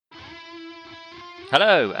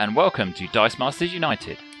Hello and welcome to Dice Masters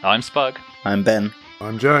United. I'm Spug. I'm Ben.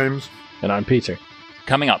 I'm James. And I'm Peter.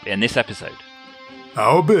 Coming up in this episode.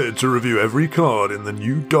 Our bid to review every card in the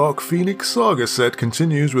new Dark Phoenix Saga set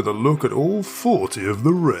continues with a look at all 40 of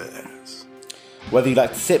the rares. Whether you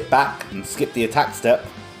like to sit back and skip the attack step,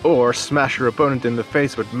 Or smash your opponent in the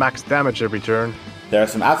face with max damage every turn. there are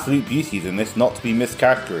some absolute beauties in this not to be missed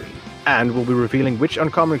category. And we'll be revealing which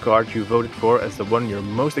uncommon card you voted for as the one you're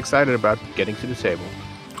most excited about getting to the table.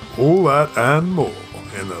 All that and more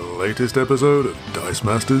in the latest episode of Dice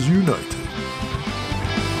Masters United.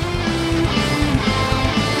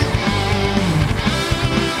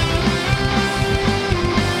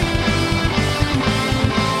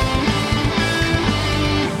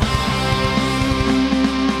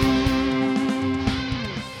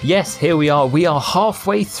 Yes, here we are. We are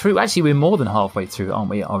halfway through. Actually, we're more than halfway through, aren't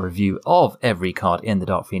we? Our review of every card in the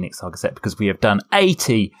Dark Phoenix Saga set, because we have done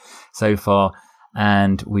 80 so far,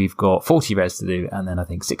 and we've got 40 rares to do, and then I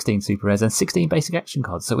think 16 super rares and 16 basic action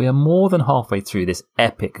cards. So we are more than halfway through this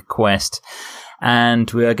epic quest, and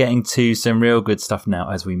we are getting to some real good stuff now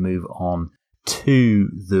as we move on to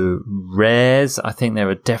the rares. I think there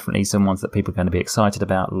are definitely some ones that people are going to be excited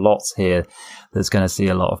about. Lots here that's going to see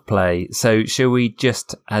a lot of play. So shall we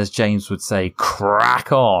just, as James would say,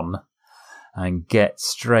 crack on and get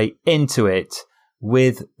straight into it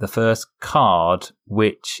with the first card,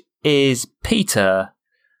 which is Peter.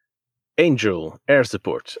 Angel, Air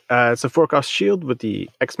Support. It's a forecast shield with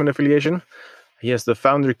the X-Men affiliation. He has the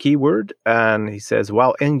founder keyword, and he says,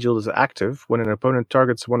 while Angel is active, when an opponent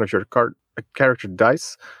targets one of your character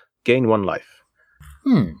dice, gain 1 life.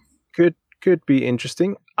 Could be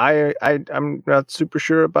interesting. I'm not super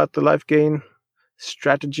sure about the life gain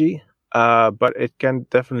strategy, but it can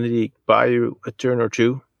definitely buy you a turn or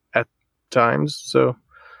two at times, so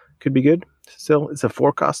could be good. Still, it's a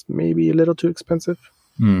forecast, maybe a little too expensive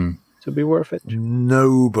to be worth it.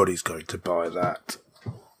 Nobody's going to buy that.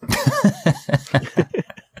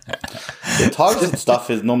 The targeted stuff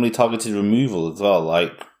is normally targeted removal as well.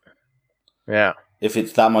 Like, Yeah. if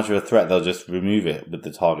it's that much of a threat, they'll just remove it with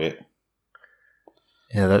the target.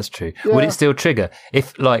 Yeah, that's true. Would it still trigger?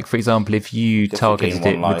 If, like, for example, if you Just to targeted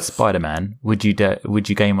gain it 1 life. with Spider-Man, would you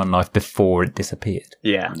gain 1 life before it disappeared?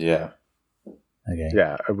 Yeah. Yeah. Okay.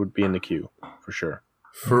 Yeah, I would be in the queue, for sure.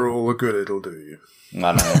 For all the good it'll do you.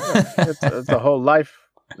 I know. It's the whole life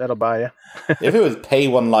that'll buy you. If it was pay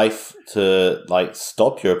 1 life to like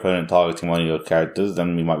stop your opponent targeting one of your characters,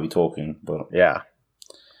 then we might be talking. But Yeah.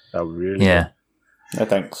 That would really Yeah. no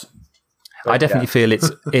thanks. I definitely feel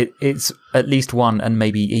it's at least 1 and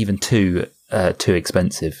maybe even 2 too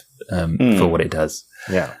expensive for what it does.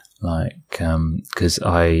 Yeah. Like, because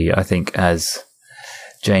I think, as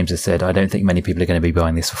James has said, I don't think many people are going to be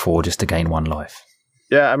buying this for 4 just to gain 1 life.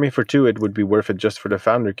 Yeah, I mean, for 2, it would be worth it just for the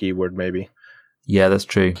founder keyword, maybe. Yeah, that's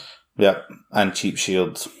true. Yeah, and cheap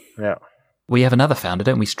shields. Yeah. We have another founder,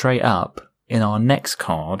 don't we, straight up in our next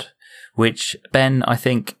card, which, Ben, I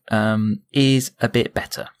think, is a bit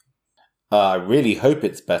better. I really hope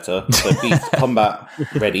it's better. So Beast Combat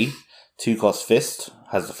Ready, 2-cost Fist,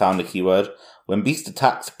 has the founder keyword. When Beast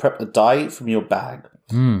attacks, prep a die from your bag.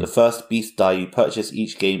 The first Beast die you purchase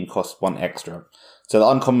each game costs 1 extra. So the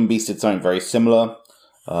Uncommon Beast did something very similar.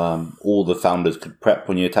 All the founders could prep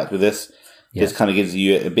when you attacked with this. Yeah. This kind of gives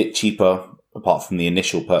you a bit cheaper, apart from the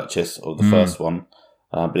initial purchase of the first one.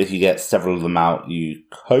 But if you get several of them out, you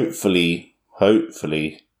hopefully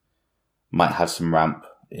might have some ramp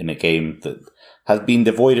in a game that has been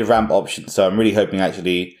devoid of ramp options. So I'm really hoping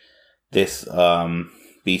actually this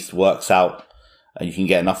Beast works out and you can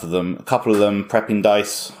get enough of them. A couple of them prepping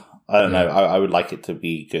dice. I don't know. I would like it to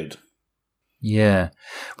be good. Yeah.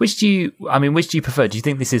 Which do you prefer? Do you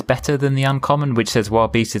think this is better than the uncommon, which says while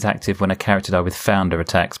Beast is active when a character die with founder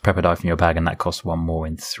attacks, prep a die from your bag, and that costs 1 more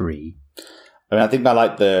in 3? I mean, I think I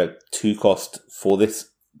like the 2-cost for this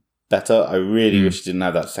better. I really wish it didn't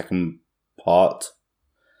have that second part.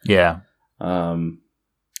 Yeah. And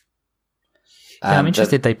I'm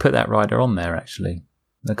interested they put that rider on there, actually.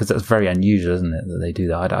 Because that's very unusual, isn't it, that they do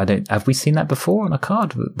that? I don't. Have we seen that before on a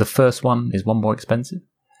card? The first one is 1 more expensive?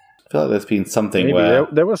 I feel like there's been something Maybe where...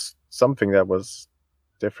 there was something that was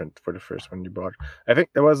different for the first one you bought. I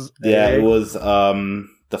think there was... Yeah, it was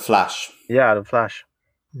The Flash. Yeah, The Flash.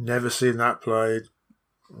 Never seen that played.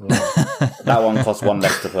 That one costs 1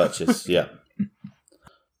 less to purchase, yeah.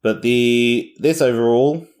 But this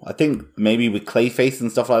overall, I think maybe with Clayface and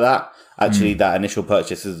stuff like that, actually that initial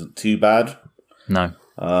purchase isn't too bad. No.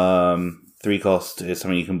 3-cost is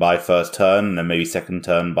something you can buy first turn, and then maybe second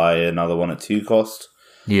turn buy another one at 2-cost.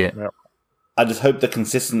 Yeah. I just hope the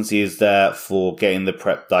consistency is there for getting the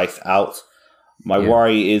prep dice out. My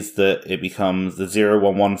worry is that it becomes the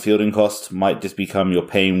 0/1/1 fielding cost might just become you're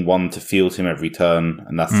paying 1 to field him every turn,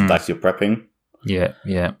 and that's the dice you're prepping. Yeah.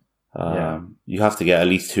 You have to get at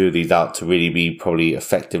least 2 of these out to really be probably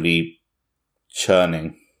effectively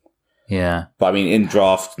churning. Yeah. But I mean, in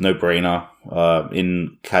draft, no brainer.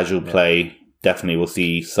 In casual play, definitely we'll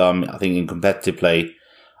see some. I think in competitive play,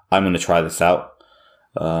 I'm going to try this out.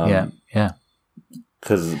 Yeah.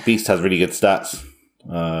 Because Beast has really good stats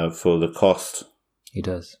for the cost. He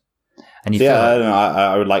does. And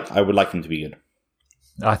I would like him to be good.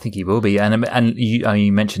 I think he will be, and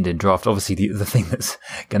you mentioned in draft. Obviously, the thing that's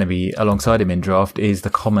going to be alongside him in draft is the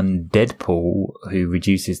common Deadpool, who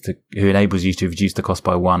enables you to reduce the cost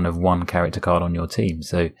by 1 of 1 character card on your team.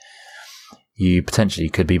 So you potentially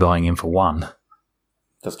could be buying him for 1.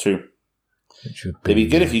 That's true. It'd be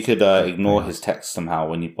good if you could ignore his text somehow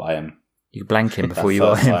when you buy him. You blank him before you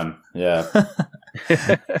buy him. Yeah.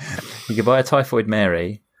 You could buy a Typhoid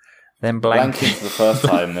Mary, then blank him for the first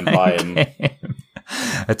time, then buy him.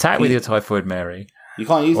 Attack with your Typhoid Mary. You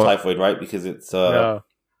can't use Typhoid, right? Because it's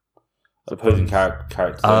opposing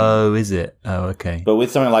character. Oh, is it? Oh, okay. But with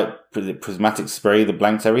something like Prismatic Spray that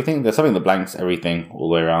blanks everything, there's something that blanks everything all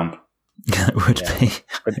the way around. It would be.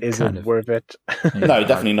 But is it worth it? No,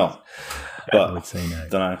 definitely not. But I would say no.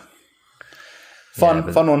 Don't know.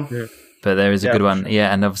 Fun one. Yeah. But there is a good one. Sure.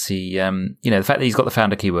 Yeah, and obviously, the fact that he's got the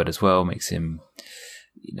founder keyword as well makes him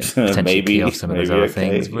potentially key off some of those other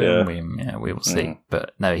things. We will see. Mm.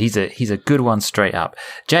 But no, he's a good one straight up.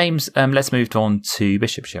 James, let's move on to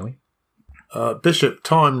Bishop, shall we? Bishop,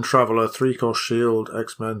 Time Traveller, 3-cost shield,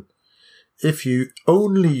 X-Men. If you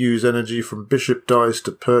only use energy from Bishop dice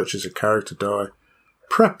to purchase a character die,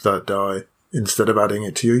 prep that die instead of adding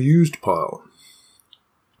it to your used pile.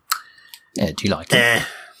 Yeah, do you like it?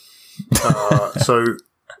 So,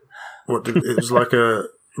 it was like a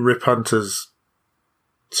Rip Hunters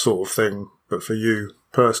sort of thing, but for you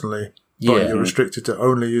personally. But you're restricted to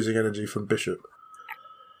only using energy from Bishop.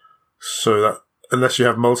 So that, unless you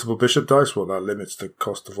have multiple Bishop dice, that limits the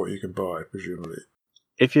cost of what you can buy, presumably.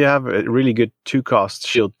 If you have a really good 2-cost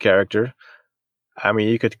shield character, I mean,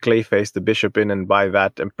 you could Clayface the Bishop in and buy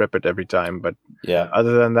that and prep it every time. But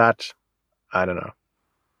other than that, I don't know.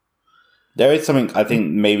 There is something, I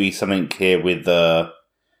think maybe something here with the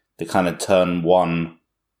kind of turn 1,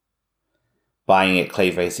 buying it,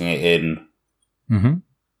 Clayfacing it in,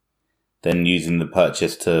 then using the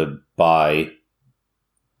purchase to buy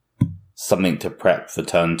something to prep for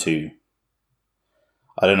turn 2.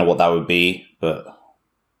 I don't know what that would be, but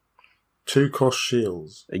 2-cost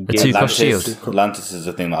shields. The 2-cost shields. Atlantis is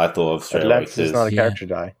the thing that I thought of straight away. Atlantis is not a character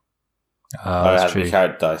die. Oh, it has the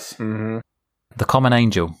character dice. Mm-hmm. The common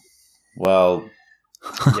angel. Well,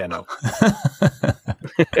 yeah, no.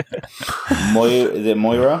 Is it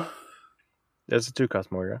Moira? There's a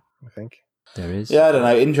 2-cost Moira, I think. There is. Yeah, I don't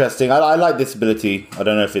know. Interesting. I like this ability. I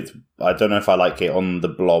don't know if I like it on the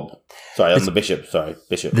blob. Sorry, on the bishop. Sorry,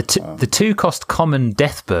 bishop. The 2-cost common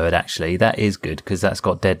Deathbird, actually, that is good because that's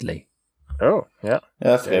got deadly. Oh, yeah.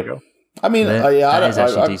 That's there good. You go. I mean, that is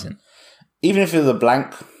actually decent. Even if it was a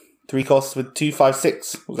blank 3 costs with 2, 5,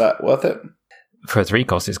 6, was that worth it? For a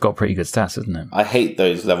 3-cost, it's got pretty good stats, isn't it? I hate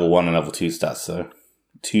those level 1 and level 2 stats, though.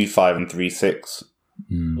 2, 5, and 3, 6.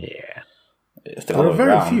 Yeah. There are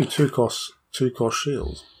very few 2-cost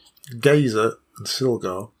shields. Gazer and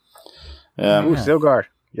Silgar. Ooh, Silgar.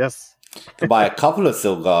 Yes. To buy a couple of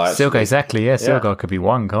Silgar. Silgar, exactly. Yeah, Silgar could be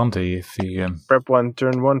 1, can't he? If you prep 1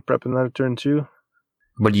 turn 1, prep another turn 2.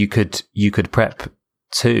 Well, you could prep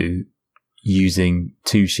 2 using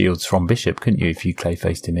 2 shields from Bishop, couldn't you? If you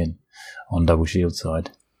Clayfaced him in on double shield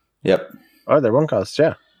side. Yep. Oh, they're 1-cost.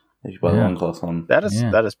 Yeah. If you buy 1-cost on. That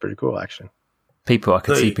is pretty cool, actually. I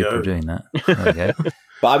could see people doing that. There you go.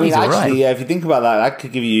 But I mean, actually, if you think about that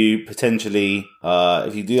could give you potentially,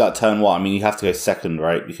 if you do that turn 1, I mean, you have to go second,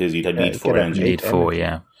 right? Because you don't need 4 energy. You need 4,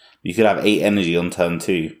 yeah. You could have 8 energy on turn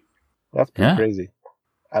 2. That's pretty crazy.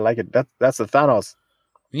 I like it. That's the Thanos.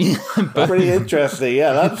 Pretty interesting.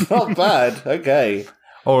 Yeah, that's not bad. Okay.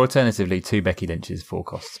 Or alternatively, 2 Becky Lynch's 4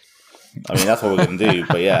 costs. I mean, that's what we're going to do,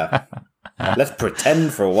 but yeah. Let's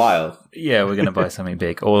pretend for a while. Yeah, we're going to buy something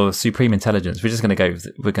big. Or Supreme Intelligence. We're going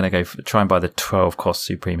to go try and buy the 12-cost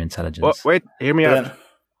Supreme Intelligence. Well, wait, hear me out.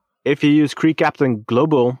 If you use Kree Captain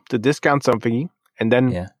Global to discount something and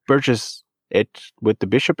then purchase it with the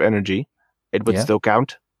Bishop energy, it would still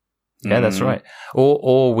count. Yeah, that's right.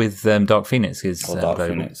 Or with Dark Phoenix is Dark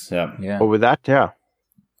Phoenix, yeah. Or with that, yeah.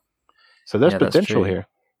 So there's potential here.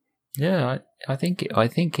 Yeah, I think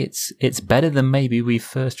it's better than maybe we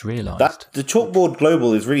first realised. The chalkboard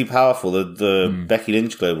global is really powerful. The Becky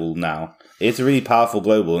Lynch global now, it's a really powerful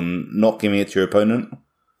global, and not giving it to your opponent,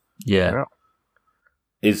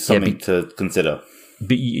 is something to consider.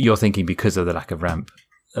 But you're thinking because of the lack of ramp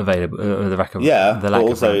available, the lack of but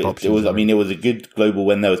also it was. I mean, it was a good global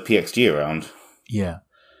when there was PXG around. Yeah,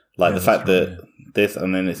 like the fact that this,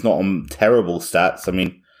 and then it's not on terrible stats. I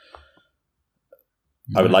mean.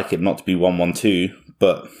 I would like it not to be 1-1-2,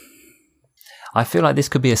 but I feel like this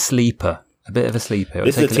could be a sleeper, a bit of a sleeper.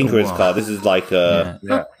 This is a Tinkerer's card. This is like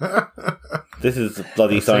this is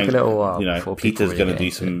bloody something. A little while, you know, Peter's going to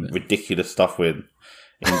do some ridiculous stuff with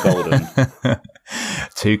in Golden.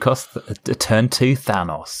 2 cost, turn 2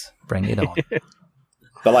 Thanos. Bring it on.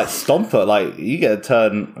 But like Stomper, like you get a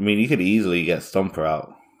turn. I mean, you could easily get Stomper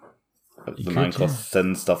out. The 9 cost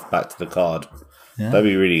send stuff back to the card. Yeah. That'd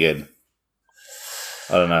be really good.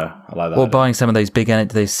 I don't know. I like that. Or buying some of those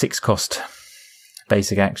those 6 cost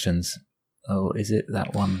basic actions. Oh, is it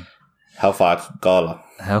that one? Hellfire Gala.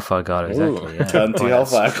 Hellfire Gala, exactly. Yeah. Turn to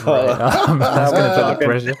Hellfire Gala. That's going to put the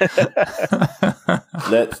pressure.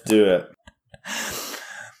 Let's do it.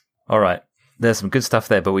 All right. There's some good stuff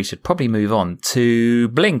there, but we should probably move on to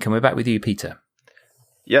Blink, and we're back with you, Peter.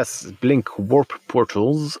 Yes, Blink Warp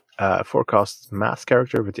Portals forecasts mass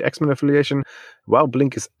character with the X-Men affiliation. While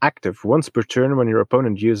Blink is active once per turn when your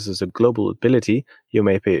opponent uses a global ability, you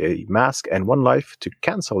may pay a mask and 1 life to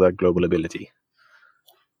cancel that global ability.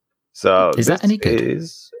 So is that any good?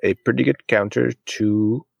 Is a pretty good counter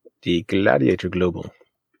to the Gladiator Global.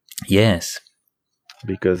 Yes.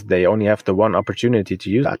 Because they only have the 1 opportunity to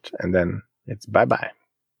use that, and then it's bye-bye.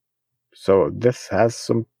 So this has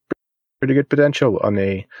some pretty good potential on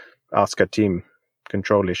a Asuka team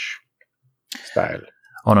control-ish style.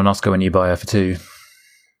 On an Asuka when you buy her for 2.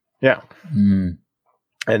 Yeah. And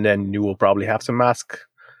then you will probably have some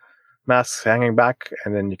masks hanging back,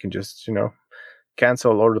 and then you can just,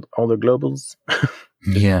 cancel all the globals.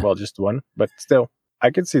 Yeah. Well, just 1. But still,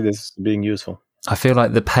 I can see this being useful. I feel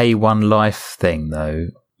like the pay 1 life thing, though,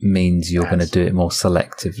 means you're going to do it more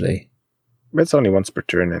selectively. It's only once per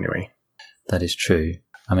turn anyway. That is true.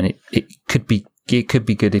 I mean, it could be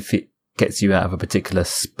good if it gets you out of a particular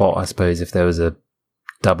spot, I suppose, if there was a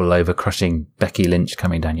double over crushing Becky Lynch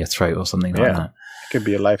coming down your throat or something like that. It could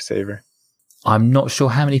be a lifesaver. I'm not sure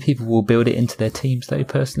how many people will build it into their teams, though,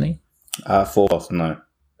 personally. 4 cost, no.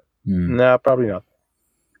 No, probably not.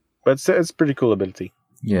 But it's a pretty cool ability.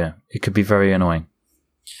 Yeah, it could be very annoying.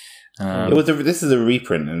 This is a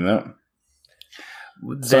reprint, isn't it?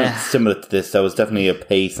 Something similar to this. There was definitely a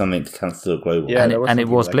pay something to cancel a global. Yeah, and it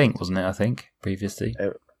was Blink, wasn't it, I think, previously?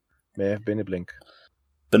 It may have been a Blink.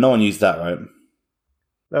 But no one used that, right?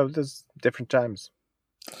 No, there's different times.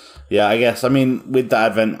 Yeah, I guess. I mean, with the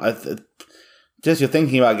advent, you're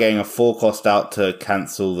thinking about getting a 4 cost out to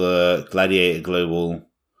cancel the Gladiator Global.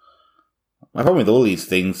 My problem with all these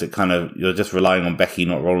things that you're just relying on Becky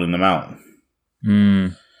not rolling them out.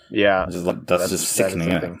 Yeah, that's just sickening.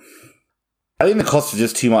 It. I think the cost is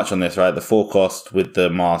just too much on this, right? The 4 cost with the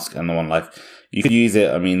mask and the 1 life. You could use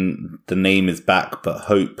it. I mean, the name is back, but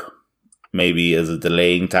Hope maybe as a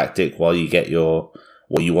delaying tactic while you get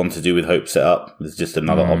what you want to do with Hope set up. There's just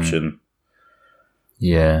another option.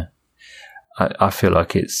 Yeah. I feel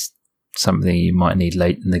like it's something you might need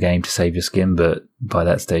late in the game to save your skin, but by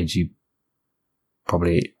that stage you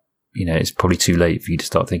probably, it's probably too late for you to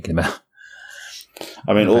start thinking about.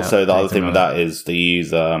 I mean, also the other thing with that is they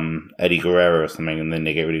use Eddie Guerrero or something, and then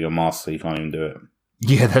they get rid of your mask, so you can't even do it.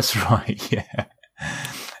 Yeah, that's right. Yeah,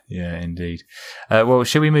 yeah, indeed. Well,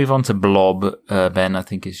 shall we move on to Blob, Ben? I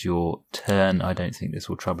think it's your turn. I don't think this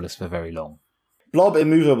will trouble us for very long. Blob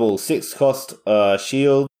immovable, 6 cost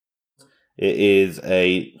shield. It is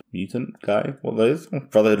a mutant guy. What are those?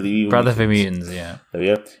 Brotherhood of Mutants, yeah. There we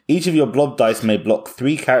go. Each of your Blob dice may block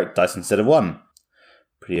 3 character dice instead of 1.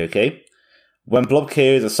 Pretty okay. When Blob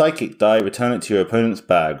KOs a psychic die, return it to your opponent's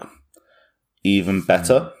bag. Even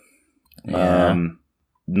better. Yeah.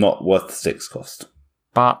 Not worth the 6 cost.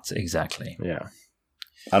 But, exactly. Yeah.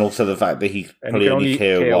 And also the fact that he probably only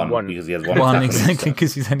KO 1 because he has 1 attack. Exactly,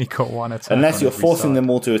 because he's only got 1 attack. Unless you're forcing them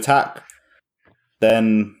all to attack,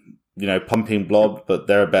 then, pumping Blob, but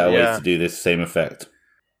there are better ways to do this same effect.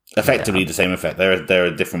 Effectively the same effect. There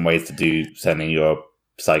are different ways to do sending your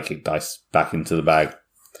psychic dice back into the bag.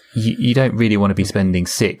 You don't really want to be spending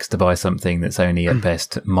 6 to buy something that's only at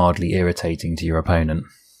best mildly irritating to your opponent.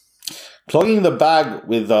 Clogging the bag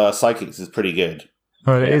with psychics is pretty good.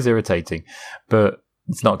 Well, it is irritating, but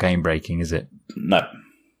it's not game breaking, is it? No.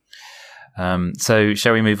 So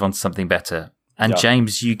shall we move on to something better? And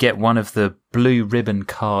James, you get one of the blue ribbon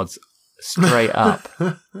cards straight up.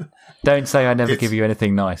 Don't say I never give you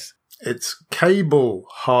anything nice. It's Cable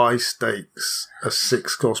High Stakes, a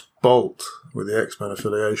 6-cost bolt with the X-Men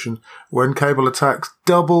affiliation. When Cable attacks,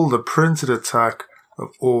 double the printed attack of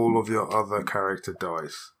all of your other character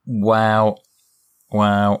dice. Wow.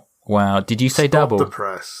 Did you say double? Stop the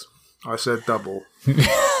press. I said double.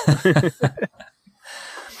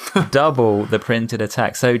 Double the printed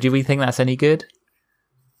attack. So do we think that's any good?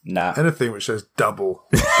 Nah. Anything which says double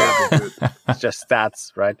is gonna be good. It's just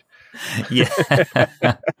stats, right? Yeah.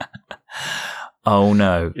 Oh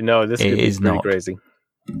no. This could be pretty crazy.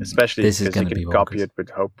 Especially This is because you gonna be can copy bonkers. it with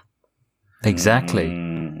Hope. Exactly.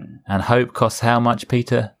 And Hope costs how much,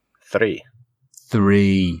 Peter? 3.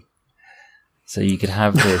 3. So you could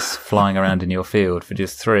have this flying around in your field for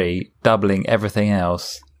just 3, doubling everything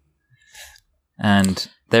else. And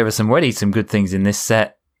there are some good things in this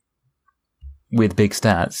set with big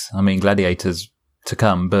stats. I mean, Gladiators to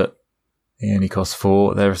come, but he only costs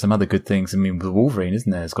 4. There are some other good things. I mean, the Wolverine, isn't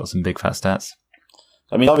there? It's got some big fat stats.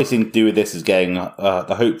 I mean, the obvious thing to do with this is getting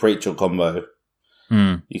the Hope-Rachel combo.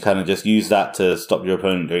 You kind of just use that to stop your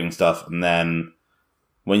opponent doing stuff, and then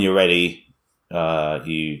when you're ready,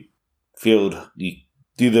 you do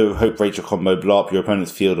the Hope-Rachel combo, blow up your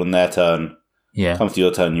opponent's field on their turn. Yeah. Comes to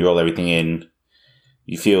your turn, you roll everything in.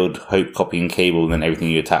 You field Hope, copying Cable, and then everything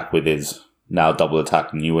you attack with is now double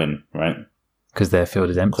attack, and you win, right? Because their field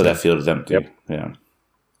is empty. Because their field is empty. Yep.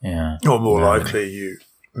 Yeah. Or more likely, you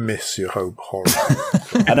miss your Hope horribly.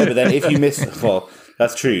 I know, but then if you miss, well,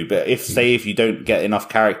 that's true. But if you don't get enough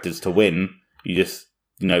characters to win, you just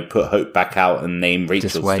put Hope back out and name Rachel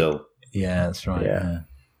Just wait. still. Yeah, that's right. Yeah.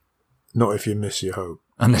 Not if you miss your Hope.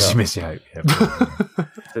 Unless you miss your Hope. Yeah.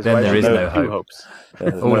 Then why there is there's no hope. hopes.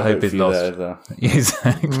 There's All no hope is for you lost. there, though.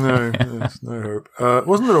 Exactly. No, there's no Hope.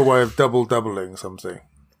 Wasn't there a way of doubling something?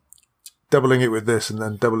 Doubling it with this and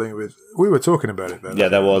then doubling it with... We were talking about it then. Yeah,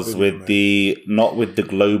 there was not with the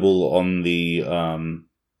global on the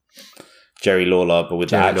Jerry Lawler, but with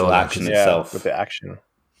the Jerry actual Lawler, action Yeah, itself. with the action.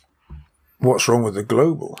 What's wrong with the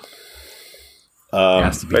global? It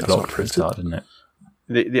has to be That's not blocked for a printed. start, doesn't it?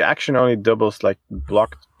 The action only doubles like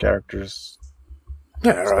blocked characters.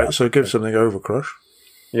 Yeah, right. So give something Overcrush.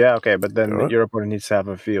 Yeah, okay, but then Alright. your opponent needs to have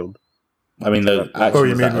a field. I mean, the action Oh,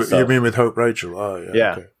 you is that mean itself. with Hope Rachel? Oh, yeah.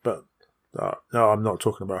 Yeah. Okay. But no, I'm not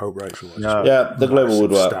talking about Hope Rachel. No. Yeah, the global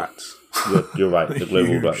would work. Stats. You're right. The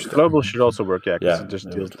global would work. Huge. Global should also work, yeah, because Yeah. it just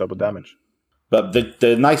deals double damage. But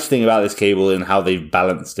the nice thing about this Cable and how they've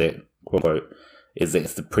balanced it, quote unquote, is that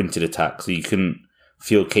it's the printed attack. So you can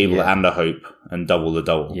field Cable Yeah. and a Hope and double the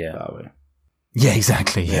double Yeah. that way. Yeah,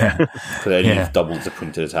 exactly. Yeah. Because it only Yeah. doubles the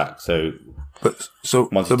printed attack. So But so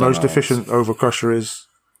Once the you've done most that efficient Overcrusher is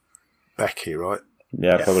Becky, right?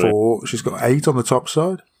 yeah, probably. 4. She's got 8 on the top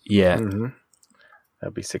side, Yeah. Mm-hmm.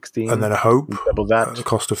 That'd be 16. and then a Hope. double At that. the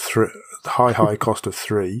cost of 3, the high cost of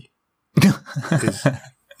 3 is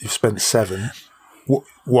you've spent 7.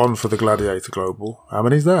 1 for the Gladiator Global. How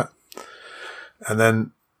many is that? And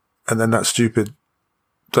then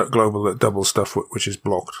that global that doubles stuff which is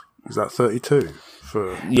blocked. Is that 32?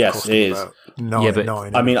 For Yes, cost it is. about 9, Yeah, but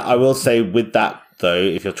 9. I mean, I will say with that though,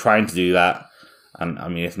 if you're trying to do that, and I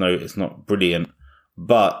mean, it's not brilliant,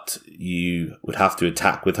 but you would have to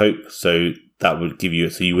attack with Hope, so that would give you,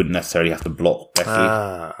 so you wouldn't necessarily have to block Becky.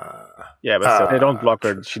 Yeah, but still, they don't block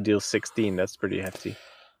her. She deals 16. That's pretty hefty.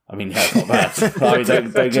 I mean, yeah, it's not bad. I mean,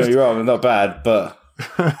 don't get me wrong, it's not bad, but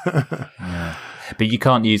But you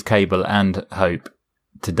can't use Cable and Hope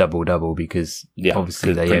to double because Yeah, obviously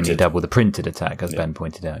because they only printed. double the printed attack, as Ben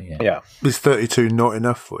pointed out. Yeah. Yeah. Is 32 not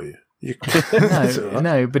enough for you?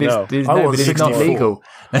 No, but No. it's I want but it's not 64. legal.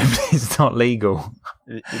 It's not legal.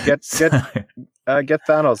 You get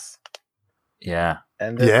Thanos Yeah.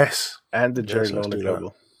 and the, Yes. and the Yes, Jerry let's Lawler do that.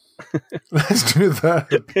 global. Let's do that.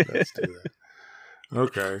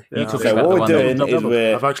 Okay. You talk okay, about what the we're one that- doing is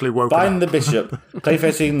we're I've actually woken buying up. the bishop,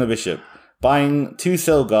 clayfacing the bishop, buying 2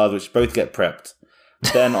 Silguards, which both get prepped.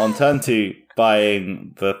 Then on turn 2,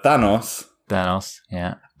 buying the Thanos Thanos.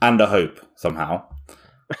 Yeah. and a Hope somehow.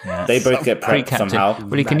 Yeah. They both get Kree prepped Captain. somehow.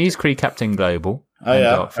 Well, you can use Kree Captain Global Oh, and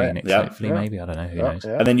yeah. Dark Phoenix. Yeah. Hopefully, Yeah. maybe. I don't know. Who knows?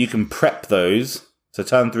 Yeah. And then you can prep those. So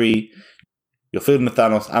turn 3, you're fielding the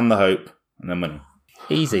Thanos and the Hope, and then winning.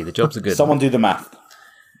 Easy. The jobs are good. Someone do the math.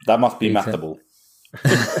 That must be Peter. mathable.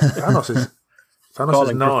 Thanos is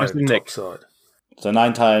Calling 9 Professor Nick. top side. So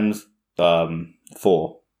 9 times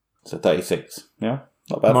 4. So 36. Yeah?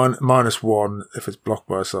 Not bad. Minus 1 if it's blocked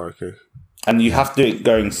by a psychic. And you have to do it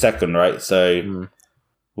going second, right? So,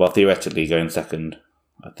 well, theoretically going second.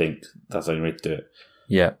 I think that's the only way to do it.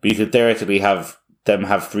 Yeah. But you could theoretically have them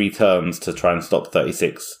have 3 turns to try and stop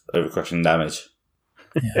 36 overcrushing damage.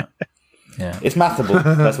 Yeah. Yeah. It's mathable.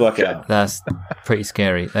 Let's work it out. That's pretty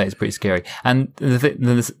scary. That is pretty scary. And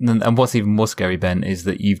and what's even more scary, Ben, is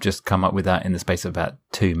that you've just come up with that in the space of about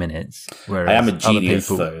 2 minutes. Whereas I am a genius,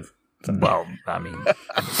 though. Well, I mean,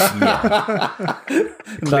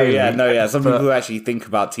 yeah. Some people actually think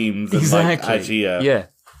about teams. And exactly. Yeah.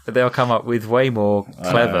 But they'll come up with way more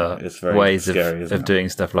clever ways of doing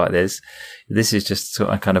stuff like this. This is just sort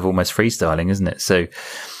of kind of almost freestyling, isn't it? So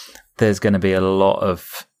there's going to be a lot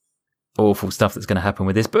of awful stuff that's going to happen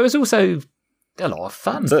with this, but it's also a lot of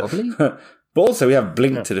fun, probably. But also, we have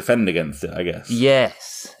Blink to defend against it, I guess.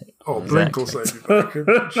 Yes. Blink will save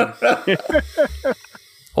you back.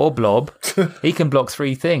 Or Blob. He can block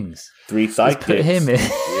 3 things. 3 sidekicks. Put him in.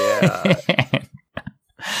 Yeah.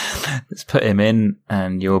 Let's put him in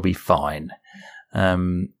and you'll be fine.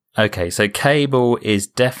 Okay, so Cable is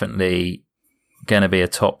definitely going to be a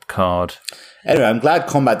top card. Anyway, I'm glad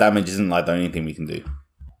combat damage isn't like the only thing we can do.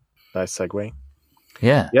 Nice segue.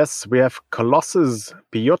 Yeah. Yes, we have Colossus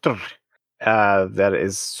Pyotr. That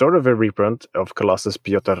is sort of a reprint of Colossus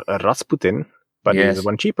Pyotr Rasputin, but he is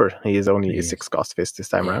one cheaper. He is only a 6 cost fist this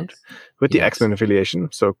time around, with the X-Men affiliation,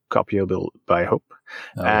 so copyable by Hope.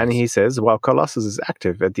 And he says, while Colossus is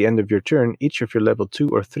active, at the end of your turn, each of your level 2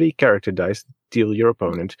 or 3 character dice deal your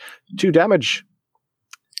opponent 2 damage.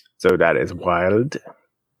 So that is wild.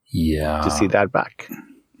 Yeah. To see that back.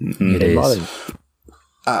 It is. Modern.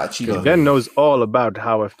 Ben knows all about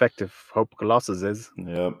how effective Hope Colossus is.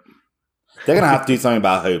 Yep. They're going to have to do something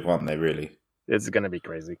about Hope, aren't they, really? It's going to be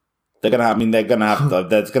crazy. There's going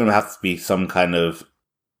to have to be some kind of,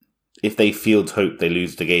 if they field Hope, they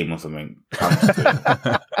lose the game or something.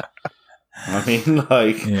 I mean,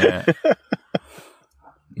 like... Yeah.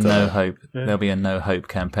 No hope. There'll be a no hope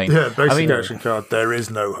campaign. Yeah, basic action card, there is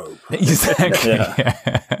no hope. Exactly.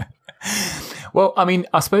 Yeah. Well, I mean,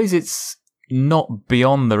 I suppose it's not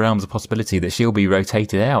beyond the realms of possibility that she'll be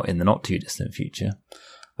rotated out in the not too distant future.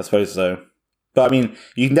 I suppose so. But I mean,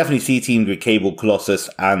 you can definitely see teams with Cable, Colossus,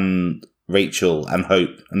 and Rachel, and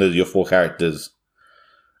Hope, and those are your 4 characters.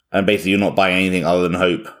 And basically, you're not buying anything other than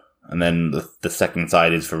Hope. And then the second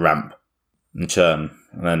side is for Ramp and Churn,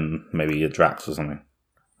 and then maybe your Drax or something.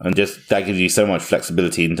 And just that gives you so much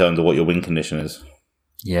flexibility in terms of what your win condition is.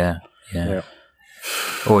 Yeah.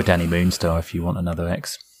 Or Danny Moonstar if you want another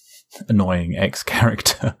annoying X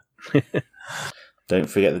character. Don't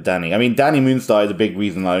forget the Danny. I mean, Danny Moonstar is a big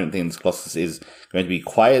reason I don't think this Colossus is going to be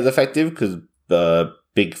quite as effective, because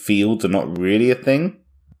big fields are not really a thing.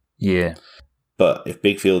 Yeah. But if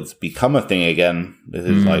big fields become a thing again, this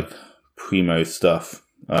is like primo stuff.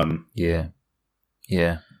 Yeah.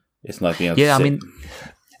 It's nothing else. Yeah, I mean,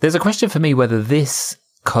 there's a question for me whether this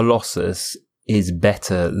Colossus is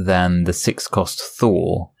better than the 6 cost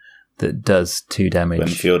Thor that does 2 damage when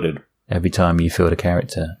fielded every time you field a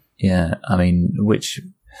character. Yeah, I mean, what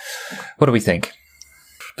do we think?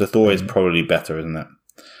 The Thor is probably better, isn't it?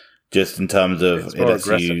 Just in terms of it's more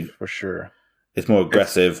aggressive, for sure. It's more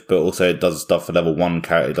aggressive, but also it does stuff for level 1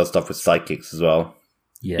 character. It does stuff with psychics as well.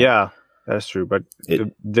 Yeah, that's true. But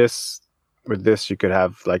with this, you could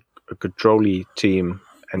have like a control-y team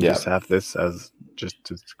and just have this as just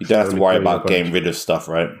to... You don't have to worry about getting rid of stuff,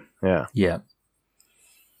 right? Yeah.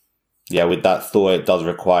 Yeah, with that Thor, it does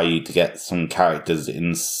require you to get some characters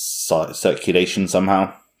in circulation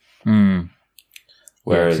somehow.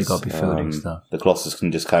 Whereas you've got to be fielding stuff. The Colossus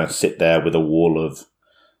can just kind of sit there with a wall of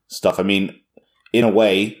stuff. I mean, in a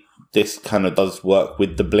way, this kind of does work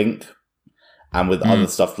with the Blink and with other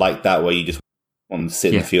stuff like that, where you just want them to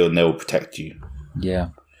sit in the field and they will protect you. Yeah.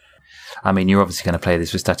 I mean, you're obviously going to play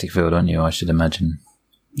this with static field, aren't you? I should imagine.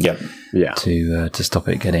 Yeah. To stop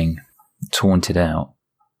it getting taunted out.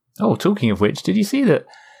 Oh, talking of which, did you see that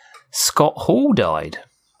Scott Hall died?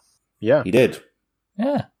 Yeah. He did.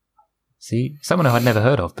 Yeah. See, someone who I'd never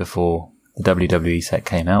heard of before the WWE set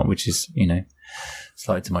came out, which is,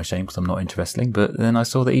 slightly to my shame because I'm not into wrestling, but then I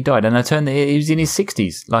saw that he died, and I turned he was in his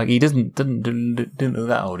 60s. Like, he didn't look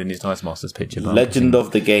that old in his Dice Masters picture. Legend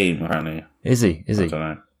of the game, apparently. Is he? I don't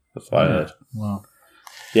know. That's what I heard. Well,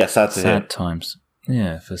 yeah, sad to hear. Sad times.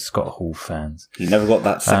 Yeah, for Scott Hall fans. He never got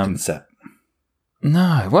that second set.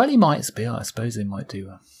 No, well, he might be. I suppose they might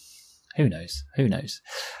do. Who knows?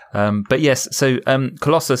 But yes, so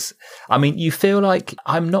Colossus, I mean, you feel like,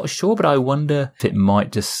 I'm not sure, but I wonder if it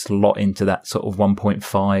might just slot into that sort of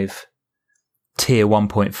 1.5, tier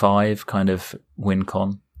 1.5 kind of win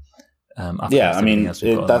con. I mean, that's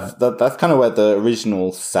kind of where the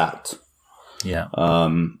original sat. Yeah.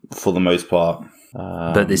 For the most part.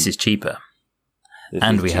 But this is cheaper.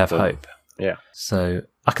 And we have Hope. Yeah. So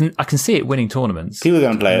I can see it winning tournaments. People are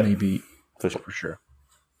going to play it. Maybe For sure. For sure.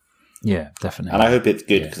 Yeah, definitely. And I hope it's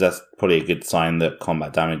good because that's probably a good sign that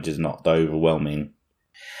combat damage is not overwhelming.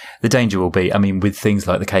 The danger will be, I mean, with things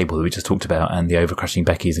like the cable that we just talked about and the overcrushing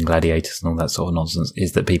Beckys and gladiators and all that sort of nonsense,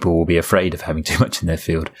 is that people will be afraid of having too much in their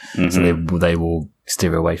field. So they will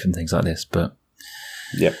steer away from things like this. But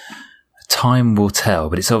time will tell.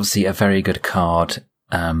 But it's obviously a very good card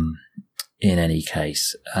in any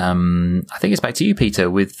case. I think it's back to you, Peter,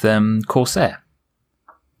 with Corsair.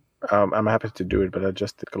 I'm happy to do it, but I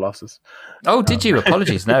just did Colossus. Oh, did you?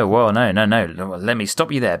 Apologies. No. Let me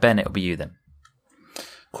stop you there. Ben, it'll be you then.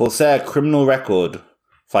 Corsair criminal record.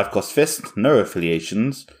 5-cost fist, no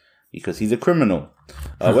affiliations, because he's a criminal.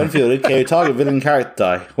 When fielded, KO target villain character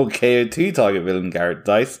die, or KO 2 target villain character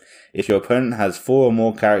dice, if your opponent has 4 or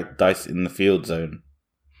more character dice in the field zone.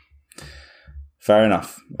 Fair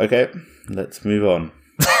enough. Okay, let's move on.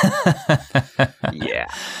 Yeah.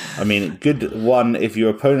 I mean, good one if your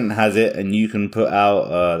opponent has it and you can put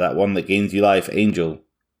out that one that gains you life, Angel.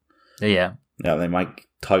 Yeah. Yeah, they might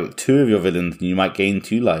target 2 of your villains and you might gain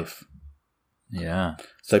 2 life. Yeah.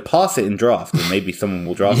 So pass it in draft and maybe someone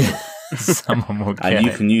will draft it. Someone will get And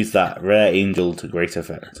you it can use that rare Angel to great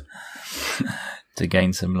effect. to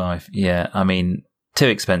gain some life. Yeah, I mean, too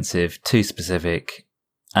expensive, too specific,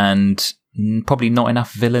 and probably not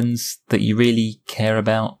enough villains that you really care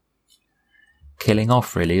about killing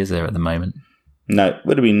off, really, is there, at the moment? No, it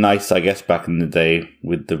would have been nice, I guess, back in the day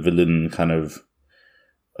with the villain kind of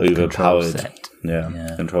overpowered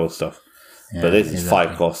control stuff. Yeah, but this is exactly.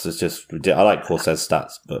 5 costs. It's just ridiculous. I like Corsair's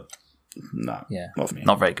stats, but no, not for me.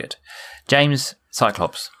 Not very good. James,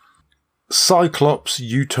 Cyclops. Cyclops,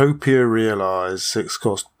 Utopia Realize,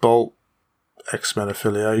 6-cost Bolt, X-Men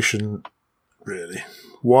affiliation, really.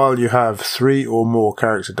 While you have 3 or more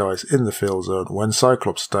character dice in the field zone, when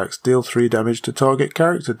Cyclops attacks, deal 3 damage to target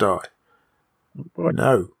character die. What?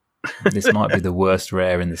 No. This might be the worst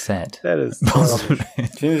rare in the set. That is. Do you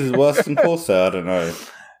think this is worse than Corsair? I don't know.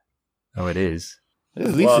 Oh, it is. At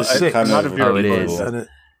least Well, it's six. kind Not of if you're it reasonable. is. And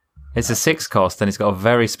It's a 6-cost, and it's got a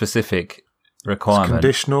very specific it's requirement.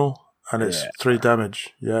 conditional, and it's 3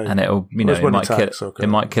 damage. Yeah. And it'll, Well, it when might attacks, kill. okay. It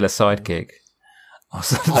might kill a sidekick. Or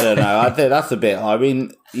something. I don't know. I think that's a bit. I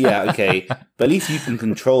mean, yeah, okay, but at least you can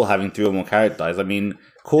control having 3 or more character dice. I mean,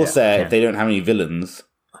 Corsair, Yeah. if they don't have any villains,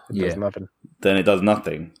 Does nothing. then it does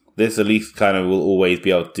nothing. This at least kind of will always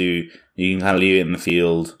be able to do. You can kind of leave it in the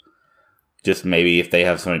field. Just maybe if they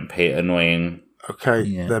have something annoying. Okay,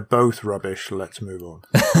 Yeah. they're both rubbish. Let's move on.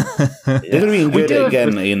 It would have been We good do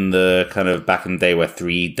again in the kind of back in the day where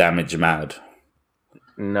 3 damage mad.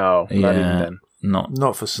 No, not even then. Not.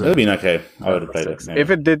 Not for It would have 6. been okay. I would have played it. If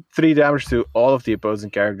it did 3 damage to all of the opposing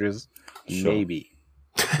characters, Sure. maybe.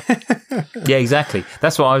 Yeah, exactly.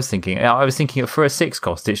 That's what I was thinking. I was thinking for a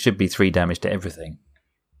 6-cost, it should be 3 damage to everything.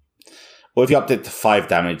 Or if you upped it to 5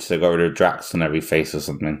 damage, so got rid of Drax on every face or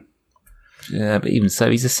something. Yeah, but even so,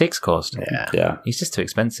 he's a 6-cost. Yeah. Yeah. He's just too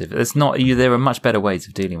expensive. It's not. There are much better ways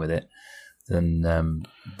of dealing with it than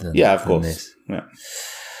Yeah, of than course. this.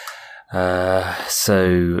 Yeah.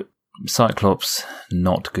 So Cyclops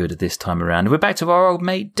not good this time around. We're back to our old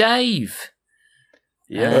mate Dave.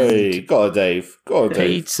 Yeah. Hey, go on, Dave. Go on,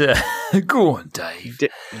 Dave. Peter, go on, Dave.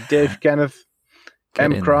 Dave Kenneth,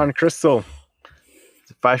 Get in Mkron Crystal.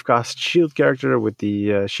 It's a 5-cost shield character with the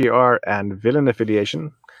Shi'ar and villain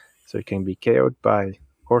affiliation, so it can be KO'd by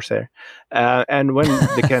Corsair. And when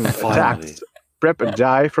they can attack, prep a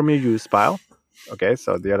die from your use pile. Okay,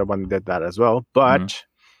 so the other one did that as well. But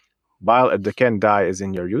while a Decan die is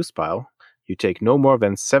in your use pile, you take no more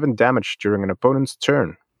than 7 damage during an opponent's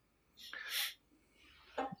turn.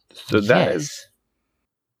 So that is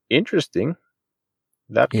interesting.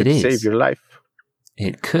 That could It is. save your life.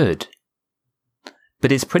 It could,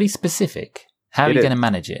 but it's pretty specific. How are It you is. going to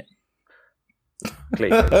manage it?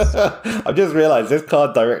 Clayface. I've just realised this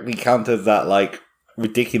card directly counters that like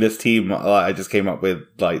ridiculous team I just came up with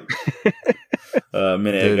like a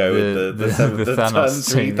minute ago with the Thanos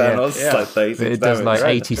turn 3 thing, Thanos. yeah. Like 36 It does damage. like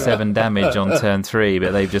 87 damage on turn 3,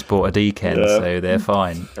 but they've just bought a Decan, Yeah. so they're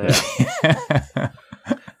fine.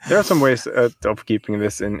 There are some ways of keeping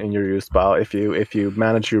this in your use pile. If you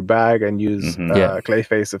manage your bag and use Yeah.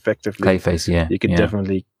 Clayface effectively, Clayface, yeah. you can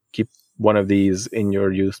definitely keep one of these in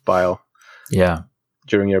your use pile Yeah.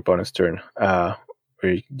 during your opponent's turn. Or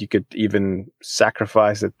you could even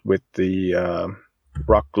sacrifice it with the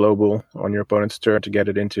Rock Global on your opponent's turn to get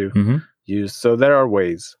it into hmm use. So there are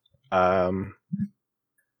ways.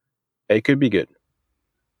 It could be good.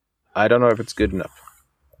 I don't know if it's good enough.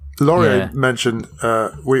 Laurier Yeah. mentioned,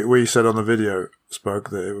 we said on the video, Spoke,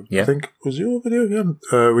 that it, Yeah. I think, was your video?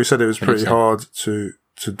 Yeah. We said it was pretty so. hard to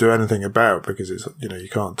to do anything about, because it's, you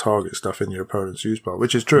can't target stuff in your opponent's use pile,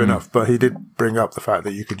 which is true enough. But he did bring up the fact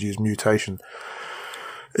that you could use mutation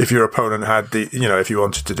if your opponent had if you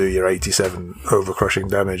wanted to do your 87 overcrushing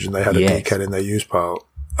damage and they had a D-Ken in their use pile.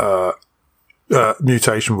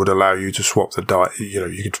 Mutation would allow you to swap the die.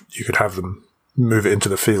 You could have them move it into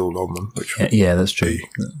the field on them, which would that's true. Be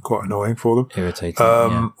quite annoying for them.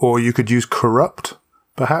 Irritating. Or you could use corrupt,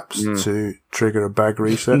 perhaps, to trigger a bag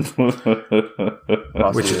reset,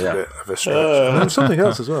 which is a bit of a stretch. And there was something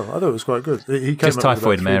else as well. I thought it was quite good. He came just up with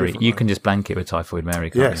Typhoid about 3 Mary. different You ones. can just blank it with Typhoid Mary.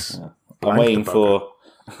 Can't Yes. you? I'm waiting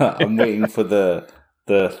for the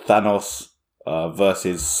Thanos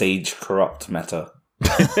versus Sage Corrupt meta.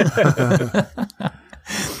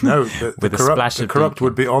 No, With a corrupt, splash the of corrupt Deacon.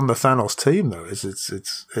 would be on the Thanos team though. It's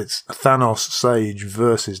Thanos Sage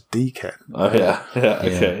versus D-Ken. Oh yeah,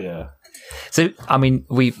 okay, yeah. So, I mean,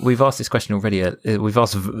 we've asked this question already. We've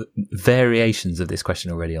asked variations of this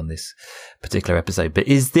question already on this particular episode. But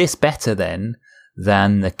is this better then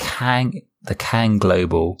than the Kang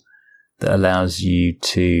Global that allows you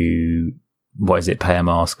to pay a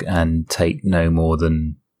mask and take no more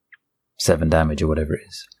than 7 damage or whatever it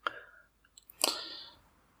is?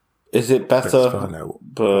 Is it Let's better? find out what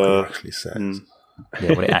But it actually says.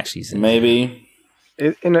 Yeah, what it actually says. maybe.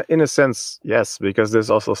 In a sense, yes, because this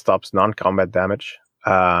also stops non-combat damage,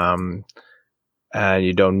 and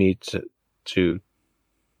you don't need to.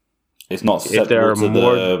 It's not If there are susceptible to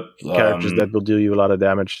more the characters that will do you a lot of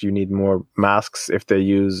damage, you need more masks. If they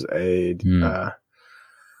use a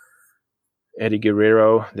Eddie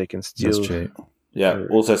Guerrero, they can steal. That's true. Yeah,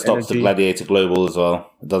 also stops the energy. Gladiator Global as well.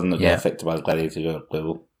 It doesn't get Yeah. affected by the Gladiator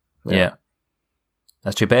Global. Yeah.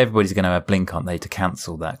 That's true. But everybody's going to have Blink, aren't they, to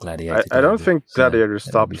cancel that Gladiator? I don't Global. think So Gladiator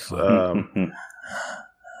it'll be stops. fine.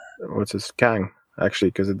 What's his Kang actually,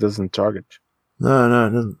 because it doesn't target. No, it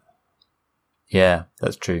doesn't. Yeah,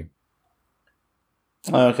 that's true.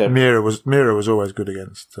 Oh, okay. Mira was always good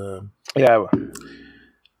against Yeah,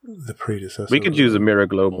 the predecessor. we could use a Mirror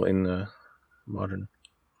Global in modern.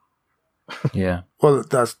 Yeah. Well,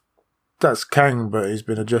 that's Kang, but he's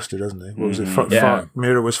been adjusted, hasn't he? What was it? Yeah.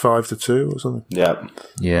 Mira was 5-2 or something. Yeah.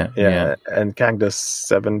 Yeah. And Kang does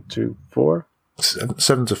 7-4.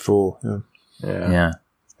 7-4. Yeah. Yeah.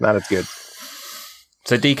 Not as good.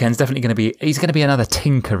 So Deacon's definitely going to be. He's going to be another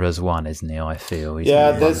Tinkerer's one, isn't he? I feel. He's Yeah,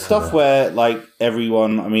 gonna be there's one stuff for where, like,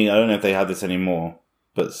 everyone... I mean, I don't know if they have this anymore,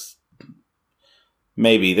 but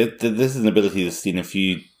maybe. This is an ability that's seen a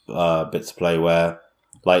few bits of play where,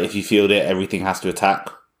 like, if you field it, everything has to attack.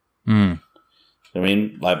 the- I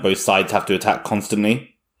mean, like, both sides have to attack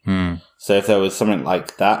constantly. Mm. So if there was something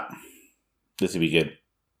like that, this would be good.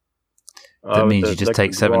 That means you just like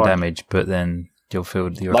take 7 Grodd. damage, but then you'll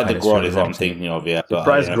field your Like the opponent's Grodd field is what I'm empty. thinking of, yeah.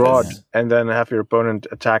 Surprise I don't know if Grodd, that's- and then have your opponent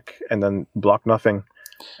attack and then block nothing,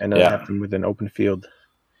 and then Yeah. have them with an open field.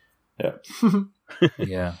 Yeah.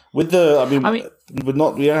 Yeah. With the, I mean, I we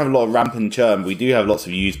don't have a lot of ramp and churn. But we do have lots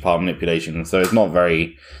of use pile manipulation, so it's not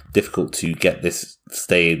very difficult to get this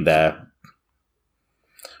staying there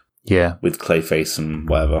Yeah. with Clayface and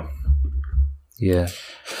whatever. Yeah.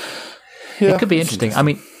 Yeah, It could be interesting. I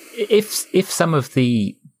mean, if some of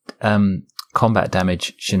the combat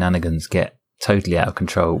damage shenanigans get totally out of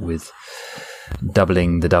control with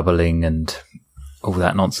doubling the doubling and all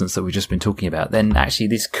that nonsense that we've just been talking about, then actually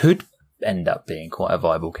this could end up being quite a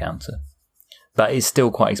viable counter. But it's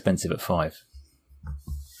still quite expensive at 5.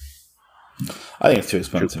 I think it's too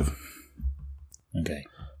expensive. Okay.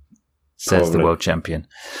 Says the Probably. world champion.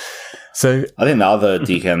 So I think the other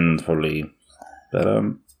Deacon's probably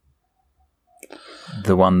better.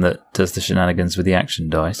 the one that does the shenanigans with the action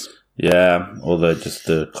dice. Yeah, or just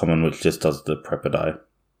the common which just does the prepper die.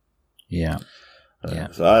 Yeah. Yeah.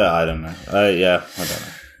 So I don't know. I don't know.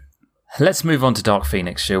 Let's move on to Dark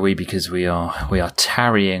Phoenix, shall we? Because we are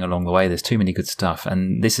tarrying along the way. There's too many good stuff,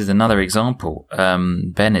 and this is another example.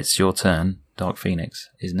 Ben, it's your turn. Dark Phoenix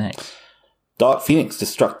is next. Dark Phoenix,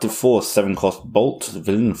 Destructive Force, 7 cost Bolt,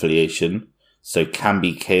 Villain Affiliation, so can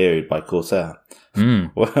be KO'd by Corsair.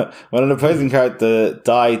 When an opposing character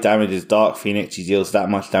die damages Dark Phoenix, she deals that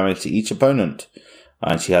much damage to each opponent.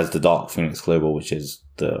 And she has the Dark Phoenix Global, which is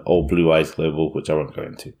the old Blue Eyes Global, which I won't go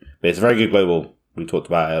into. But it's a very good global. We talked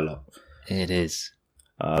about it a lot. It is.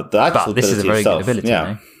 The actual But this is a very itself, good ability, yeah.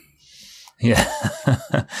 no?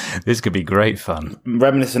 Yeah. This could be great fun.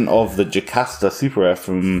 Reminiscent of the Jocasta Super Rare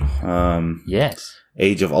from Yes.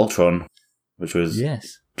 Age of Ultron, which was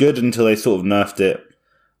Yes. good until they sort of nerfed it.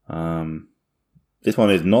 This one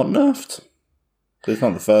is not nerfed. It's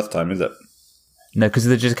not the first time, is it? No, because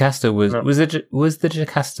the Jocasta was No. was the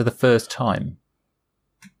Jocasta the first time?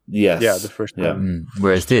 Yes. Yeah, the first Yeah. time.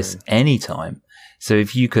 Whereas this, any time. So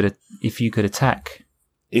if you could attack,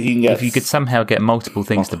 if you could somehow get multiple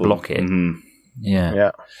things to block it,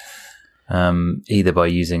 Yeah. Either by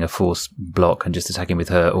using a force block and just attacking with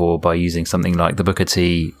her, or by using something like the Booker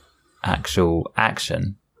T actual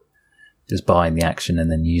action, just buying the action and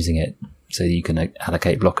then using it so you can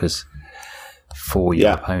allocate blockers for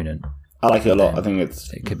your opponent. I like it a lot. I think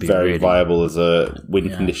it could be very really viable as a win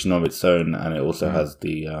condition of its own, and it also has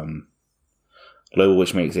the global,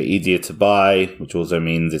 which makes it easier to buy, which also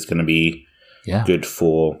means it's going to be good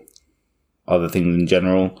for other things in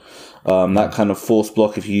general. That kind of force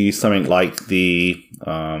block, if you use something like the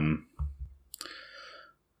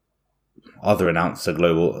other announcer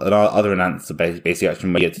global, other announcer basic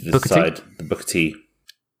action where you get to decide the Booker T.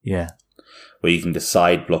 Yeah. Where you can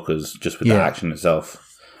decide blockers just with the action itself.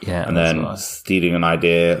 Yeah. And then stealing an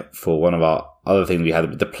idea for one of our other things we had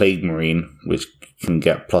with the Plague Marine, which can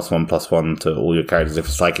get +1/+1 to all your characters if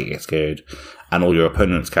a Psychic gets KO'd, and all your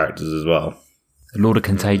opponent's characters as well. Lord of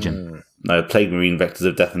Contagion. No, Plague Marine, Vectors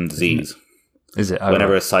of Death and Disease. Is it?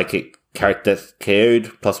 Whenever a Psychic character gets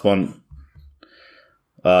KO'd, +1...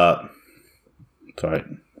 sorry.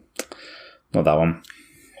 Not that one.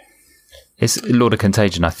 It's Lord of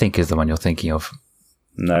Contagion, I think, is the one you're thinking of.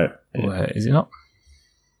 No. Is it not?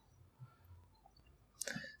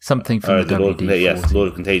 Something from the WD-40. Yes, Lord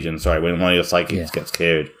of Contagion. Sorry, when one of your Psychics gets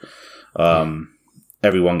KO'd,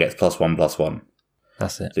 everyone gets +1/+1.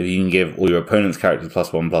 That's it. So you can give all your opponent's characters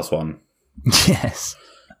 +1/+1. Yes.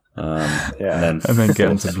 And then get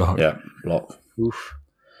them to block. Yeah, block. Oof.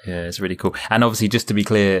 Yeah, it's really cool. And obviously, just to be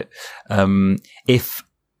clear, if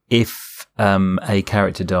a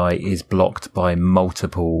character die is blocked by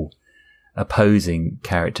multiple opposing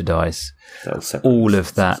character dice, all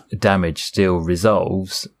of that damage still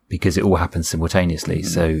resolves because it all happens simultaneously.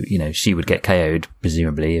 So, she would get KO'd,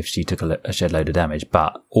 presumably, if she took a shed load of damage,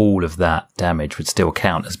 but all of that damage would still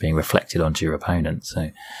count as being reflected onto your opponent. So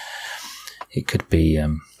it could be...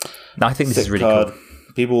 I think this is really cool.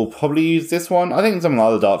 People will probably use this one. I think some of the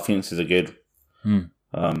other Dark Phoenixes are good.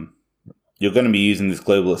 You're going to be using this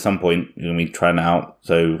global at some point. You're going to be trying it out.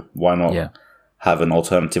 So why not have an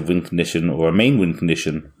alternative win condition or a main win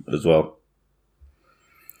condition as well?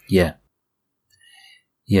 Yeah.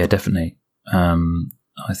 Yeah, definitely. I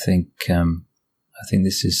think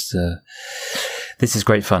this is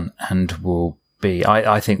great fun, and will be.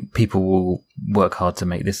 I think people will work hard to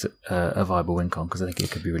make this a viable win con, because I think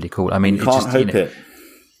it could be really cool. I mean, you can't hope it.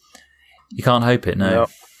 You can't hope it. No.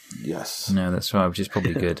 Yes. No, that's right. Which is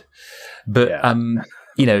probably good. But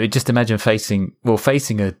just imagine facing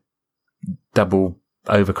a double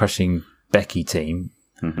overcrushing Becky team.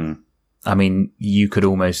 Mm-hmm. I mean, you could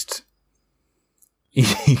almost.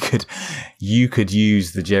 You could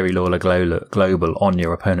use the Jerry Lawler global on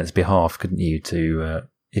your opponent's behalf, couldn't you? To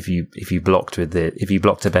if you blocked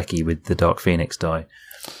a Becky with the Dark Phoenix die.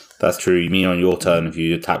 That's true. You mean on your turn if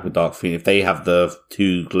you attack with Dark Phoenix? If they have the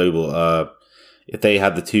two global, if they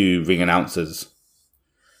have the two ring announcers,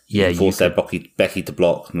 you force their Becky to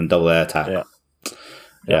block and then double their attack.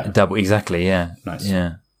 Yeah. Double exactly. Yeah. Nice.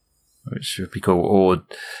 Yeah. Which would be cool,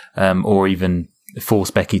 or even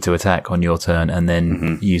force Becky to attack on your turn and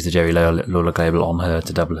then use the Jerry Lawler global on her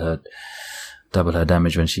to double her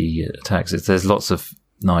damage when she attacks. There's lots of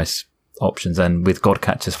nice options, and with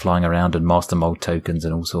Godcatchers flying around and Master Mold tokens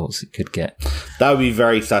and all sorts, it could get... That would be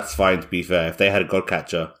very satisfying, to be fair, if they had a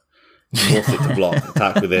Godcatcher, force it to block,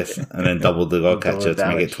 attack with this, and then double the Godcatcher to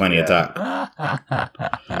make it 20 attack.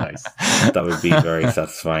 Nice. That would be very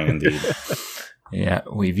satisfying indeed. Yeah,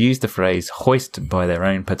 we've used the phrase hoisted by their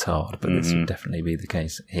own petard, but this would definitely be the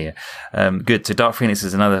case here. Good. So Dark Phoenix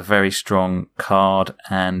is another very strong card,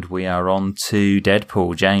 and we are on to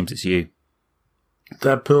Deadpool. James, it's you.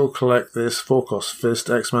 Deadpool, collect this 4-cost Fist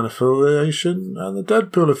X-Men affiliation, and the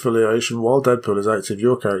Deadpool affiliation. While Deadpool is active,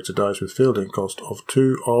 your character dies with fielding cost of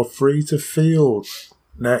 2 or free to field.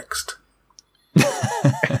 Next.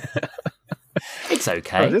 It's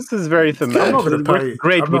okay. This is very thematic. I'm not going to pay.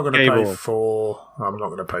 Great I'm not going to cable. pay 4. I'm not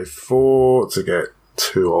going to pay 4 to get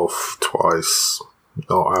 2 off twice.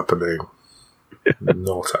 Not happening.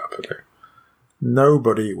 Not happening.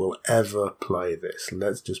 Nobody will ever play this.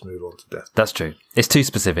 Let's just move on to Death. That's true. It's too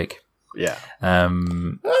specific. Yeah.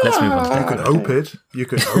 Let's move on to You can hope it. You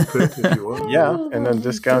can hope it if you want. Yeah, and then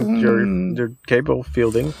discount your cable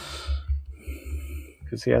fielding.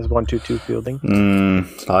 Because he has 1/2/2 fielding.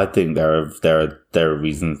 I think there are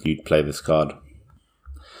reasons you'd play this card,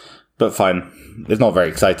 but fine. It's not very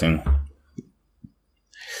exciting.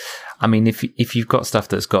 I mean, if you've got stuff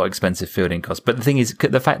that's got expensive fielding costs, but the thing is,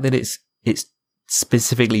 the fact that it's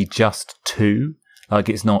specifically just 2, like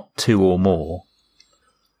it's not 2 or more.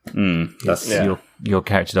 That's your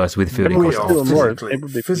character dice with fielding We cost. are Still more. It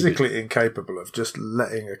would be physically incapable of just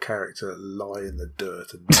letting a character lie in the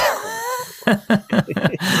dirt and not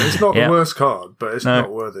commenting. It's not the worst card, but it's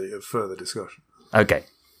not worthy of further discussion. Okay.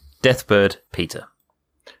 Deathbird, Peter.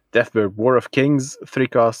 Deathbird, War of Kings, 3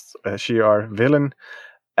 costs, Shi'ar, villain.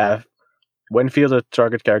 When fielded,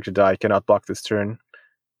 target character die cannot block this turn.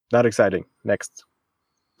 Not exciting. Next.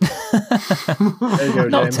 There you go,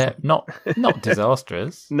 James. Not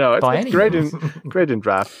disastrous. No, it's by any great means. great in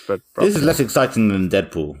draft, but This is less exciting than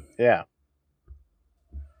Deadpool. yeah,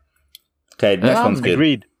 Okay, next one's good.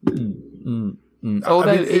 agreed. Although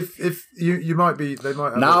I mean, if you might be, they might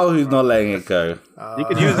have Now who's not letting it go? You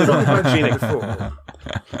could use it on mentioned before.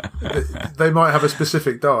 They might have a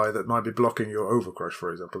specific die that might be blocking your Overcrush,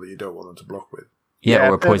 for example, that you don't want them to block with. yeah, or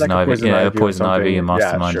a like poison ivy, a or poison ivy, a something.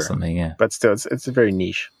 mastermind Yeah, or sure. something. Yeah. But still, it's very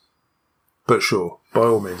niche. But sure, by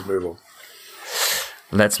all means, move on.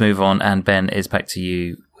 Let's move on, and Ben is back to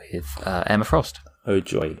you with Emma Frost. Oh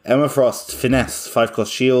joy. Emma Frost, Finesse,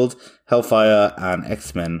 5-cost Shield, Hellfire, and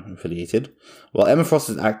X-Men affiliated. While Emma Frost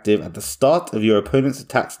is active, at the start of your opponent's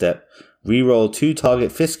attack step, reroll 2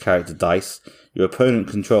 target fist character dice your opponent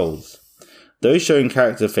controls. Those showing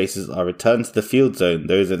character faces are returned to the field zone.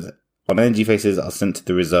 Those on energy faces are sent to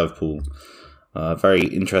the reserve pool. Very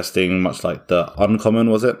interesting, much like the uncommon,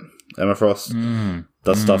 was it? Emma Frost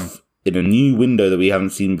does stuff in a new window that we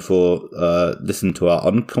haven't seen before. Listen to our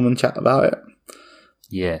uncommon chat about it.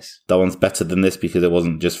 Yes. That one's better than this because it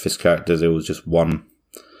wasn't just fist characters, it was just one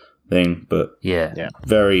thing, but Yeah.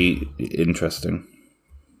 very interesting.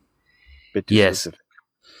 Bit too Yes. specific.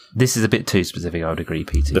 This is a bit too specific, I would agree,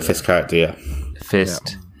 Peter. The fist character, yeah.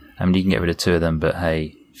 Fist. I mean, you can get rid of 2 of them, but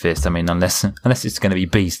hey, Fist. I mean, unless it's going to be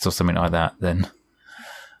Beast or something like that, then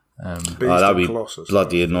Beast that'd be and Colossus.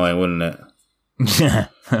 bloody annoying, wouldn't it? yeah,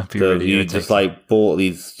 that'd be So really you irritating. just bought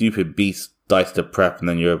these stupid beast dice to prep, and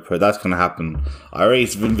then that's going to happen. I already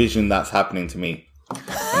envision that's happening to me, and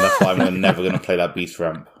that's why I'm never going to play that beast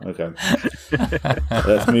ramp. Okay,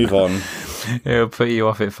 let's move on. It'll put you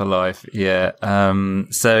off it for life. Yeah.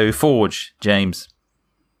 So Forge, James.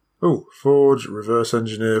 Oh, Forge, Reverse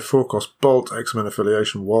Engineer, 4-cost Bolt, X-Men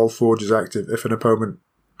affiliation. While Forge is active, if an opponent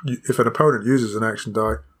uses an action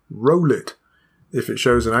die, roll it. If it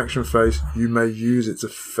shows an action face, you may use its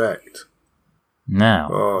effect. Now,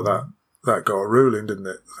 Oh, that got a ruling, didn't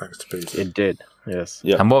it? Thanks to Peter. It did. Yes.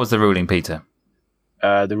 Yeah. and what was the ruling, Peter?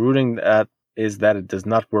 The ruling is that it does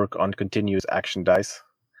not work on continuous action dice.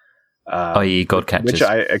 I.e., God catches. Which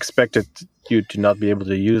I expected you to not be able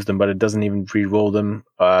to use them, but it doesn't even re-roll them.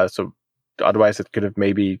 So otherwise, it could have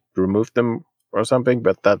maybe removed them or something,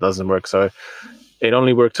 but that doesn't work. So it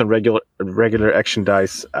only works on regular action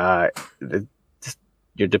dice.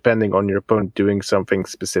 You're depending on your opponent doing something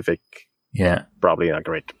specific. Yeah. Probably not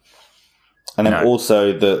great. And then No.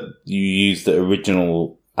 also that you use the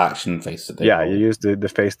original action face that they Yeah, roll, you use the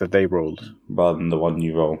face that they rolled. rather than the one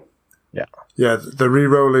you roll. Yeah, the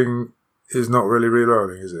re-rolling is not really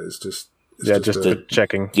re-rolling, is it? It's just Just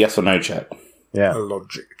checking. Yes or no check. Yeah. a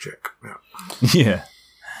logic check. Yeah. Yeah.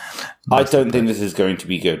 I don't think this is going to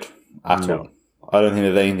be good at No. all. I don't think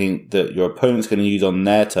there's anything that your opponent's going to use on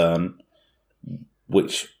their turn,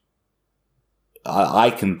 which I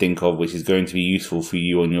can think of, which is going to be useful for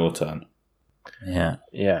you on your turn. Yeah.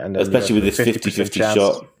 Yeah, and then Especially you with have this the 50-50 chance.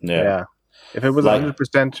 shot. Yeah. Yeah. If it was Like-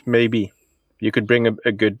 100%, maybe you could bring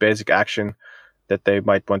a good basic action that they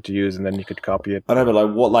might want to use, and then you could copy it. I know,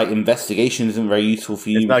 but investigation isn't very useful for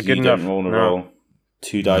you It's not because good you don't enough, roll on a no. roll.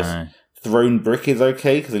 2 dice. No. Thrown brick is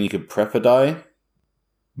okay because then you could prep a die,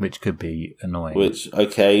 Which could be annoying. which,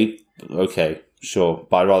 okay, sure.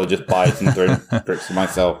 But I'd rather just buy some thrown bricks for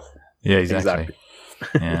myself. Yeah, exactly.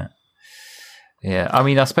 Yeah. Yeah. I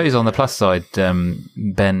mean, I suppose on the plus side,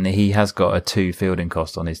 Ben, he has got a 2 fielding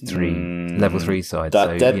cost on his level 3 side.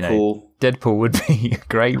 That so, Deadpool Deadpool would be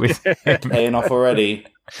great with him. paying off already.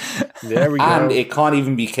 There we go. And it can't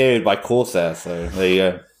even be carried by Corsair, so there you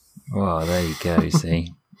go. Well, there you go.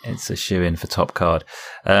 See, it's a shoe-in for top card.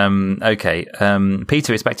 Okay.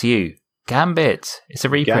 Peter, it's back to you. Gambit. It's a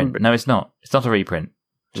reprint. Gambit. No, it's not. It's not a reprint.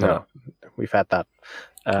 Shut No, up. we've had that.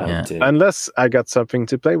 Yeah. Unless I got something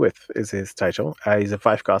to play with, is his title. He's a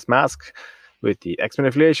 5-cost mask with the X-Men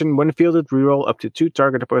affiliation. When fielded, reroll up to 2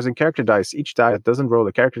 target opposing character dice. Each die that doesn't roll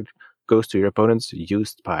a character goes to your opponent's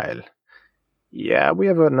used pile. Yeah, we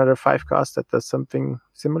have another 5-cost that does something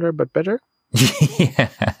similar but better. Yeah.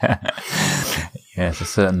 Yes, a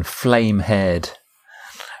certain flame-haired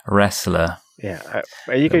wrestler. Yeah,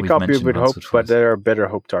 you That can we've copy it mentioned with once hope, or twice. but there are better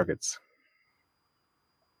hope targets.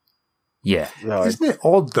 Yeah. So Isn't it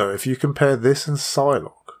odd though if you compare this and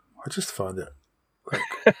Psylocke? I just find it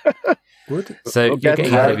Would? So you're getting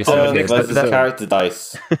Character yourself versus character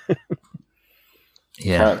dice.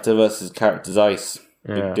 yeah. Character versus character dice.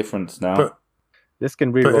 Yeah. Big difference now. But This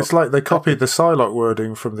can be. But it's like they copied the Psylocke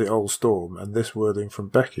wording from the old Storm and this wording from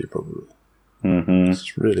Becky, probably. Mm-hmm.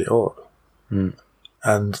 It's really odd. Mm.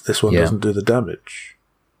 And this one doesn't do the damage.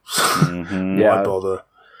 Mm-hmm. Why bother?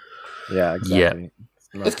 Yeah, exactly.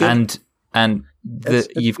 Yeah. It's good. And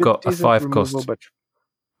you've got a 5 cost. But...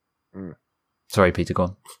 Sorry, Peter, go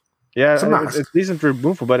on. Yeah, It's a mask. it's decent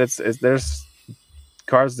removal, but it's there's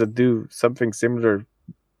cards that do something similar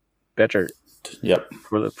better Yep.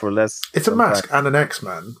 for less. It's a mask sometimes. and an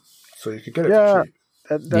X-Man, so you could get it Yeah.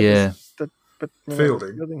 for cheap. That is- but you know,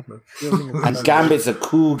 Fielding. fielding is And fun. Gambit's a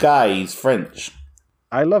cool guy. He's French.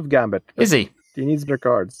 I love Gambit. but Is he? He needs better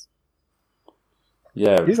cards.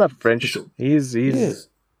 Yeah. He's not French. He's He is.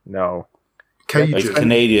 no. Cajun. He's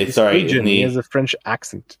Canadian. He's Sorry. Cajun. in the- He has a French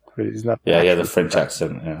accent, but he's not. yeah, the actually French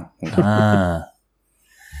accent. Yeah.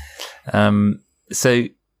 So,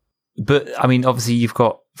 but I mean, obviously, you've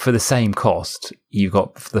got for the same cost, you've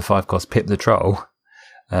got for the 5 cost Pip the Troll,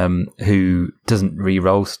 who doesn't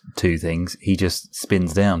re-roll 2 things; he just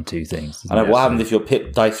spins down 2 things. I know what happens if your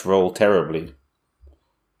Pip dice roll terribly.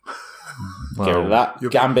 Get rid of that.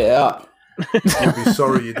 you're- Gambit it up. You'll be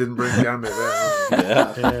sorry you didn't bring Gambit there.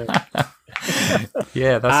 Yeah.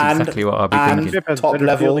 Yeah, that's And- exactly what I'll be and- thinking. Pip has Top better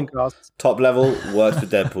level. fielding costs. Top level works for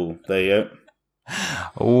Deadpool. There you go.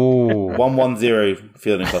 Oh, 110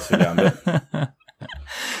 fielding cost for Gambit.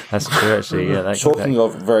 that's true. Actually, yeah. Talking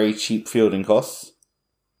of very cheap fielding costs,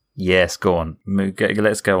 Yes, go on.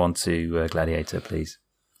 Let's go on to Gladiator, please.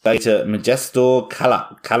 Beta Majestor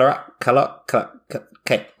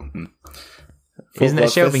Isn't it a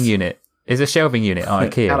shelving unit? Is a shelving unit? Oh,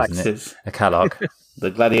 IKEA, isn't it? A Calloc. The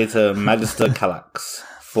Gladiator Magister Kallax.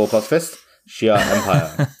 4 cost fist. Shia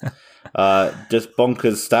Empire. Just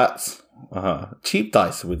bonkers stats. Cheap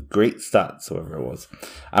dice with great stats, whatever it was.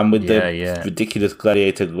 And with the ridiculous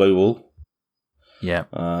Gladiator Global. Yeah.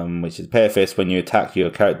 Which is pay a fist when you attack,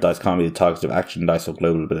 your character dice can't be the target of action dice or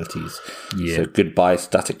global abilities. Yeah. So goodbye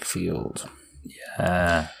static field.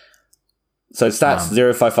 Yeah. So stats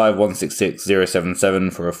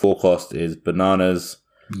 055166077 for a 4 cost is bananas.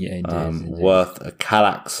 Yeah, indeed. Worth a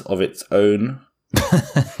Kallax of its own.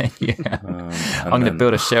 Yeah. I'm going to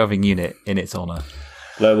build a shelving unit in its honour.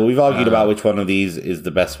 Global. We've argued about which one of these is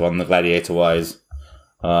the best one, the Gladiator wise.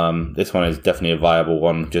 This one is definitely a viable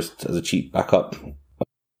one, just as a cheap backup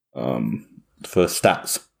for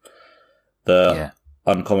stats. The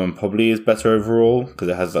uncommon probably is better overall because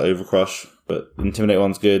it has the overcrush, but Intimidate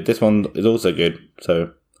one's good. This one is also good.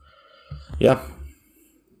 So, yeah.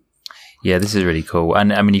 Yeah, this is really cool.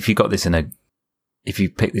 And I mean, if you got this if you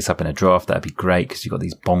pick this up in a draft, that'd be great because you've got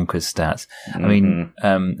these bonkers stats. I mean,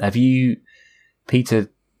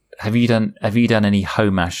 Peter, have you done any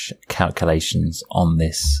Homash calculations on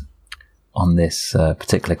this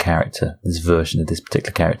particular character, this version of this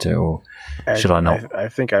particular character, or should I not? I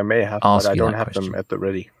think I may have, ask but I you don't that have question? them at the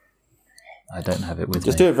ready. I don't have it with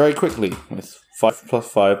Just me. do it very quickly. It's 5 plus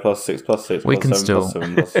 5 plus 6 plus 6 We plus can 7 plus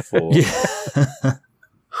 7 plus 4. Yeah.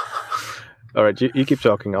 All right, you keep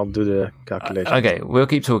talking. I'll do the calculation. Okay, we'll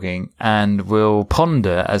keep talking and we'll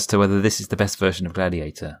ponder as to whether this is the best version of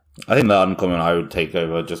Gladiator. I think the uncommon I would take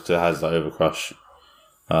over just because it has the overcrush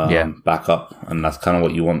backup, and that's kind of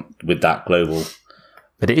what you want with that global.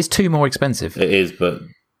 But it is 2 more expensive. It is, but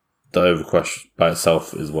the overcrush by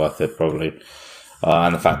itself is worth it probably.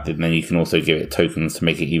 And the fact that then you can also give it tokens to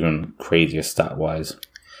make it even crazier stat wise.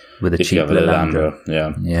 With a If you cheap have a Lilandra.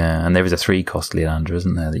 yeah. Yeah, and there is a 3 cost Lilandra,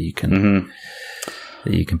 isn't there, that you can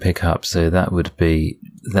pick up. So that would be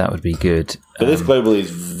good. But this global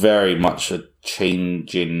is very much a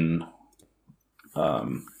change in.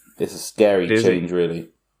 It's a scary change, really.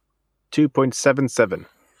 2.77.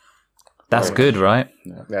 That's good, right?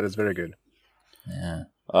 That is very good. Yeah.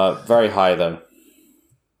 Very high though.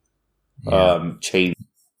 Change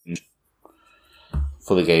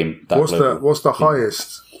for the game. What's the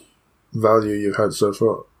highest value you've had so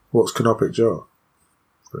far? What's Canopic Jar,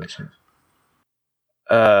 for instance?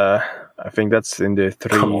 I think that's in the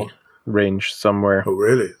 3 range somewhere. Oh,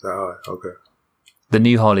 really? That high? Okay. The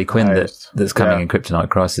new Harley Quinn Highest. that's coming in Kryptonite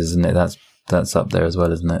Crisis, isn't it? That's up there as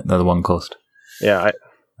well, isn't it? Another 1 cost. Yeah,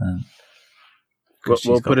 She's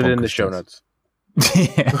we'll got put it in the bonkers show stats.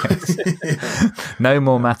 notes. No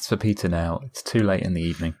more maths for Peter now. It's too late in the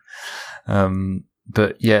evening.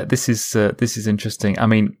 But yeah, this is interesting. I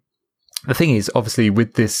mean, the thing is, obviously,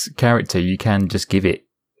 with this character, you can just give it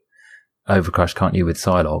Overcrush, can't you, with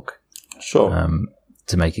Psylocke? Sure.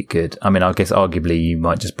 To make it good. I mean, I guess arguably you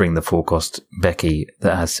might just bring the 4 cost Becky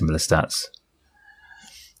that has similar stats.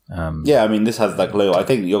 Yeah, I mean, this has that global. I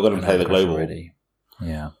think you're going to play the global. already.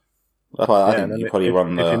 Yeah. That's why I think you probably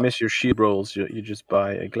run the... If you miss your shield rolls, you just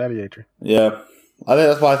buy a gladiator. Yeah. I think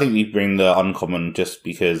that's why I think you bring the uncommon, just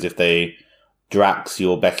because if they Drax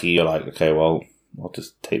your Becky, you're like, okay, well, I'll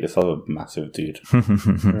just take this other massive dude.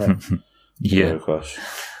 Right. Yeah. Oh, gosh.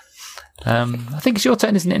 I think it's your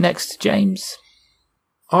turn, isn't it, next, James?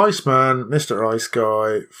 Iceman, Mr. Ice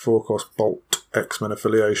Guy, 4-cost Bolt, X-Men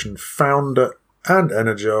affiliation, Founder, and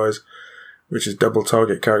Energize, which is double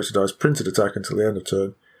target character dice printed attack until the end of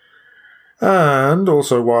turn. And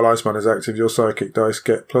also, while Iceman is active, your psychic dice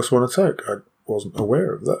get +1 attack. I wasn't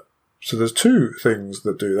aware of that. So there's 2 things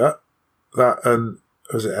that do that. That and,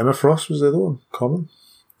 was it Emma Frost was the other one? Common?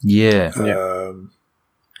 Yeah.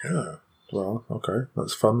 Yeah. Well, okay.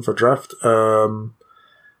 That's fun for draft. I'm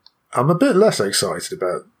a bit less excited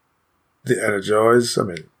about the Energize. I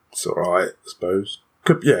mean, it's alright, I suppose.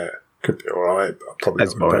 Could be alright, but I'm probably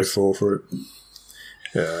not going to pay 4 for it.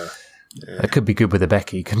 Yeah. It could be good with a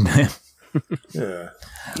Becky, couldn't it? Yeah.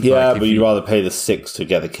 Yeah, but you'd rather pay the 6 to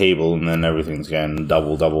get the cable, and then everything's going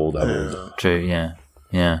double. Yeah. True, yeah.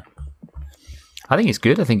 I think it's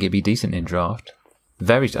good. I think it'd be decent in draft. I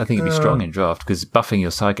think it'd be strong in draft, because buffing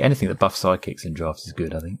your psychic, anything that buffs psychics in draft is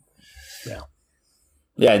good, I think. Yeah.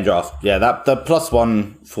 Yeah, in draft. Yeah, that the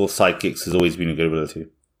 +1 for psychics has always been a good ability.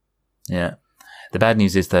 Yeah. The bad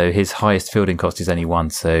news is, though, his highest fielding cost is only 1,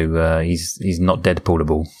 so he's not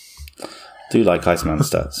Deadpoolable. Do like Iceman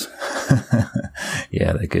stats.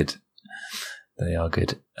 Yeah, they're good. They are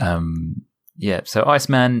good. Yeah, so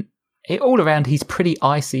Iceman, all around, he's pretty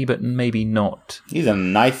icy, but maybe not. He's a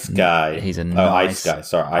nice guy. He's a ice guy.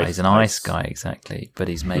 Sorry, he's an ice guy, exactly. But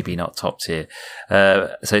he's maybe not top tier.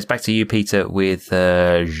 So it's back to you, Peter, with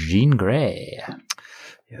Jean Grey.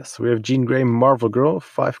 Yes, we have Jean Grey, Marvel Girl,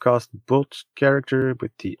 5-cost Bolt character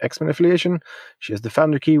with the X-Men affiliation. She has the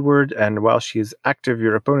Founder keyword, and while she is active,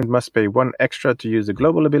 your opponent must pay 1 extra to use the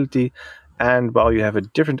global ability. And while you have a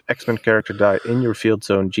different X-Men character die in your field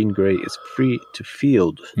zone, Jean Grey is free to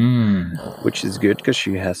field, which is good because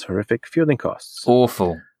she has horrific fielding costs.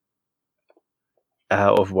 Awful.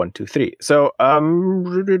 Of 1, 2, 3. So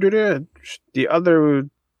the other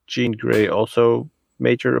Jean Grey also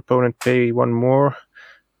made your opponent pay 1 more.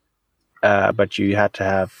 But you had to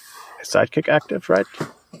have a sidekick active, right?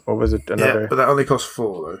 Or was it another? Yeah, but that only costs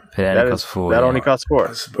 4, though. That only costs 4. That only costs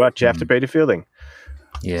 4, but you have to pay the fielding.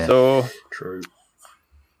 Yeah. So True.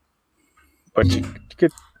 But you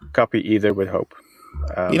could copy either with hope.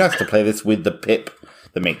 You'd have to play this with the pip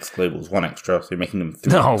that makes globals 1 extra, so you're making them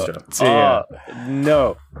 3 extra.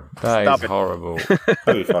 No. That Stop is it. horrible.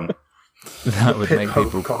 That'd be fun. That would make Pope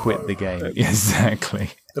people combo. quit the game.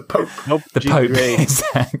 Exactly. The Pope. Nope. The Jean Pope, Grey.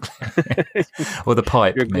 exactly. Or the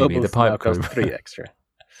pipe, Your maybe. The globals pipe now cost crew. 3 extra.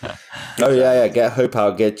 Oh, yeah. Get Hope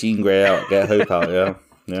out, get Jean Grey out, get Hope out, yeah.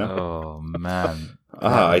 Yeah. Oh, man.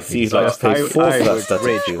 I see you'd like to pay 4 for that would static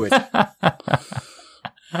rage field.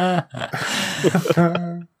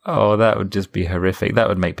 quit. Oh, that would just be horrific. That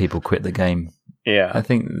would make people quit the game. Yeah. I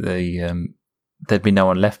think there'd be no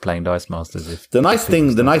one left playing Dice Masters if The nice people thing,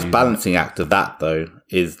 the stopped nice using balancing act of that, though,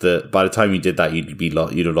 is that by the time you did that,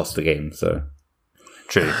 you'd have lost the game, so... it.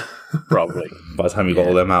 True. Probably. By the time you got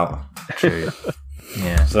all them out. True.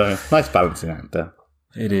 Yeah. So, nice balancing act there.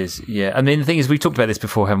 It is, yeah. I mean, the thing is, we've talked about this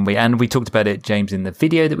before, haven't we? And we talked about it, James, in the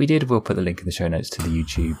video that we did. We'll put the link in the show notes to the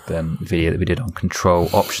YouTube video that we did on control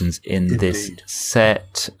options in this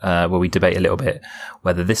set, where we debate a little bit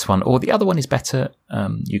whether this one or the other one is better.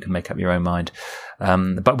 You can make up your own mind.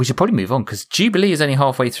 But we should probably move on, because Jubilee is only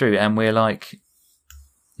halfway through, and we're like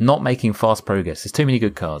not making fast progress. There's too many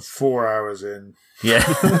good cards. 4 hours in. Yeah.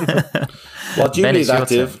 Well, Ben, Jubilee it's is your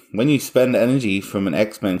active. turn. When you spend energy from an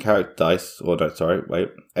X-Men character dice,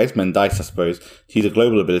 X-Men dice, I suppose, to use a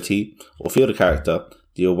global ability or field a character,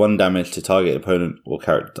 deal 1 damage to target opponent or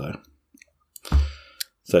character die.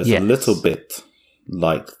 So it's Yes. a little bit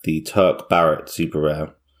like the Turk Barrett super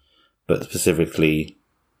rare, but specifically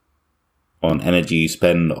on energy you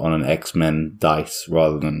spend on an X-Men dice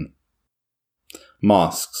rather than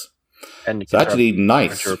masks. And you So can actually target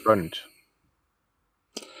nice. your opponent.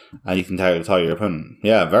 And you can target your opponent.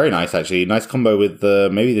 Yeah, very nice, actually. Nice combo with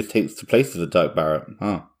maybe this takes the place of the Dirk Barrett.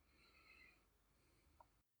 Huh.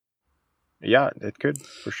 Yeah, it could,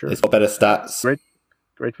 for sure. It's got better stats.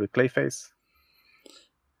 Great with Clayface.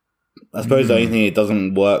 I suppose the only thing it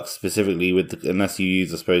doesn't work specifically with, unless you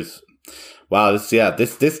use, I suppose... Wow, this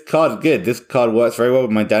card is good. This card works very well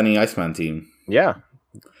with my Danny Iceman team. Yeah.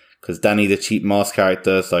 Because Danny's a cheap mask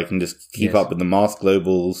character, so I can just keep Yes. up with the mask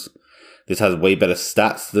globals. This has way better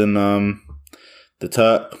stats than the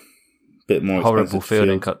Turk. Bit more Horrible expensive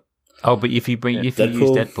fielding field. Oh, but if you use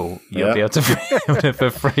Deadpool, you'll be able to free for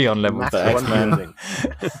free on level 3. X-Men.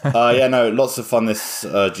 Lots of fun this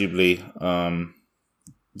Jubilee.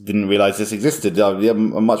 Didn't realise this existed.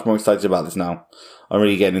 I'm much more excited about this now. I'm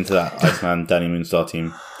really getting into that Iceman Danny Moonstar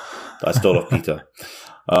team that I stole off Peter.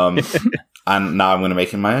 And now I'm going to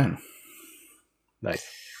make him my own. Nice.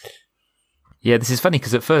 Yeah, this is funny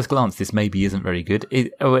because at first glance, this maybe isn't very good.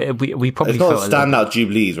 We probably it's not standout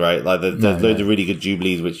Jubilees, right? Like there's loads of really good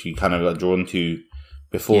Jubilees which you kind of got drawn to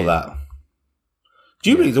before that.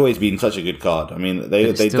 Jubilee's always been such a good card. I mean,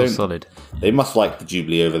 they still don't solid. They must like the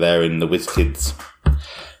Jubilee over there in the WizKids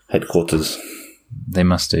headquarters. They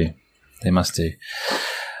must do.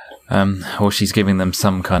 Or she's giving them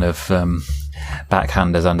some kind of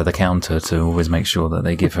backhanders under the counter to always make sure that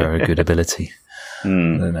they give her a good ability. I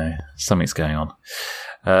don't know. Something's going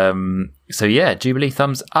on. So yeah, Jubilee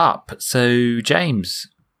thumbs up. So James,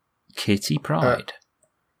 Kitty Pryde.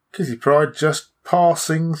 Kitty Pryde just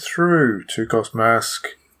passing through 2-cost Mask,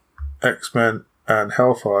 X-Men and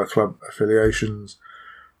Hellfire Club affiliations.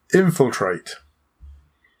 Infiltrate.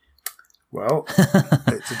 Well,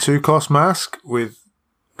 it's a 2-cost Mask with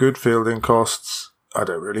good fielding costs. I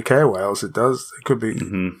don't really care what else it does. It could be.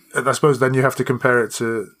 I suppose then you have to compare it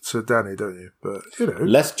to Danny, don't you? But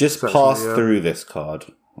let's just pass through this card.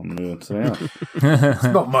 It's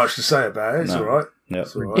not much to say about it. It's all right. Yep.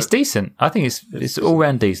 It's all right. It's decent. I think it's all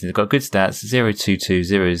round decent. It's got good stats: 022,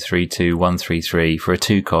 032, 133 for a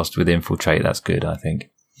 2-cost with Infiltrate. That's good. I think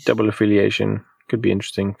double affiliation could be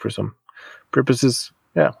interesting for some purposes.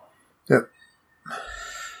 Yeah. Yep.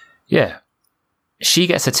 Yeah. She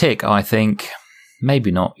gets a tick, I think.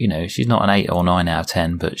 Maybe not, she's not an 8 or 9 out of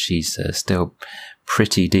 10, but she's still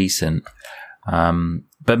pretty decent.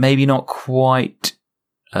 But maybe not quite.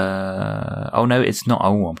 Oh, no, it's not.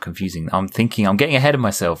 Oh, I'm confusing. I'm getting ahead of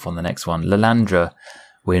myself on the next one. Lalandra,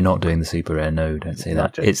 we're not doing the super rare. No, don't say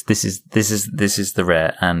that. This is the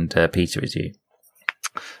rare, and Peter, it's you.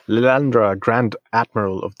 Lalandra, Grand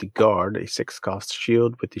Admiral of the Guard, a 6-cost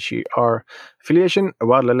shield with the Shi'ar affiliation.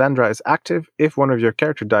 While Lalandra is active, if one of your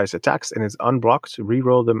character dice attacks and is unblocked,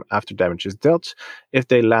 reroll them after damage is dealt. If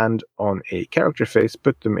they land on a character face,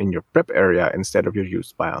 put them in your prep area instead of your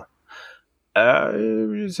use pile.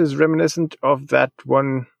 This is reminiscent of that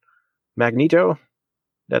one Magneto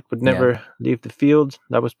that would never leave the field.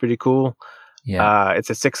 That was pretty cool. Yeah. It's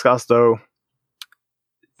a 6-cost though.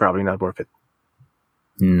 Probably not worth it.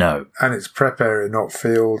 No. And it's prep area, not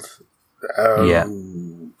field.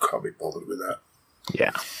 Can't be bothered with that.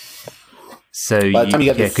 Yeah. So by the time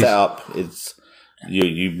you get this set up, it's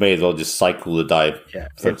you may as well just cycle the die. Yeah.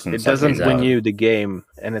 It doesn't win you the game,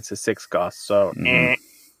 and it's a 6-cost, so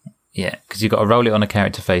yeah, because you've got to roll it on a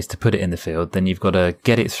character face to put it in the field, then you've got to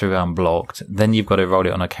get it through unblocked, then you've got to roll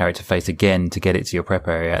it on a character face again to get it to your prep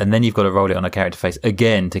area, and then you've got to roll it on a character face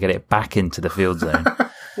again to get it back into the field zone.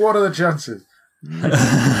 What are the chances?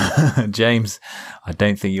 James, I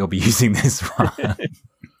don't think you'll be using this one.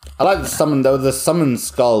 I like the summon. There was a Summon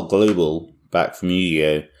Skull Global back from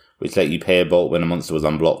Yu-Gi-Oh, which let you pay a bolt when a monster was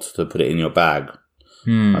unblocked to put it in your bag.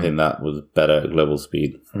 I think that was better at global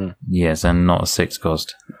speed. Yes, and not a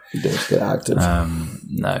 6-cost. Don't get active.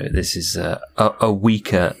 No, this is a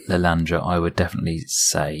weaker Lalandra, I would definitely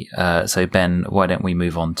say. So Ben, why don't we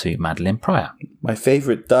move on to Madeline Pryor? My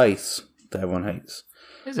favourite dice that everyone hates.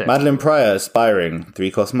 Is it? Madeline Pryor, Aspiring,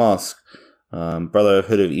 3-cost Mask,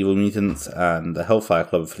 Brotherhood of Evil Mutants, and the Hellfire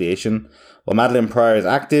Club affiliation. While Madeline Pryor is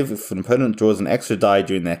active, if an opponent draws an extra die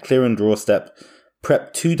during their clear and draw step,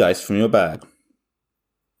 prep 2 dice from your bag.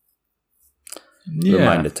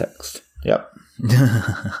 Reminder text. Yep.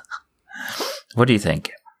 What do you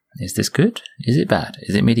think? Is this good? Is it bad?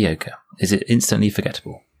 Is it mediocre? Is it instantly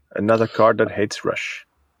forgettable? Another card that hates Rush.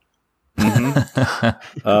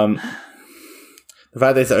 The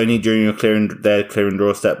fact that it's only during their clear and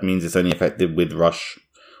draw step means it's only effective with Rush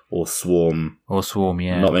or Swarm.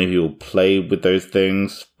 Yeah. Not many people play with those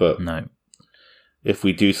things, but no. If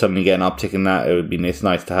we do suddenly get an uptick in that, it's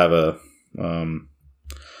nice to have a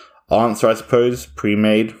answer, I suppose,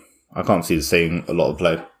 pre-made. I can't see this seeing a lot of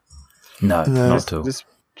play. No, not at all. Just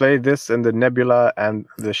play this and the Nebula and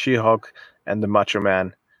the She-Hulk and the Macho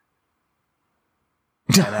Man.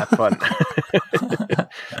 And have fun.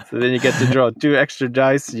 So then you get to draw 2 extra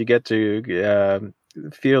dice. You get to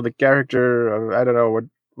feel the character. I don't know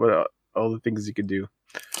what all the things you can do.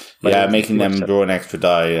 But making them draw an extra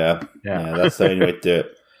die. Yeah, that's the only way to do it.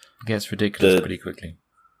 It gets ridiculous pretty quickly.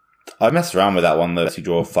 I messed around with that one though. You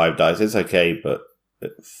draw 5 dice. It's okay, but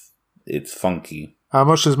it's funky. How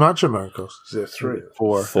much does Macho Man cost? Is it 3?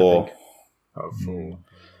 4. 4. Oh, 4.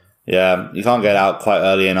 Yeah, you can't get out quite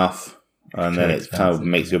early enough. and then it kind of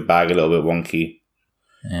makes your bag a little bit wonky.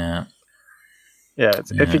 Yeah. Yeah,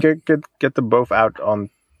 if you could get them both out on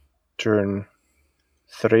turn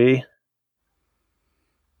 3,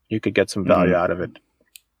 you could get some value out of it.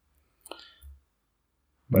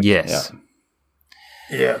 But, yes.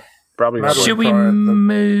 Yeah. Probably not. Should we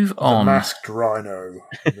move on? The masked rhino.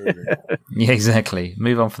 Moving on. Yeah, exactly.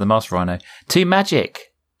 Move on for the masked rhino. To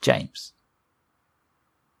magic, James.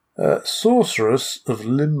 Sorceress of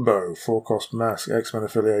Limbo, 4-cost mask, X-Men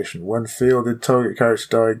affiliation. When fielded, target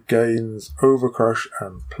character die gains Overcrush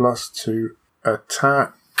and +2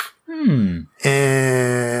 attack.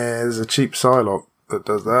 There's a cheap Psylocke that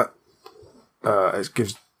does that.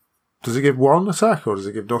 Does it give 1 attack or does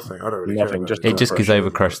it give nothing? I don't really care. It just gives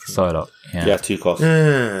Overcrush the Psylocke. Yeah, 2 costs.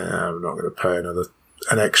 Yeah, I'm not going to pay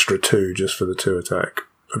an extra 2 just for the 2 attack.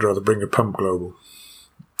 I'd rather bring a Pump Global.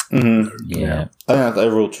 Yeah. I think that's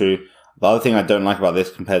overall true. The other thing I don't like about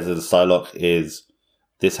this compared to the Psylocke is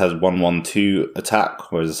this has 1/1/2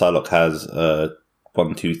 attack, whereas the Psylocke has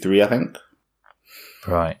 1/2/3, I think.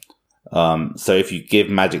 Right. So if you give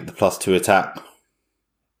magic the +2 attack,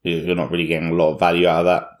 you're not really getting a lot of value out of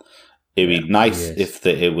that. It'd be nice if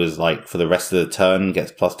it was like for the rest of the turn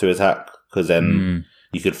gets +2 attack, because then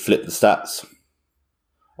you could flip the stats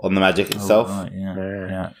on the magic itself. Oh,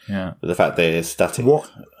 right, yeah. But the fact that it's static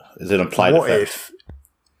is an applied effect.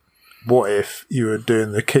 What if you were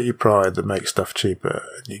doing the Kitty Pryde that makes stuff cheaper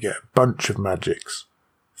and you get a bunch of magics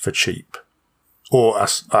for cheap? Or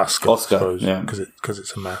Oscar, I suppose, because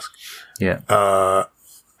it's a mask. Yeah.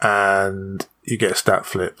 And you get a stat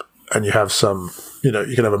flip and you have some, you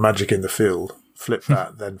can have a magic in the field, flip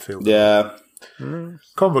that, then field. Yeah.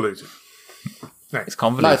 Convoluted. It's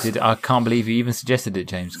convoluted. Nice. I can't believe you even suggested it,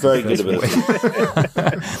 James. Very good ability.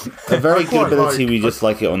 A very good ability. We just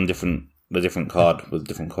like it on the different card with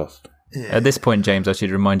different cost. Yeah. At this point, James, I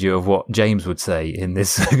should remind you of what James would say in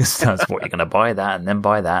this circumstance. What, you're going to buy that and then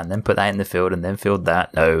buy that and then put that in the field and then field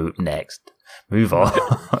that? No, next. Move on.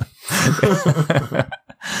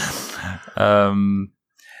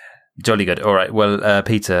 Jolly good. All right. Well,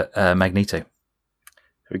 Peter, Magneto.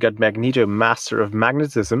 We got Magneto, Master of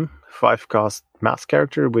Magnetism, 5-cost mask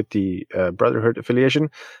character with the Brotherhood affiliation.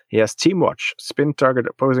 He has Team Watch. Spin target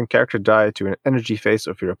opposing character die to an energy phase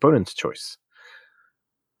of your opponent's choice.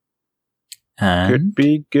 And? Could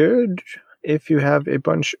be good if you have a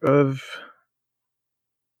bunch of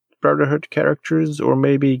Brotherhood characters, or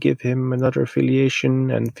maybe give him another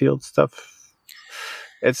affiliation and field stuff.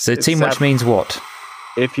 So Team Watch means what?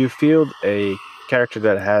 If you field a character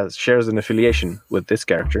that shares an affiliation with this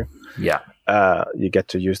character, you get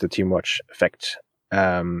to use the Team Watch effect.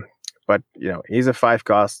 But he's a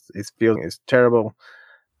 5-cost. His fielding is terrible,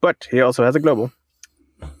 but he also has a global.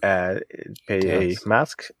 Pay a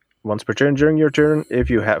mask once per turn. During your turn,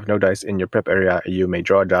 if you have no dice in your prep area, you may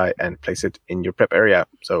draw a die and place it in your prep area.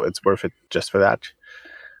 So it's worth it just for that.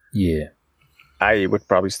 Yeah, I would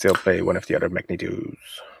probably still play one of the other Magnetos.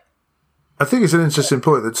 I think it's an interesting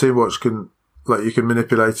point that Team Watch can, you can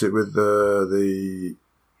manipulate it with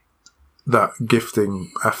that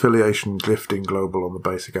gifting affiliation global on the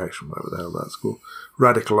basic action, whatever the hell that's called,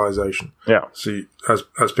 radicalization. Yeah. So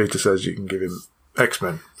as Peter says, you can give him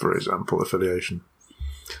X-Men, for example, affiliation.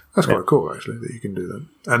 That's quite cool, actually, that you can do that.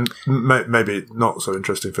 And maybe not so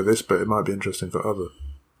interesting for this, but it might be interesting for other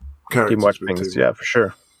characters. Team Watch things, yeah, for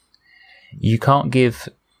sure. You can't give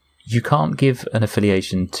an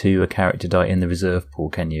affiliation to a character die in the reserve pool,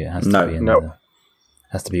 can you? It has to be in the,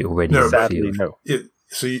 has to be already in the field. No.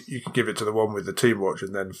 So you can give it to the one with the Team Watch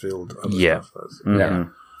and then field other stuff.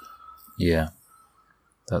 Yeah.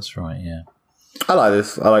 That's right, yeah. I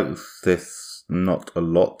like this. Not a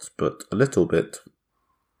lot, but a little bit.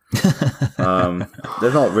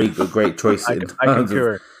 There's not really a great choice in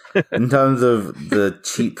terms of the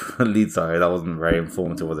cheap lead. Sorry, that wasn't very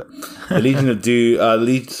informative, was it?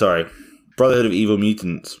 The Brotherhood of Evil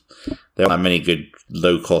Mutants. There aren't many good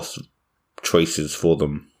low-cost choices for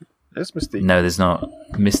them. There's Mystique. No, there's not.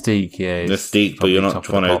 Mystique, yeah. Mystique, but you're not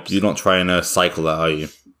trying to cycle that, are you?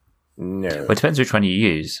 No. Well, it depends which one you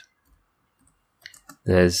use.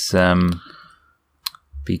 There's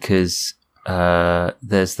because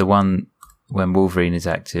there's the one when Wolverine is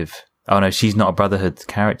active. Oh no, she's not a Brotherhood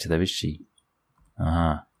character though, is she?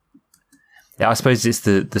 Yeah, I suppose it's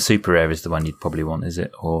the super rare is the one you'd probably want, is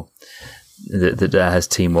it? Or that has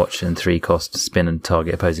Team Watch and 3-cost spin and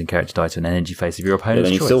target opposing character die to an energy phase of your opponent's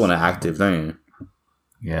then you choice. still want it active, don't you?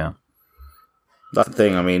 Yeah. That's the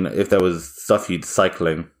thing. I mean, if there was stuff you'd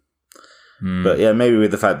cycling. But yeah, maybe with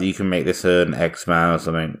the fact that you can make this an X-Man or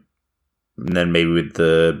something, and then maybe with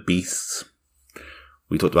the beasts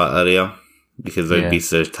we talked about earlier, because those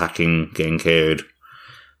beasts are attacking, getting KO'd.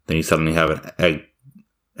 Then you suddenly have an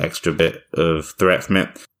extra bit of threat from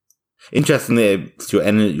it. Interestingly, it's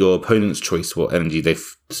your opponent's choice what energy they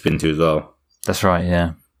spin to as well. That's right,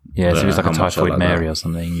 yeah. Yeah, so it was like a Typhoid Mary or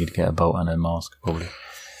something. You'd get a bolt and a mask, probably.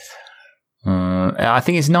 I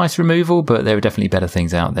think it's nice removal, but there are definitely better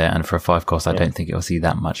things out there. And for a 5 cost, I don't think it'll see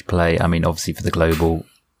that much play. I mean, obviously for the global,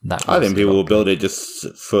 I think people will build it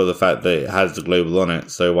just for the fact that it has the global on it.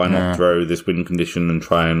 So why not throw this win condition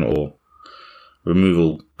and or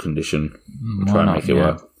removal condition and try and make it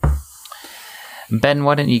work? Ben,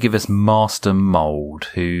 why don't you give us Master Mold,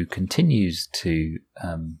 who continues to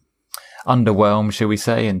underwhelm, shall we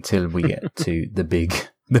say, until we get to the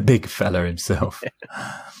big fella himself.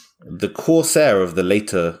 The Corsair of the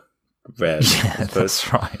later rares. Yeah,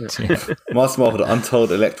 that's right. Yeah. Master Mold,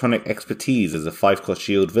 untold electronic expertise as a 5-cost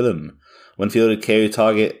shield villain. When fielded, KO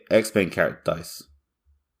target X-Men character dice.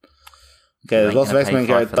 Okay, there's lots of X-Men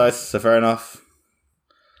character dice, so fair enough.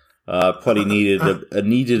 Probably needed a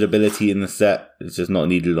needed ability in the set. It's just not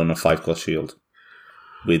needed on a 5-cost shield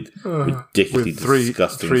with ridiculously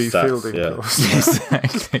disgusting stats.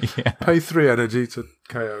 Exactly. Yeah. Pay 3 energy to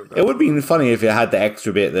KO. It would be funny if it had the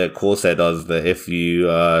extra bit that Corsair does. That if you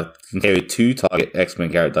can KO 2 target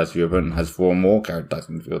X-Men character dice, your opponent has 4 more character dice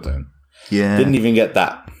in the field turn. Yeah, didn't even get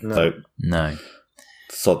that. No.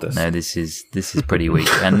 Sod this. No, this is pretty weak,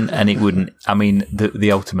 and it wouldn't. I mean,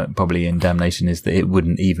 the ultimate probably in Damnation is that it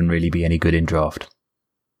wouldn't even really be any good in draft.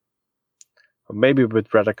 Maybe with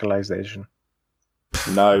radicalization.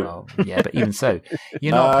 No. Well, yeah, but even so,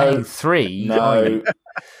 you're not paying 3. No.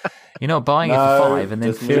 You're not buying it for 5 and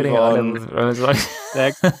then filling it on. I was like,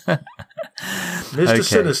 Mr.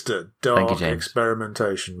 Sinister, Dark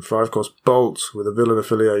Experimentation. 5-cost bolts with a villain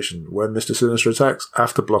affiliation. When Mr. Sinister attacks,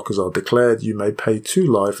 after blockers are declared, you may pay 2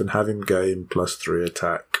 life and have him gain +3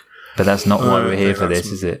 attack. But that's not why we're here for this,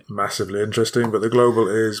 is it? Massively interesting, but the global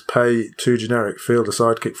is pay 2 generic, field a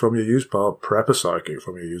sidekick from your use pile, prep a sidekick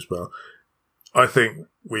from your use pile. I think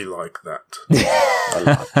we like that.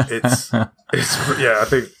 I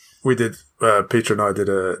think we did, Peter and I did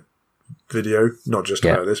a video, not just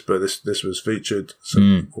about this, but this was featured, so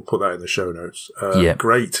we'll put that in the show notes.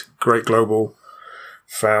 Great global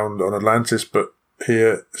found on Atlantis, but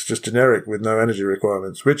here it's just generic with no energy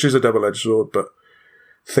requirements, which is a double-edged sword, but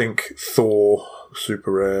think Thor,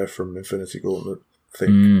 super rare from Infinity Gauntlet,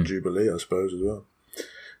 think Jubilee, I suppose, as well.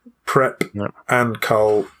 Prep and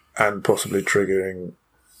Cull, and possibly triggering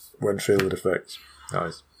when fielded effects.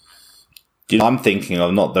 Nice. I'm thinking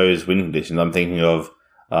of not those win conditions. I'm thinking of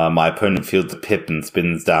my opponent fields a pip and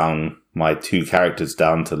spins down my 2 characters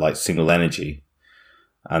down to like single energy.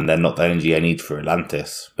 And they're not the energy I need for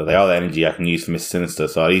Atlantis, but they are the energy I can use for Mr. Sinister,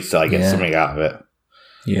 so at least I get something out of it.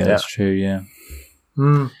 Yeah, that's true, yeah.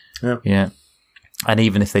 Yeah. And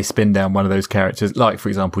even if they spin down one of those characters, like, for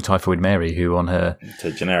example, Typhoid Mary, who on her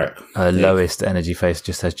lowest energy face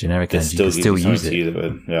just has generic energy, you can still use it.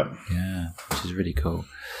 Yeah, which is really cool.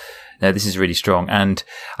 No, this is really strong. And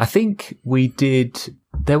I think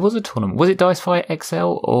there was a tournament. Was it Dicefire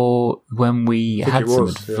XL, or when we had some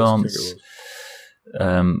advanced...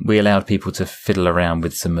 we allowed people to fiddle around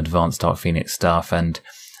with some advanced Dark Phoenix stuff, and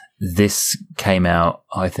this came out,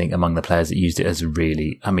 I think, among the players that used it as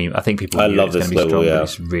really... I mean, I think people... I love this global, but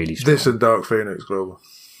it's really strong. This and Dark Phoenix global.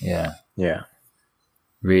 Yeah. Yeah.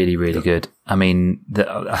 Really, really good. I mean,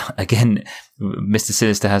 again, Mr.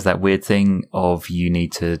 Sinister has that weird thing of you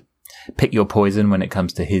need to pick your poison when it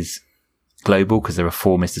comes to his global, because there are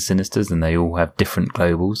 4 Mr. Sinisters and they all have different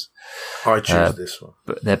globals. I choose this one.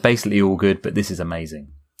 But they're basically all good, but this is amazing.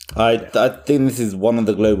 I think this is one of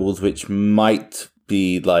the globals which might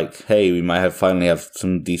be like, hey, we might finally have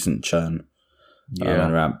some decent churn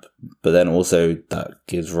on ramp. But then also that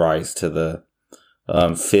gives rise to the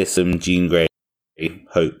fearsome Jean Grey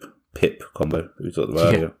Hope Pip combo we talked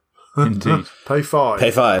about earlier. Indeed. Pay 5.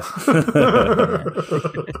 Pay 5.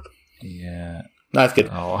 Yeah. That's good.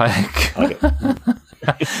 Oh, okay.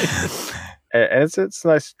 And it's a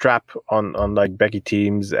nice trap on like Becky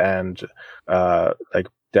teams and like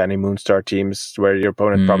Danny Moonstar teams where your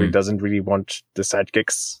opponent probably doesn't really want the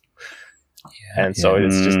sidekicks. Yeah, and so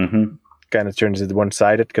it's just kind of turns it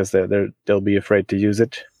one-sided because they'll be afraid to use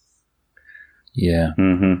it. Yeah.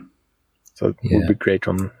 Mm-hmm. So it would be great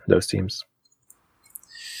on those teams,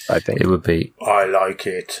 I think. It would be. I like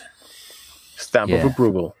it. Stamp of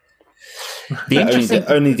approval. The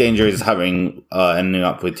only danger is having ending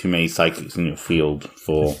up with too many psychics in your field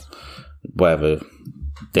for whatever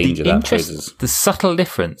danger that poses. The subtle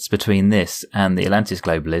difference between this and the Atlantis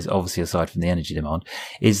Global is, obviously aside from the energy demand,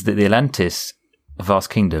 is that the Atlantis Vast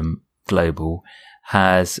Kingdom Global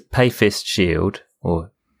has Pay Fist Shield,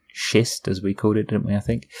 or Schist as we called it, didn't we? I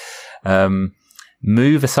think.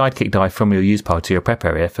 Move a sidekick die from your use pile to your prep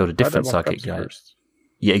area, field a different sidekick die.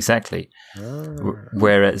 Yeah, exactly.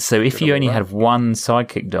 Whereas, so if you only had one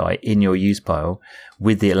sidekick die in your use pile,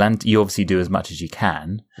 with the Atlantis, you obviously do as much as you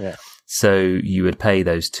can. Yeah. So you would pay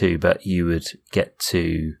those two, but you would get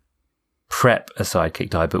to prep a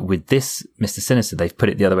sidekick die. But with this Mr. Sinister, they've put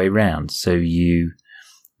it the other way around. So you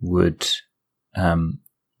would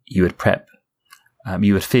prep,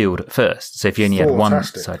 you would field first. So if you only had one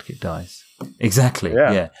sidekick dice. Exactly.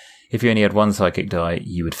 Yeah. If you only had one sidekick die,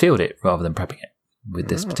 you would field it rather than prepping it with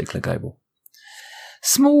this particular global.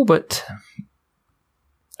 Small, but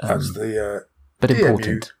that's the but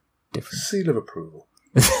important difference. Seal of approval.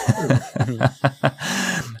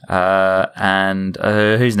 And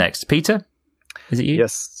who's next? Peter? Is it you?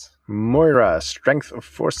 Yes. Moira, Strength of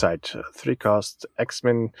Foresight, 3-cost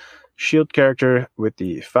X-Men Shield character with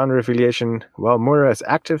the founder affiliation. While Moira is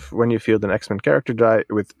active, when you field an X-Men character die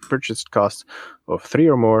with purchased cost of 3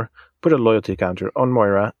 or more, put a loyalty counter on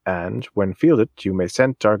Moira, and when fielded, you may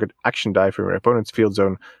send target action die from your opponent's field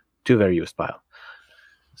zone to their use pile.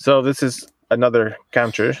 So this is another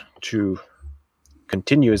counter to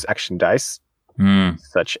continuous action dice,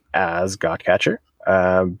 such as Godcatcher,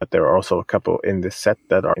 but there are also a couple in this set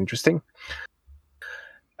that are interesting.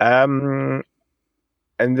 And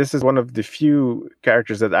this is one of the few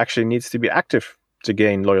characters that actually needs to be active to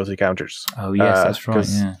gain loyalty counters. Oh, yes, that's right.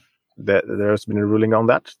 Yeah. There's been a ruling on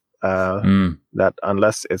that. That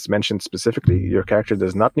unless it's mentioned specifically, your character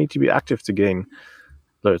does not need to be active to gain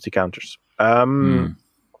loyalty counters.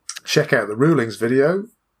 Check out the rulings video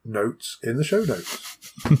notes in the show notes.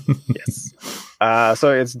 Yes.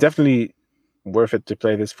 So it's definitely worth it to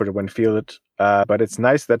play this for the when fielded. But it's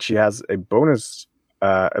nice that she has a bonus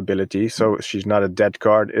ability, so she's not a dead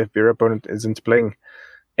card if your opponent isn't playing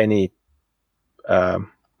any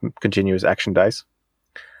continuous action dice.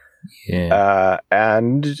 Yeah.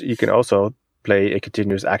 And you can also play a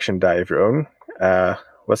continuous action die of your own.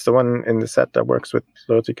 What's the one in the set that works with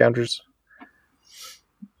loyalty counters?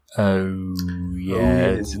 Oh, yeah.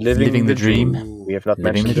 It's Living the Dream. We have not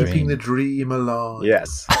mentioned it. Keeping the dream alive.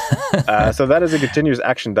 Yes. So that is a continuous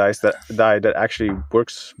action die that actually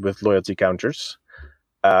works with loyalty counters.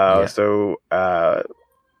 So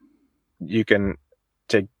you can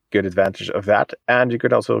take good advantage of that, and you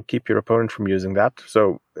could also keep your opponent from using that.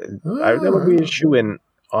 So that would be a shoe-in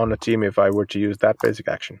on a team if I were to use that basic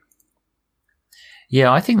action.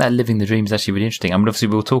 Yeah, I think that Living the Dream is actually really interesting. I mean, obviously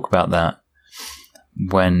we'll talk about that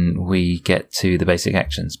when we get to the basic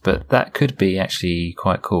actions, but that could be actually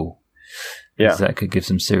quite cool. Yeah, that could give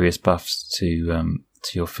some serious buffs to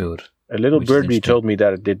your field. A little birdie told me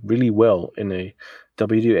that it did really well in a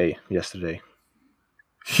WDA yesterday.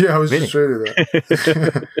 Yeah, I was just reading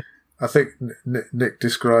that. I think Nick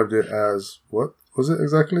described it as, what was it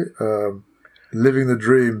exactly? Living the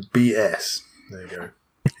Dream BS. There you go.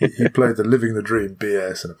 He played the Living the Dream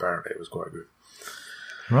BS, and apparently it was quite good.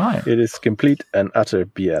 Right. It is complete and utter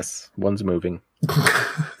BS. One's moving.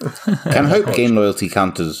 Can Hope gain loyalty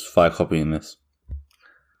counters via copying this?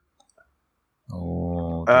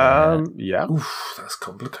 Oh, yeah. Oof, that's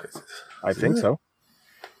complicated. I think so.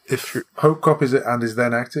 If Hope copies it and is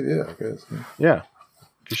then active, yeah, I guess. Yeah.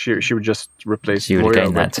 She would just replace she would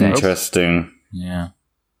gain that too. Interesting. Yeah.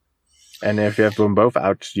 And if you have them both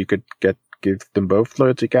out, you could give them both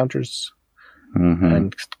loyalty counters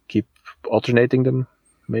and keep alternating them,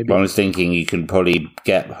 maybe. Well, I was thinking you can probably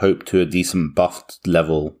get Hope to a decent buffed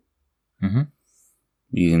level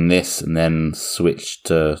using this and then switch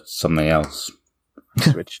to something else.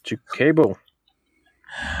 Switch to Cable.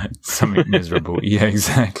 Something miserable. Yeah,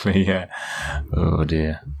 exactly. Yeah. Oh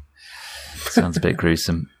dear. Sounds a bit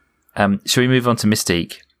gruesome. Shall we move on to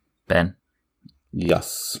Mystique, Ben?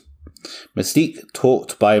 Yes. Mystique,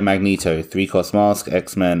 taught by Magneto, 3-cost mask,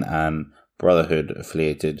 X-Men, and Brotherhood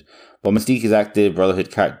affiliated. While Mystique is active,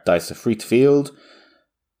 Brotherhood character dice are free to field.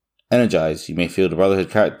 Energize, you may field a Brotherhood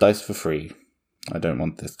character dice for free. I don't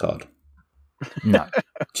want this card. No.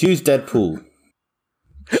 Choose Deadpool.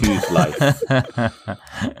 Choose life.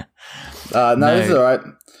 No, this is alright.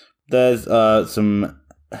 There's some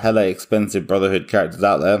hella expensive Brotherhood characters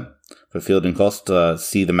out there for fielding cost.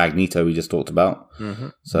 See the Magneto we just talked about.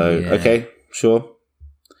 So, okay, sure.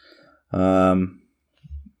 I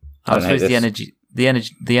suppose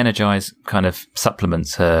the Energize kind of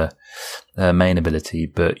supplements her main ability,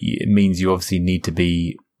 but it means you obviously need to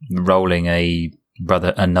be rolling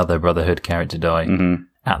another Brotherhood character die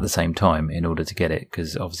at the same time in order to get it,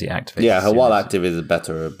 because obviously it activates. Yeah, her while active is a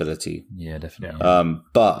better ability. Yeah, definitely.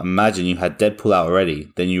 But imagine you had Deadpool out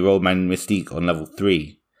already, then you roll Mystique on level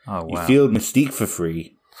 3. Oh, wow. You field Mystique for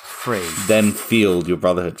free, then field your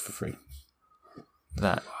Brotherhood for free.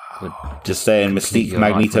 That would just saying, Mystique,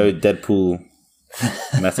 Magneto, Deadpool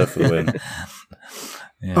meta for the win.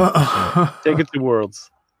 Yeah, Take it to Worlds.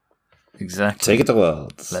 exactly. Take it to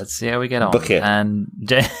Worlds. Let's see how we get on. Book it. And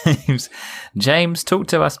James, talk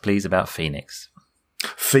to us, please, about Phoenix.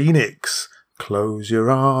 Phoenix, close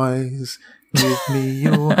your eyes. Give me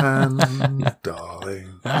your hand,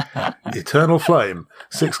 darling. Eternal Flame,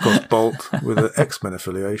 6-cost bolt with an X-Men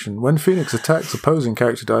affiliation. When Phoenix attacks, opposing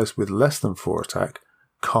character dice with less than 4 attack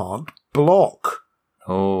can't block.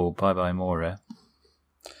 Oh, bye-bye, Mora.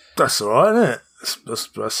 That's alright, isn't it?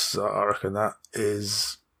 That's, I reckon that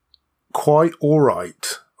is quite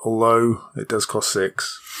alright, although it does cost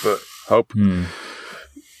 6. But hope.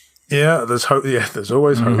 Yeah, there's hope. Yeah, there's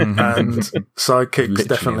always hope. And sidekicks Literally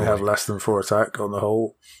definitely have always. less than 4 attack on the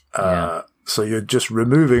whole. So you're just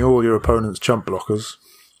removing all your opponent's chump blockers.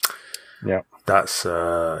 Yeah. That's,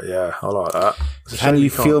 I like that. It's a Can shame you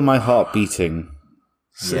can't- feel my heart beating?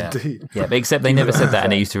 Indeed. Yeah, but except they never said that,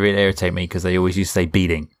 and it used to really irritate me because they always used to say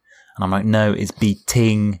beating. And I'm like, no, it's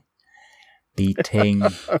beating. Beating.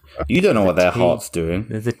 You don't know what their heart's doing.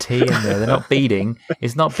 There's a T in there. They're not beating.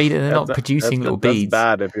 It's not beating. They're not producing little beads.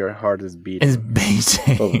 That's bad if your heart is beating. It's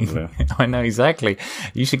beating. Probably. I know exactly.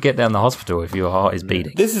 You should get down the hospital if your heart is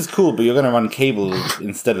beating. This is cool, but you're going to run cable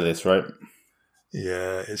instead of this, right?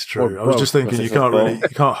 Yeah, it's true. Or I was just both. thinking you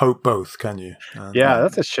can't hope both, can you? And, Yeah,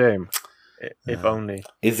 that's a shame. If only.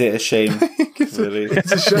 Is it a shame? Really?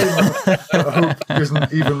 It's a shame that hope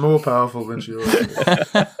isn't even more powerful than she already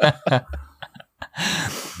is.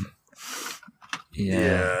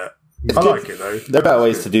 Yeah. I like it though. There are better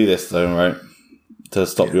ways to do this, though, right? To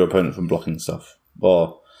stop your opponent from blocking stuff.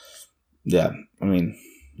 Or, yeah, I mean,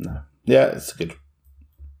 no. Yeah, it's good.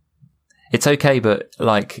 It's okay, but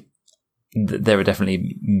like there are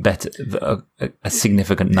definitely better, a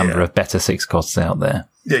significant number of better 6 costs out there.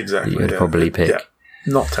 Yeah, exactly. that you would probably pick. Yeah.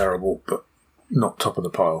 Not terrible, but not top of the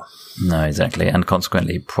pile. No, exactly, and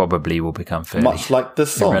consequently probably will become fairly Much like the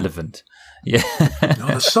song. irrelevant. Yeah. No,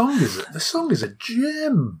 the song is a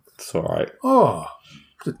gem. It's all right. Oh,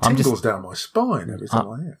 it I'm just- tingles down my spine every time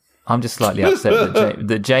I hear it. I'm just slightly upset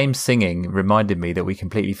that James singing reminded me that we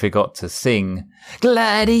completely forgot to sing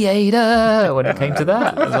Gladiator when it came to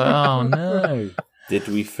that. I was like, oh no. Did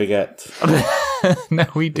we forget? No,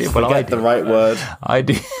 we did. Well, I Forget did. the right word? I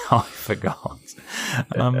did. I forgot.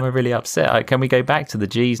 And I'm really upset. Can we go back to the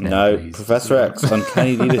G's now, No, please? Professor X,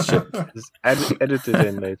 Uncanny Leadership. Just edit it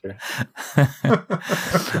in later.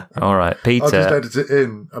 All right, I just Peter. edit it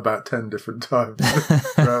in about 10 different times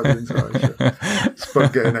throughout the entire show. It's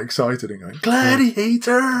fun getting excited and going,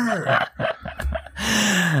 Gladiator!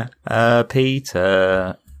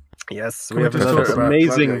 Peter. Yes, Can we have just another talk about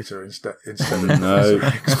amazing, Gladiator instead of No. Professor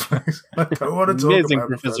X, please? I don't want to talk amazing about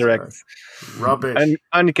Professor X. Rubbish.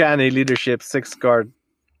 Uncanny leadership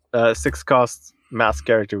 6-cost mass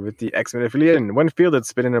character with the X-Men affiliation. When fielded,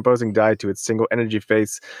 spin an opposing die to its single energy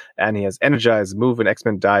phase, and he has energized. Move an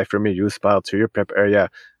X-Men die from your use pile to your prep area.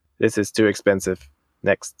 This is too expensive.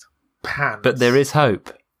 Next. Pants. But there is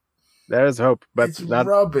hope. There is hope, but It's not.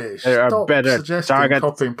 rubbish. there are Stop better suggesting targets.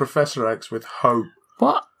 copying Professor X with hope.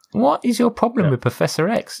 What is your problem with Professor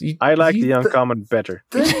X? I like the uncommon better.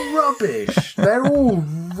 They're rubbish. They're all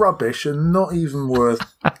rubbish and not even worth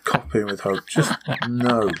copying with hope. Just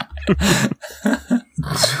no.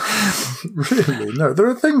 Really, no. There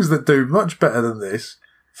are things that do much better than this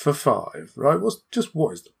for 5, right? What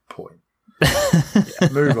is the point?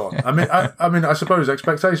 Move on. I mean, I suppose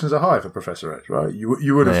expectations are high for Professor X, right?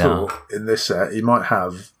 You would have They thought in this set he might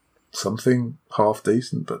have something half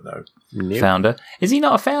decent, but no. Founder. Is he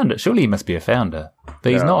not a founder? Surely he must be a founder.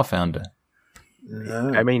 But he's Yeah. not a founder.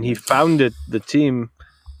 No. I mean, he founded the team,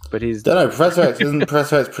 but he's Don't know, Professor X, isn't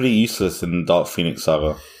Professor X pretty useless in Dark Phoenix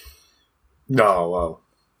Saga? No, well,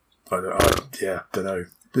 I don't know.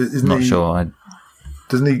 Isn't Not he, sure.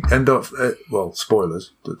 Doesn't he end up? Well,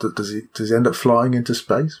 spoilers. Does he end up flying into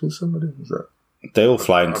space with somebody? Is that? They all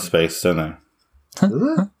fly into space, don't they?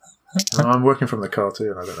 Is it? No, I'm working from the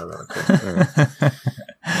cartoon. I don't know that.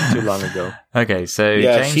 too long ago. Okay, so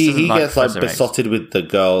Yeah, James he doesn't gets like Professor X. besotted with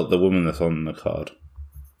the woman that's on the card.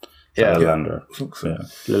 Yeah, Alandra. I think so. Yeah.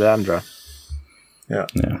 Lilandra. Yeah.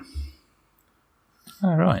 Yeah.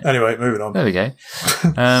 All right. Anyway, moving on. There we go.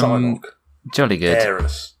 Psylocke. Jolly good.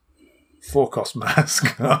 Aerus. Forecast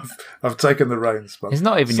Mask. I've taken the reins. But It's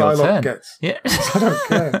not even your turn. Yeah. I don't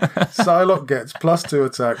care. Psylocke gets +2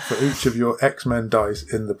 attack for each of your X-Men dice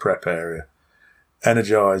in the prep area.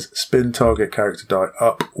 Energize. Spin target character die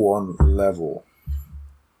up 1 level.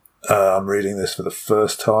 I'm reading this for the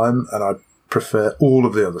first time, and I prefer all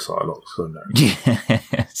of the other Psylocke, so no.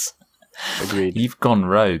 Yes. Agreed. You've gone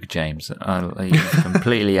rogue, James. You've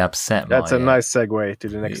completely upset me. That's a nice segue to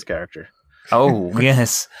the next character. Oh,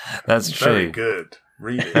 yes. That's true. Very good.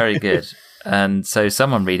 Read it. Very good. And so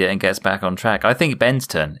someone read it and gets back on track. I think Ben's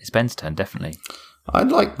turn. It's Ben's turn, definitely. I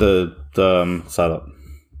like the Psylocke.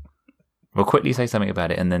 Well, quickly say something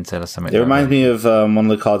about it and then tell us something It about reminds me of one of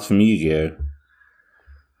the cards from Yu-Gi-Oh!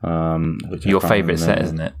 Your favourite set,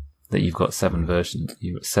 isn't it? That you've got 7 versions.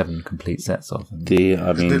 You've got 7 complete sets of.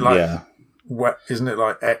 Isn't it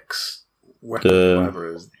like X weapon, whatever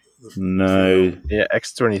it is? No. Yeah,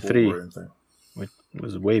 X-23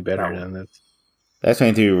 was way better than that.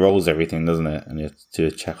 X-23 rolls everything, doesn't it? And you have to do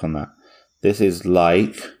a check on that. This is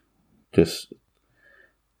like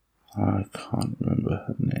I can't remember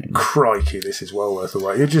her name. Crikey, this is well worth the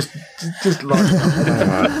wait. You're just like...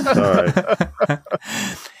 Sorry.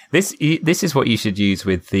 This is what you should use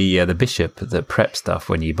with the bishop, the prep stuff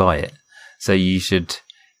when you buy it. So you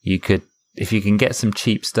could, if you can get some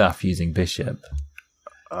cheap stuff using bishop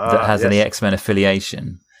that has any X-Men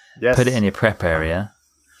affiliation, put it in your prep area.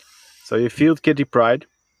 So you field Kitty Pryde,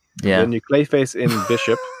 then you clayface in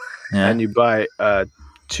bishop, and you buy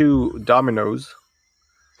 2 dominoes.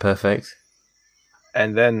 Perfect.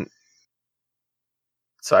 And then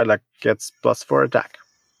Psylocke gets +4 attack.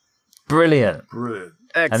 Brilliant. Brilliant.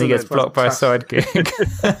 Excellent. And he gets blocked by a sidekick.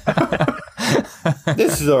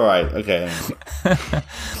 This is alright, okay.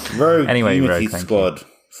 Rogue Unity Rogue, Squad.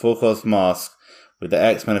 Forecast Mask. With the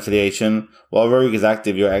X-Men affiliation. While Rogue is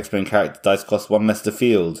active, your X-Men character dice cost 1 less to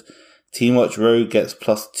field. Team Watch Rogue gets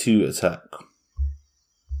 +2 attack.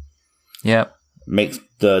 Yep. Makes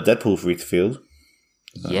the Deadpool free to field.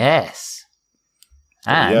 Yes.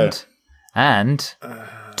 And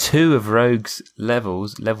 2 of Rogue's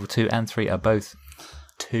levels, level 2 and 3, are both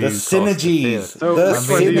 2 The synergies. So The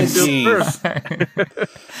synergies.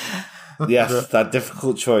 Yes, that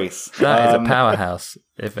difficult choice. That is a powerhouse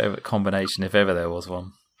combination, if ever there was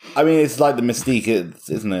one. I mean, it's like the Mystique,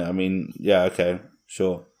 isn't it? I mean, yeah, okay,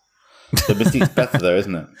 sure. The Mystique's better though,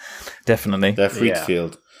 isn't it? Definitely. They're free to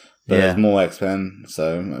field. But there's more X-Men,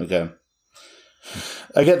 so, okay.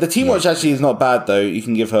 Okay, the Team Watch actually is not bad though. You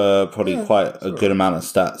can give her probably quite a good amount of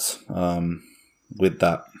stats with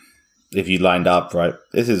that if you lined up right.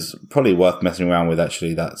 This is probably worth messing around with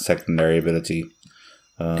actually, that secondary ability.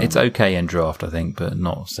 It's okay in draft, I think, but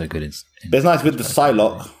not so good in but it's nice with the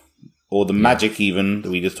Psylocke or the magic even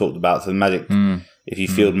that we just talked about. So the magic, if you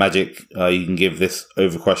field magic, you can give this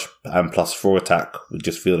Overcrush and +4 attack with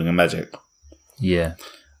just fielding a magic. Yeah.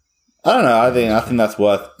 I don't know. I think that's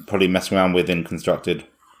worth probably messing around with in Constructed.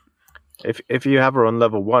 If you have her on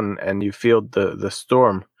level 1 and you field the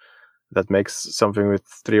Storm that makes something with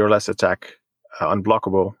 3 or less attack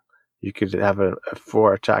unblockable, you could have a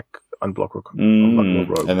 4 attack unblockable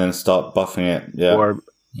rogue. And then start buffing it. Yeah. Or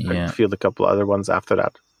field a couple other ones after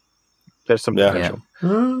that. There's some potential.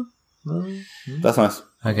 That's nice.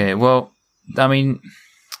 Okay, well, I mean,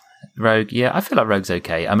 Rogue, I feel like Rogue's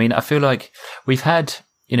okay. I mean, I feel like we've had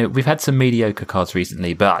some mediocre cards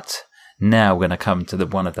recently, but now we're going to come to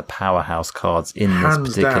one of the powerhouse cards in this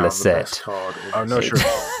particular set. Oh, no, sure.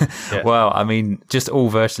 Well, I mean, just all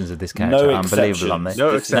versions of this character are unbelievable, aren't they?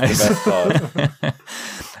 No exception.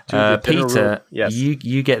 Peter,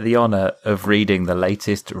 you get the honour of reading the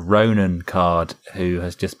latest Ronan card, who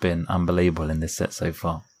has just been unbelievable in this set so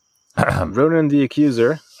far. Ronan the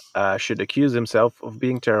Accuser should accuse himself of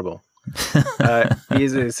being terrible. He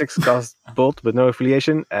is a 6-cost bolt with no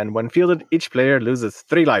affiliation, and when fielded, each player loses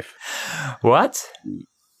 3 life. What?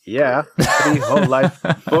 Yeah, 3 whole life,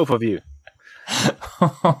 both of you.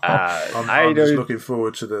 I'm just looking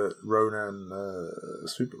forward to the Ronan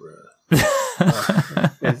Super Rare.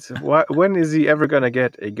 When is he ever going to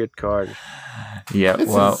get a good card? Yeah, this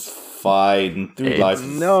is fine. 3 life.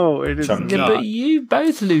 No, it is chunky. Yeah, but you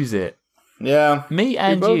both lose it. Yeah. Me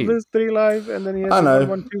and both you. lose 3 life, and then he has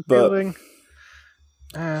 1/2 fielding.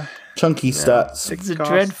 Chunky stats. It's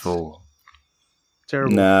dreadful.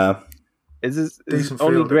 Terrible. Nah. It's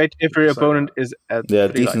only great if your opponent is at 3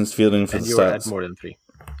 decent life, fielding for and the you are stats. at more than 3.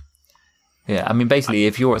 Yeah, I mean, basically,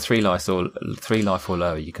 if you're at 3 life or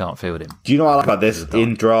lower, you can't field him. Do you know what I like about this?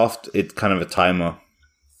 In draft, it's kind of a timer.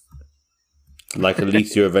 Like, at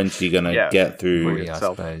least you're eventually going to get through I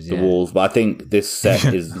suppose, the walls. But I think this set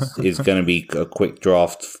is going to be a quick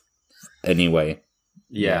draft anyway.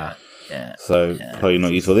 Yeah. Yeah. So probably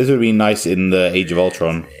not useful. This would be nice in the Age of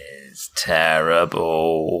Ultron. It's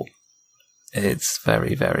terrible. It's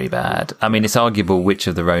very, very bad. I mean, it's arguable which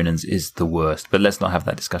of the Ronins is the worst, but let's not have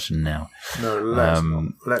that discussion now. No, let's not.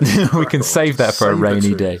 Let's we can save that for a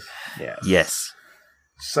rainy day. Yes.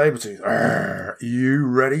 Sabretooth. You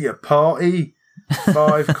ready to party?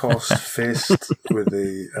 5 cost fist with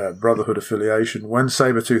the Brotherhood affiliation. When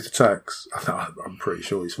Sabretooth attacks, I'm pretty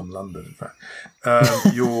sure he's from London, in fact.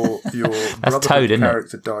 Your Brotherhood Toad,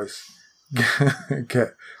 character dice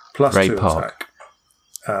get +2 Ray Park.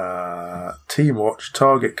 attack. Team Watch,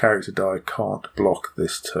 target character die can't block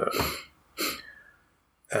this turn.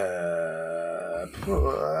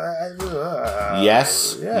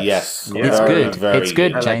 Yes. It's Very, good. very It's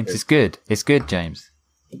good, good. James. It's good. It's good, James.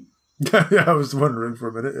 Yeah, I was wondering for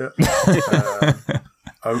a minute. Yeah.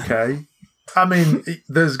 Okay. I mean,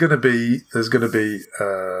 there's gonna be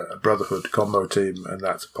a Brotherhood combo team, and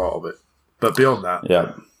that's a part of it. But beyond that,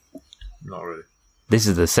 Yeah. not really. This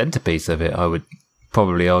is the centerpiece of it, I would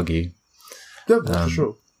probably argue. Yeah, for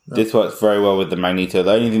sure. This works very well with the Magneto.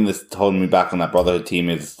 The only thing that's holding me back on that Brotherhood team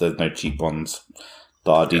is there's no cheap ones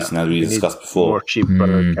that are decent, as we You need discussed before. More cheap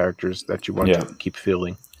Brotherhood characters that you want Yeah. to keep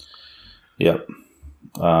fielding. Yep.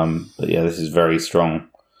 But yeah, this is very strong.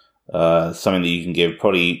 Something that you can give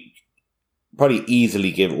probably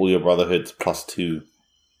easily give all your Brotherhoods +2.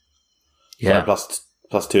 Yeah.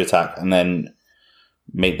 Plus 2 attack, and then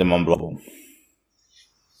make them unblockable.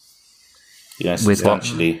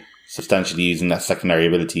 Substantially using that secondary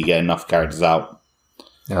ability, get enough characters out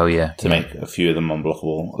Oh, yeah. to make a few of them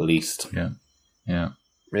unblockable at least. Yeah. Yeah.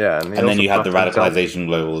 Yeah, And then you had the radicalization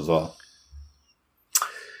global as well.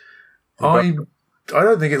 I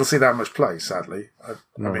don't think it'll see that much play. Sadly, I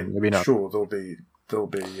mean, maybe not. Sure, there'll be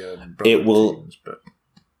Brotherhood It will- teams, but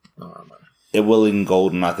not that much. It will in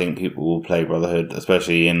Golden. I think people will play Brotherhood,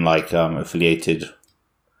 especially in like affiliated.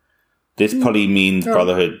 This probably means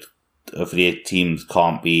Brotherhood affiliated teams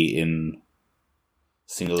can't be in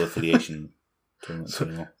single affiliation tournaments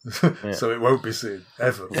anymore. So it won't be seen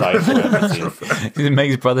ever. Right, so it won't be seen. It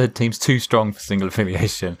makes Brotherhood teams too strong for single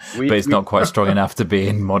affiliation, but it's not quite strong enough to be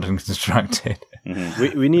in Modern Constructed.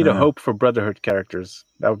 We need a hope for Brotherhood characters.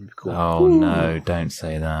 That would be cool. Oh, no, don't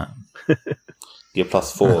say that. You're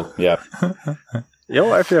 +4, yeah. You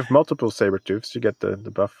know, if you have multiple Sabretooths, you get the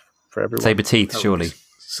buff for everyone. Saber teeth, surely.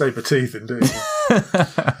 Saber teeth, indeed.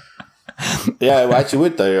 Yeah, it actually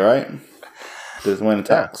would though, right? There's when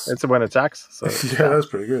attacks. It's a when attacks. So Yeah, that's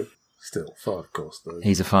pretty good. Still 5 cost though.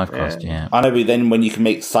 He's a 5 cost, yeah. I know, but then when you can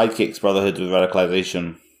make sidekicks Brotherhoods with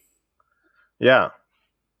radicalization, yeah.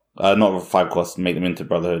 not 5 cost, make them into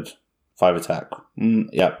Brotherhood 5 attack.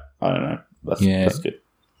 Yeah, I don't know. That's good.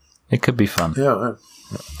 It could be fun. Yeah.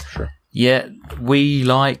 Sure. Yeah, we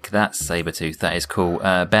like that Sabretooth. That is cool.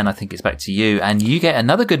 Ben, I think it's back to you. And you get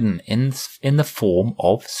another good one in the form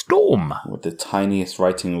of Storm. With the tiniest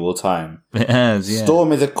writing of all time. It has, yeah.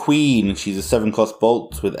 Storm is a queen. She's a 7 cost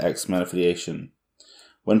bolt with X-Men affiliation.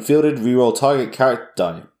 When fielded, reroll target character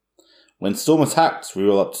die. When Storm attacks,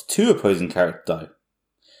 reroll up to 2 opposing character die.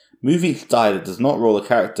 Move each die that does not roll a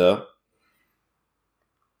character.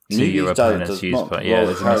 To your opponent's use part. Yeah,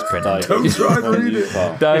 there's a misprint. Don't try to read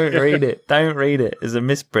it. Don't read it. Don't read it. There's a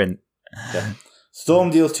misprint. Yeah. Storm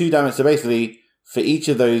deals 2 damage. So basically, for each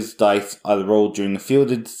of those dice, either rolled during the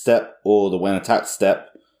fielded step or the when attacked step,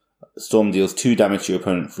 Storm deals 2 damage to your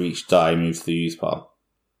opponent for each die moved to the use pile.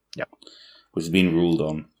 Yep. Which has been ruled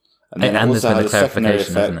on. And then And it there's also been has a a secondary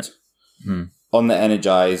clarification, effect. hasn't On the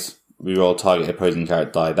energize, reroll target opposing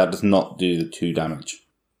character die. That does not do the 2 damage.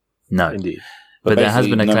 No. Indeed. But there has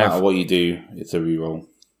been a no matter what you do, it's a reroll.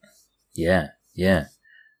 Yeah, yeah.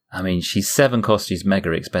 I mean, she's 7 cost, she's mega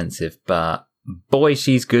expensive, but boy,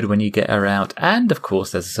 she's good when you get her out. And of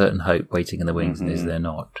course, there's a certain hope waiting in the wings, is there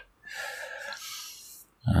not?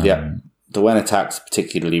 Yeah. The when attacks,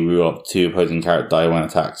 particularly reroll up 2 opposing character die when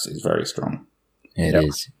attacks, is very strong. It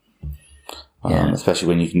is. Especially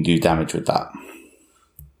when you can do damage with that.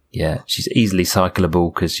 Yeah, she's easily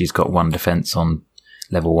cyclable because she's got 1 defense on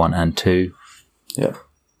level 1 and 2. Yeah.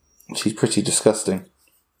 She's pretty disgusting.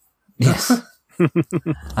 Yes.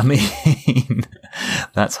 I mean,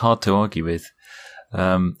 that's hard to argue with.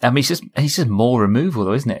 I mean, it's just more removal,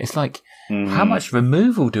 though, isn't it? It's like, how much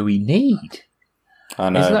removal do we need? I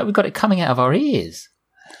know. It's like we've got it coming out of our ears.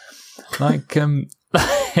 Like,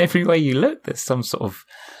 everywhere you look, there's some sort of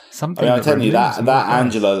something. I'm telling you, that removes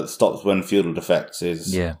Angela that stops when fielded effects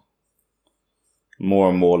is more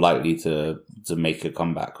and more likely to make a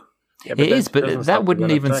comeback. Yeah, it is, but that wouldn't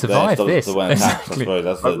even survive this. She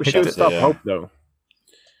would She would stop hope, though.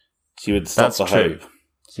 She would stop That's the true. hope.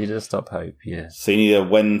 She does stop hope, yeah. So you need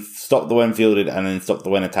to stop the when fielded and then stop the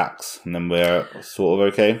when attacks, and then we're sort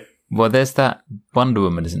of okay. Well, there's that Wonder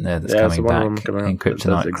Woman, isn't there, that's coming back in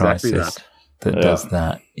Kryptonite Crisis that does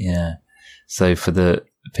that, yeah. So for the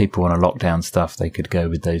people on a lockdown stuff, they could go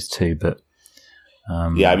with those two, but... I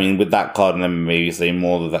mean, with that card, and then maybe say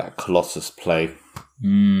more of that Colossus play.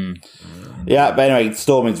 Yeah, but anyway,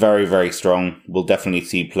 Storm is very, very strong. We'll definitely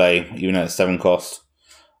see play, even at 7 cost.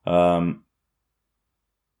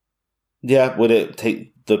 Yeah, would it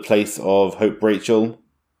take the place of Hope Rachel?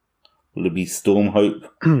 Will it be Storm Hope?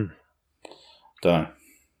 Don't know.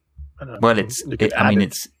 Well, it's...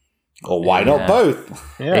 Or why not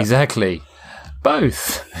both? Yeah. Exactly.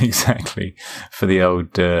 Both. Exactly. For the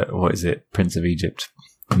old, Prince of Egypt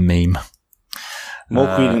meme.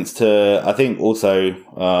 More credence to, I think, also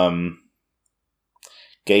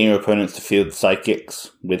getting your opponents to field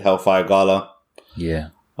psychics with Hellfire Gala. Yeah.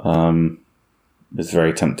 It's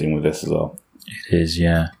very tempting with this as well. It is,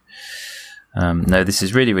 yeah. No, this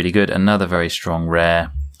is really, really good. Another very strong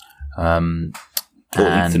rare. Ethan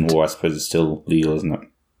War, I suppose, is still legal, isn't it?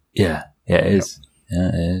 Yeah, it is. Yeah,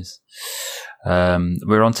 it is.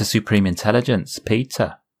 We're on to Supreme Intelligence.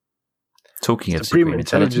 Peter. Talking of Supreme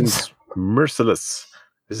Intelligence. Merciless.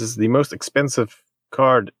 This is the most expensive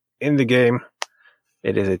card in the game.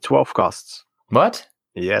 It is a 12 costs. What?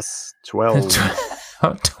 Yes, 12.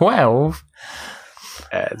 12?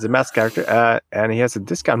 It's a mass character, and he has a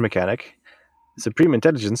discount mechanic. Supreme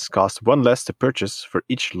Intelligence costs 1 less to purchase for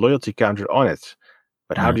each loyalty counter on it.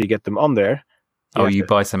 But how do you get them on there? You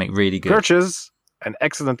buy something really good. Purchase an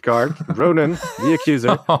excellent card, Ronan the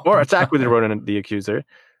Accuser, or attack with Ronan the Accuser,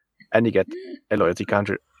 and you get a loyalty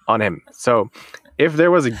counter on him. So if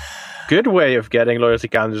there was a good way of getting loyalty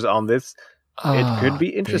counters on this, it could be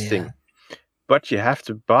interesting. Dear. But you have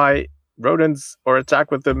to buy Ronans or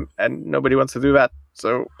attack with them, and nobody wants to do that.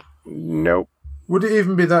 So, no. Would it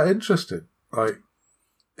even be that interesting? Like,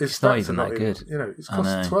 it's not even that good. It's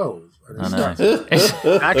cost 12. I know.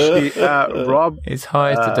 Actually, Rob... Its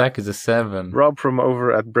highest attack is a 7. Rob from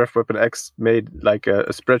over at Breath Weapon X made like a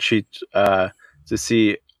spreadsheet to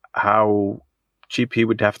see how cheap he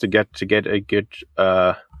would have to get a good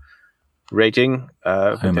rating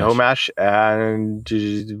with the Homash, and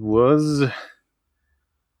it was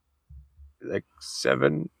like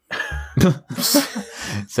 7.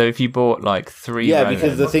 So if you bought like 3,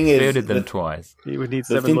 because the thing is, fielded them twice. You would need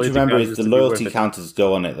the 7 thing to remember is the loyalty counters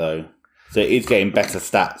go on it though, so it is getting better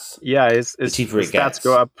stats. Yeah, his cheaper it stats gets.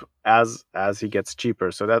 go up as he gets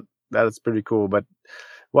cheaper. So that is pretty cool. But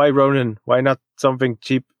why Ronan? Why not something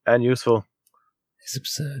cheap and useful?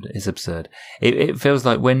 It's absurd. It feels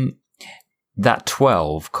like when that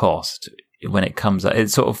 12 cost, when it comes up, it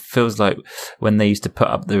sort of feels like when they used to put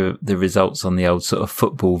up the results on the old sort of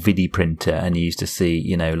football vidi printer, and you used to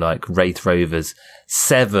see, like Wraith Rovers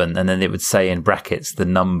 7, and then it would say in brackets the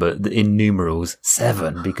number in numerals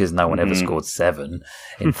 7, because no one ever scored 7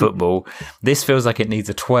 in football. This feels like it needs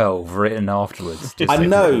a 12 written afterwards. Just I so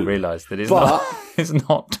know, people realise that it's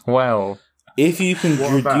not 12. If you can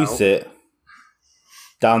reduce it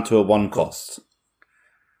down to a 1 cost.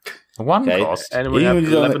 1 cost, and we have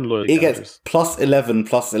 11 loyalty. It gets plus 11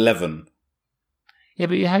 plus 11. Yeah,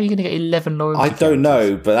 but how are you going to get 11 loyalty? I don't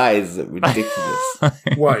know, but that is ridiculous.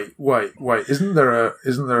 Wait! Isn't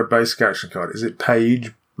there a basic action card? Is it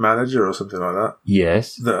Page Manager or something like that?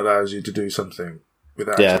 Yes, that allows you to do something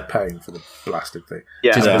without actually paying for the blasted thing.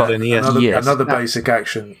 Another basic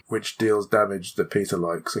action which deals damage that Peter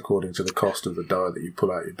likes according to the cost of the die that you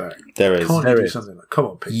pull out your bag. There is. Can't you do something like, come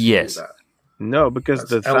on, Peter, yes. do that? No, because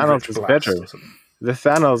the Thanos is better. The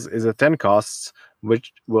Thanos is a 10 costs,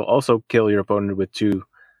 which will also kill your opponent with 2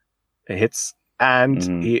 hits,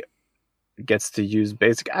 and he gets to use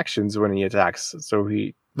basic actions when he attacks.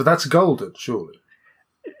 But that's golden, surely.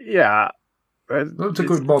 Yeah. That's a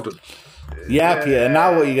good modern. Yeah, Peter,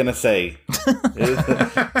 now what are you going to say?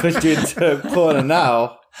 Pushed you into a corner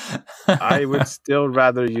now. I would still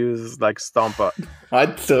rather use like Stompa.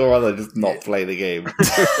 I'd still rather just not play the game.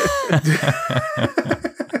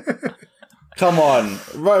 Come on,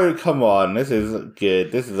 Ro, come on. This is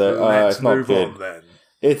good. This is it's not good. On, then.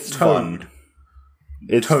 It's Toad. Fun.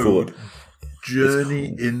 It's Toad.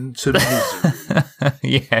 Journey into misery.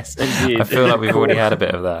 Yes, indeed. I feel like we've already had a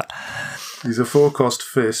bit of that. He's a 4-cost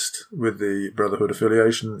fist with the Brotherhood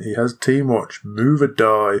affiliation. He has Team Watch. Move a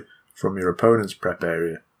die from your opponent's prep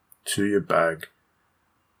area to your bag.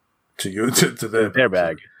 To their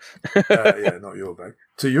bag. Yeah, not your bag.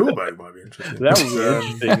 To your bag might be interesting. That would be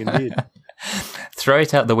interesting indeed. Throw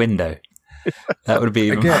it out the window. That would be...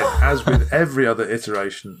 Again, as with every other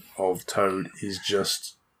iteration of Toad, he's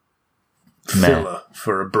just filler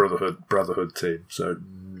for a Brotherhood team. So,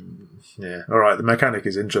 yeah. All right, the mechanic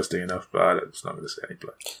is interesting enough, but it's not going to see any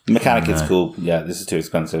play. The mechanic is cool. Yeah, this is too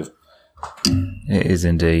expensive. It is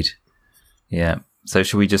indeed. Yeah. So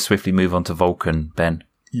should we just swiftly move on to Vulcan, Ben?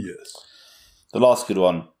 Yes. The last good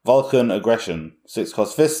one. Vulcan Aggression.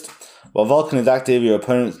 6-cost Fist. While Vulcan is active, your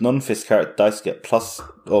opponent's non-fist character dice get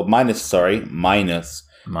minus 2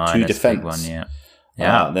 defense. Big one, yeah.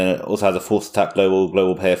 Yeah. Then it also has a force attack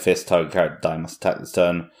global player fist, target character die must attack this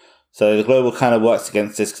turn. So the global kind of works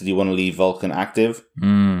against this because you want to leave Vulcan active.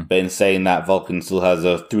 But in saying that, Vulcan still has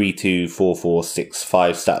a 3/2, 4/4,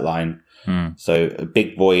 6/5 stat line. So a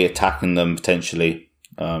big boy attacking them potentially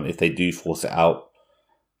if they do force it out.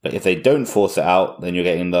 But if they don't force it out, then you're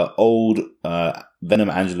getting the old Venom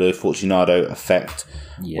Angelo Fortunato effect,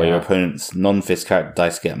 where your opponent's non-fist character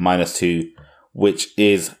dice get -2, which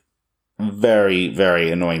is very,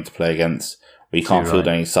 very annoying to play against, where you can't field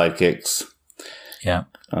any sidekicks. Yeah.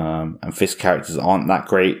 And fist characters aren't that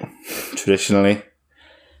great traditionally.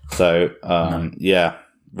 So, yeah,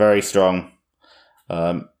 very strong.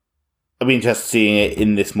 I'd be interested in seeing it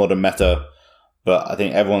in this modern meta, but I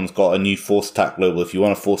think everyone's got a new force attack global. If you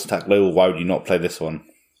want a force attack global, why would you not play this one?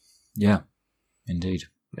 Yeah, indeed.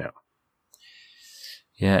 Yeah.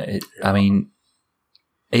 Yeah, I mean,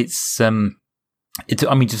 it's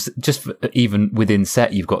just even within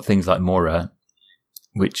set, you've got things like Mora,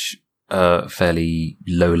 which are fairly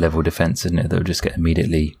low level defense, isn't it? They'll just get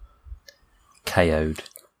immediately KO'd.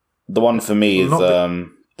 The one for me is the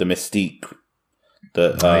Mystique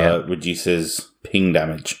that reduces ping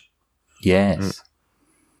damage. Yes.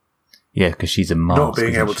 Yeah, because she's a mask. Not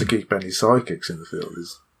being able to keep any sidekicks in the field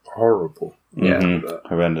is horrible. Yeah,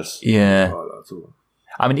 horrendous. Yeah.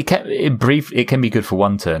 I mean, it can be good for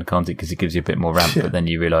one turn, can't it? Because it gives you a bit more ramp, but then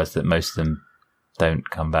you realise that most of them don't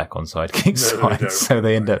come back on sidekick side, so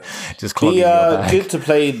they end up just clogging your bag. Good to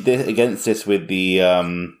play against this with the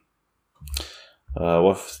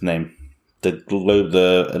what's his name? The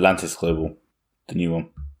Atlantis Global, the new one.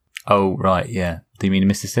 Oh right, yeah. Do you mean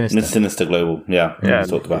Mr. Sinister? Mr. Sinister Global, yeah.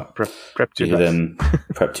 Talked about prep 2 dice. Then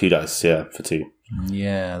prep 2 dice, yeah, for 2.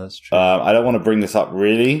 Yeah, that's true. I don't want to bring this up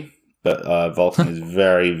really, but Vulcan is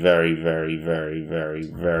very, very, very, very, very,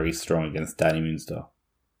 very strong against Danny Moonstar.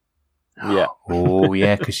 Yeah. Oh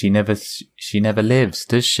yeah, because she never lives,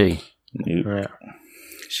 does she? Nope. Yeah.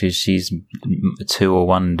 She's 2 or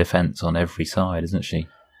 1 defense on every side, isn't she?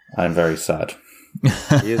 I'm very sad.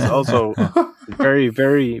 He is also very,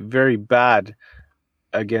 very, very bad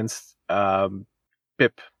against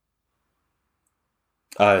Pip.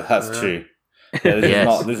 Oh, that's true. Yeah,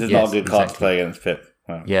 this is not a good card to play against Pip.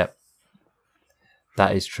 Wow. Yeah,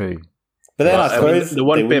 that is true. But then I suppose the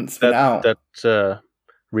one Pip that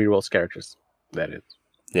rerolls characters. That is.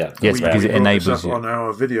 Yeah. Yes, because it enables you. On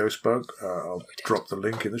our video spoke, I'll drop the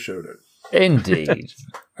link in the show notes. Indeed.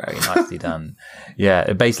 Very nicely done.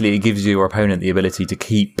 Yeah, basically it gives your opponent the ability to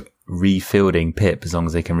keep refielding Pip as long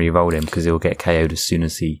as they can re-roll him, because he'll get KO'd as soon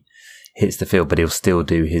as he hits the field, but he'll still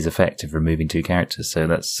do his effect of removing 2 characters. So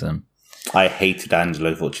that's... I hated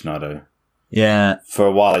Angelo Fortunato. Yeah. For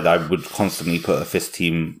a while, I would constantly put a fist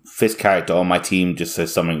character on my team just so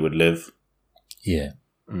something would live. Yeah.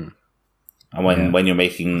 And when you're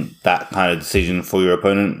making that kind of decision for your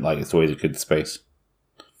opponent, like, it's always a good space.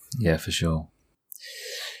 Yeah, for sure.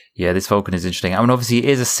 Yeah, this Vulcan is interesting. I mean, obviously it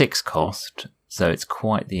is a 6 cost, so it's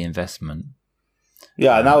quite the investment.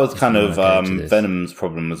 Yeah, and that was kind of Venom's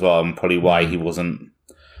problem as well, and probably why he wasn't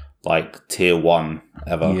like tier 1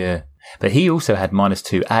 ever. Yeah, but he also had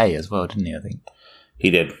 -2A as well, didn't he? I think he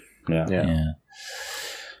did. Yeah.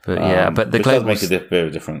 But the global does make a bit of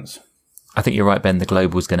a difference. I think you're right, Ben. The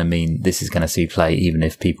global is going to mean this is going to see play, even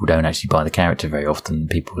if people don't actually buy the character very often.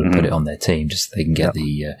 People will put it on their team just so they can get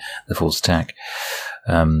the force attack.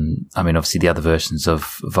 I mean, obviously the other versions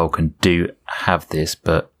of Vulcan do have this,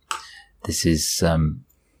 but this is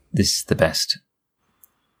the best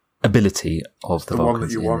ability of the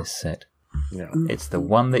Vulcans in this set. Yeah. It's the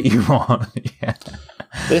one that you want. Yeah.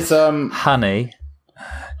 This Honey.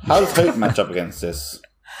 How does Hope match up against this?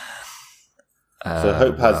 So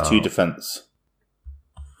Hope has 2 defense.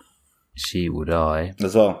 She will die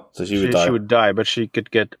as well. So she would die. She would die, but she could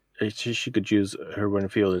get. She could use her when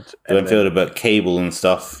fielded. When fielded, but cable and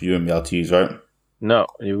stuff you wouldn't be able to use, right? No,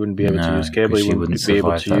 you wouldn't be able to use cable. You wouldn't be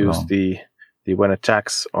able to use the when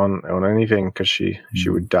attacks on anything, because she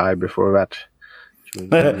would die before that.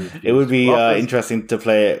 It would be interesting to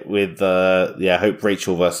play it with Hope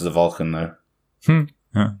Rachel versus a Vulcan though.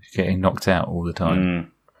 Getting knocked out all the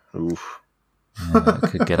time. Oof. It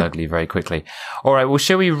could get ugly very quickly. All right, well,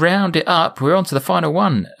 shall we round it up? We're on to the final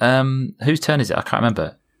one. Whose turn is it? I can't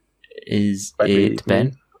remember. Is Might be it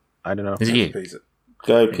Ben? I don't know. Is it you? Peter.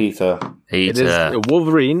 Go, Peter. It is a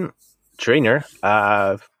Wolverine trainer,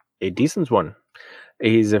 a decent one.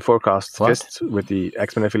 He's a forecast fist with the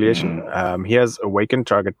X-Men affiliation. He has awakened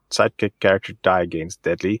target sidekick character die against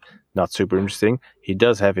deadly. Not super interesting. He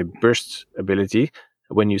does have a burst ability.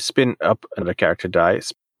 When you spin up another character die,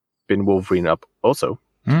 spin Wolverine up also.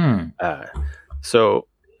 So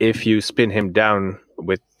if you spin him down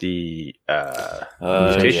with the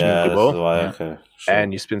mutation global,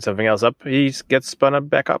 and you spin something else up, he gets spun up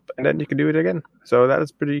back up, and then you can do it again. So that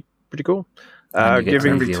is pretty cool.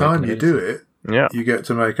 Giving every time you do it, yeah, you get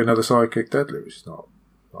to make another sidekick deadly, which is not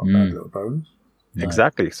a bad little bonus. No.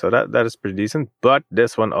 Exactly. So that is pretty decent. But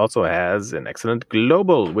this one also has an excellent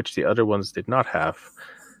global, which the other ones did not have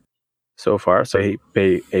so far. So you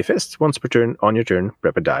pay a fist once per turn. On your turn,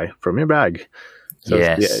 prep a die from your bag. So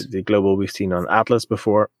the global we've seen on Atlas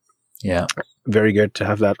before. Yeah. Very good to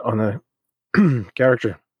have that on a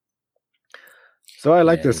character. So I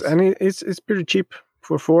like this. And it's pretty cheap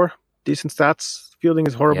for 4. Decent stats. Fielding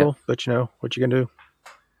is horrible, but you know what you can do.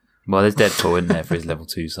 Well, there's Deadpool in there for his level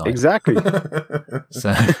 2 side. Exactly.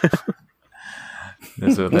 So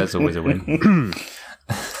that's always a win.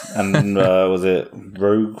 And was it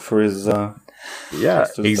Rogue for his? Yeah,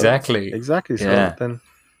 exactly. Exactly. So then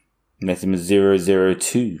makes him a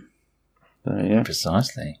 002. Yeah,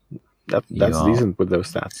 precisely. That's decent with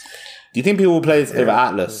those stats. Do you think people will play this over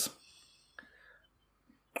Atlas?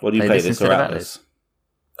 What do you play this or Atlas?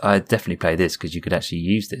 I'd definitely play this because you could actually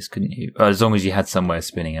use this, couldn't you? As long as you had somewhere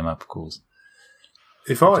spinning him up, of course.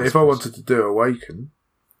 If I wanted to do Awaken,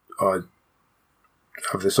 I'd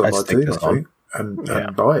have this on my team, I think,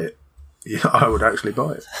 and buy it. Yeah, I would actually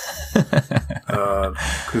buy it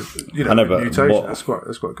because mutation. That's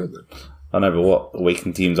quite good. Then I know, but what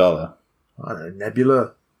Awaken teams are there? I don't know,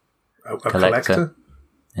 Nebula, a collector.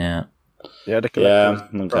 Yeah, the collector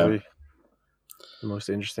is probably the most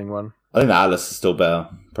interesting one. I think the Atlas is still better,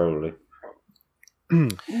 probably.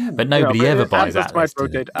 But nobody ever buys Atlas.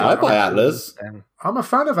 I buy Atlas. I'm a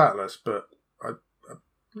fan of Atlas, but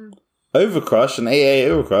Overcrush and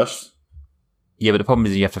AA Overcrush. Yeah, but the problem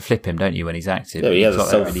is you have to flip him, don't you, when he's active? Yeah, he has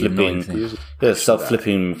a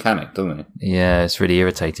self-flipping mechanic, doesn't he? Yeah, it's really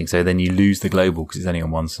irritating. So then you lose the global because it's only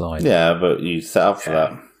on one side. Yeah, but you set up for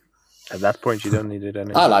that. At that point, you don't need it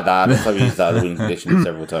anymore. I like that. I've used that as a win condition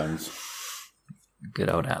several times. Good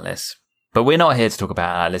old Atlas. But we're not here to talk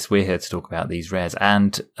about Atlas. We're here to talk about these rares.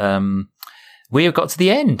 And we have got to the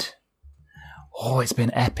end. Oh, it's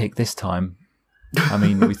been epic this time. I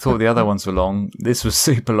mean, we thought the other ones were long. This was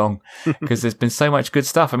super long because there's been so much good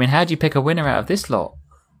stuff. I mean, how do you pick a winner out of this lot?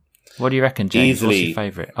 What do you reckon, James? Easily. What's your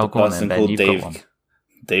favourite? Oh, go on then, Ben. You've got one.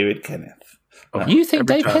 David Kenneth. Oh, you think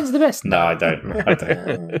Dave Kenneth's the best? No, I don't.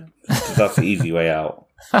 That's the easy way out.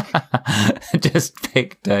 Just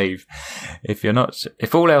pick Dave. If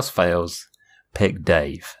all else fails, pick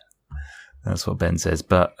Dave. That's what Ben says.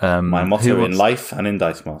 But my motto in life and in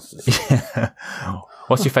Dice Masters.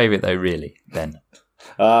 What's your favourite though, really, Ben?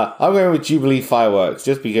 I'm going with Jubilee Fireworks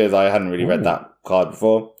just because I hadn't really read that card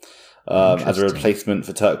before. As a replacement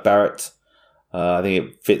for Turk Barrett. I think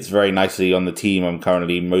it fits very nicely on the team I'm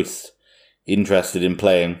currently most interested in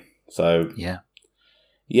playing. So yeah,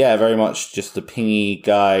 very much just a pingy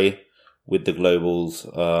guy with the globals,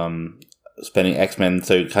 spending X-Men,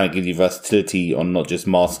 so it kind of gives you versatility on not just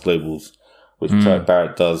mask globals, which Turk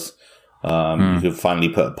Barrett does. You could finally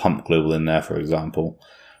put a pump global in there, for example,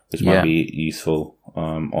 which might be useful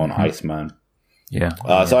on Iceman.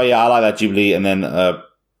 So I like that Jubilee, and then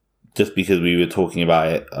just because we were talking about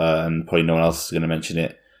it, and probably no one else is going to mention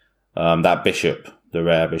it, that Bishop, the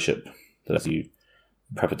rare Bishop, that lets you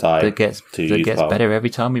prep a die that gets better every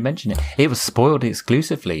time we mention it. It was spoiled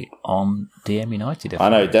exclusively on DM United. I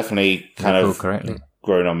know, definitely kind of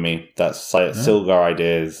grown on me. That Silgar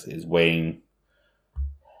idea is weighing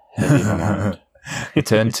heavy in my mind.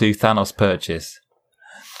 Turn 2 Thanos purchase.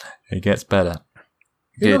 It gets better.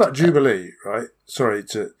 You know that Jubilee, right? Sorry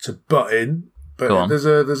to butt in, but there's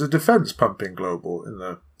a defense pumping global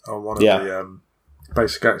on one of the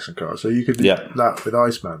basic action cards, so you could do that with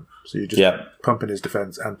Iceman. So you just pumping his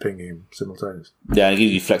defense and pinging him simultaneously. Yeah, and it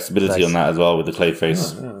gives you flexibility on that as well with the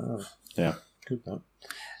Clayface. Yeah, good that.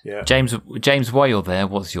 Yeah, James, while you're there,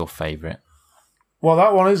 what's your favourite? Well,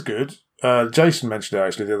 that one is good. Jason mentioned it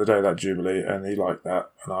actually the other day, that Jubilee, and he liked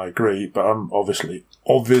that, and I agree. But I'm obviously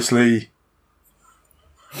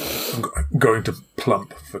I'm going to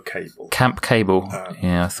plump for Cable. Camp Cable.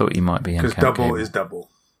 I thought you might be in Camp Cable. Because double is double.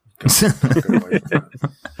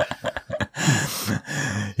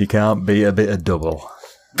 You can't beat a bit of double.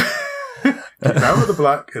 Keep out of the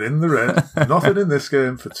black and in the red. Nothing in this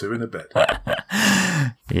game for two in a bed.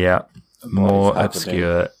 Yeah. More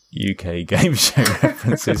obscure UK game show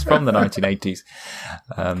references from the 1980s.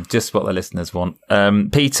 Just what the listeners want.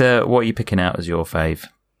 Peter, what are you picking out as your fave?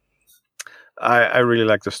 I really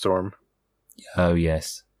like the Storm. Oh,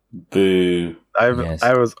 yes. Boo. I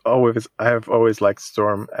have always liked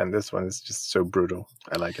Storm, and this one is just so brutal.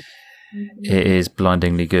 I like it. It is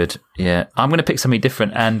blindingly good. Yeah. I'm going to pick something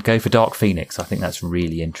different and go for Dark Phoenix. I think that's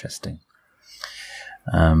really interesting.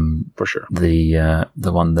 For sure. The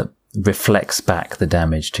one that reflects back the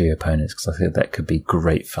damage to your opponents, because I think that could be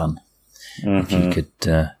great fun. If you could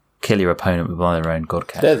kill your opponent with one of their own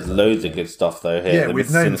godcat. There's loads of good stuff though here. Yeah,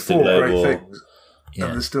 we've named 4 great things. Yeah.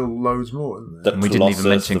 And there's still loads more, isn't there? We didn't even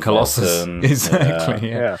mention Colossus.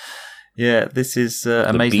 Exactly. Yeah. This is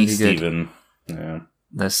amazingly Beast good. Even. Yeah.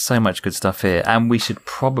 There's so much good stuff here, and we should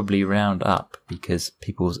probably round up because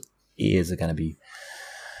people's ears are going to be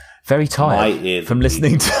very tired from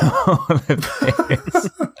listening to all of this.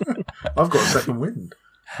 I've got a second wind.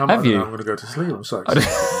 Have you? I'm going to go to sleep. I'm so excited.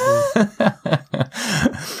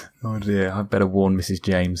 Oh dear, I better warn Mrs.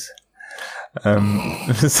 James. Have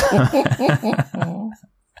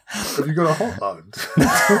you got a hotline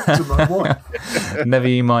to my wife? Never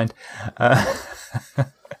you mind.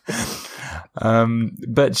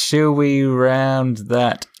 But shall we round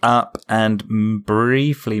that up and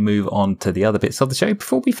briefly move on to the other bits of the show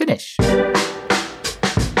before we finish?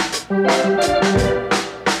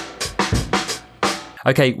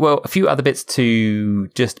 Okay, well, a few other bits to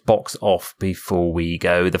just box off before we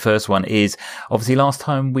go. The first one is, obviously, last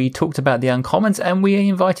time we talked about the uncommons and we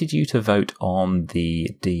invited you to vote on the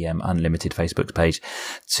DM Unlimited Facebook page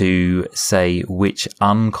to say which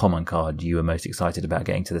uncommon card you were most excited about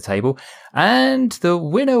getting to the table. And the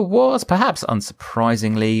winner was, perhaps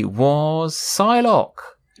unsurprisingly, was Psylocke.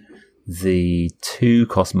 The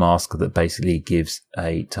 2-cost mask that basically gives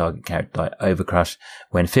a target character like Overcrush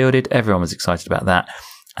when fielded. Everyone was excited about that,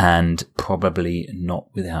 and probably not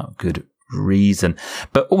without good reason.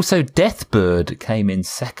 But also Deathbird came in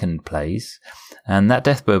second place, and that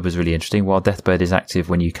Deathbird was really interesting. While Deathbird is active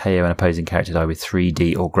when you KO an opposing character die with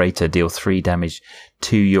 3D or greater, deal 3 damage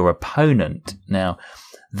to your opponent. Now,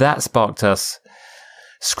 that sparked us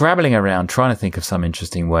scrabbling around, trying to think of some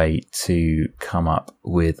interesting way to come up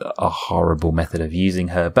with a horrible method of using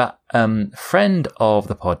her. But friend of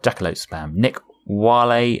the pod, Jackalope Spam, Nick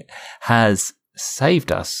Wale, has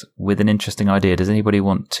saved us with an interesting idea. Does anybody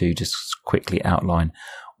want to just quickly outline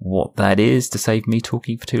what that is to save me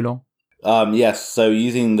talking for too long? Yes, so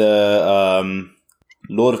using the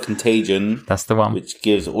Lord of Contagion. That's the one. Which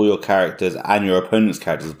gives all your characters and your opponent's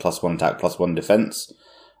characters +1 attack, +1 defense.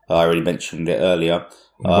 I already mentioned it earlier.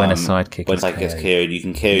 When a sidekick gets KO'd, you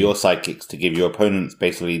can KO your sidekicks to give your opponents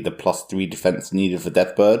basically the +3 defense needed for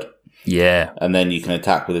Deathbird. Yeah. And then you can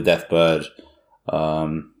attack with a Deathbird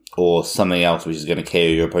or something else which is going to KO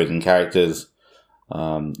your opposing characters.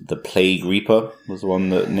 The Plague Reaper was the one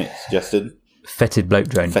that Nick suggested. Fetid Bloat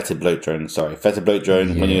Drone. Fetid Bloat Drone.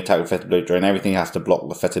 When you attack with Fetid Bloat Drone, everything has to block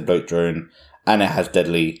the Fetid Bloat Drone, and it has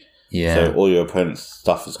deadly. Yeah. So all your opponent's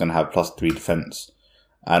stuff is going to have +3 defense,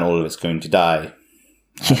 and all of it's going to die.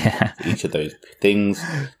 Yeah. Each of those things,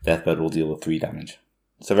 Deathbird will deal with 3 damage.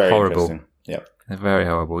 So very horrible. Interesting. Yep. Very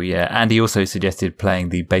horrible, yeah. And he also suggested playing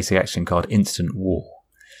the basic action card Instant War,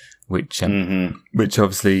 which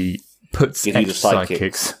obviously puts gives you the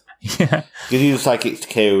sidekicks. Yeah. Gives you the sidekicks to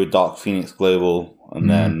KO with Dark Phoenix Global, and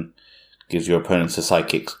then gives your opponents the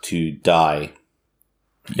sidekicks to die.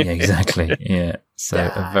 Yeah, exactly. Yeah. So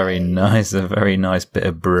a very nice bit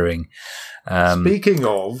of brewing. Speaking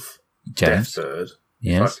of James? Deathbird,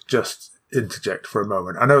 yes. if I could just interject for a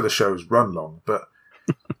moment. I know the show's run long, but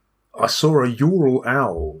I saw a Ural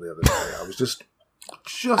owl the other day. I was just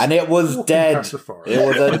and it was dead. It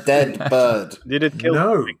was a dead bird. Did it kill?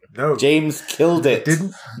 No. James killed it.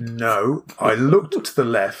 No. I looked to the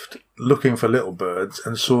left, looking for little birds,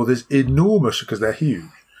 and saw this enormous, because they're huge,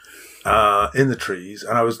 in the trees,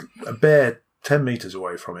 and I was a bare 10 meters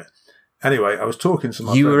away from it. Anyway, I was talking to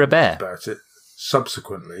my friend about it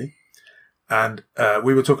subsequently, and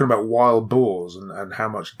we were talking about wild boars and how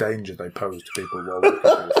much danger they pose to people while walking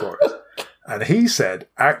through the forest. And he said,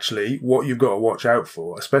 actually, what you've got to watch out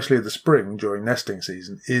for, especially in the spring during nesting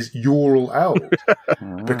season, is Ural owls.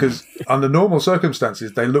 Because under normal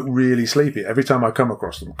circumstances, they look really sleepy every time I come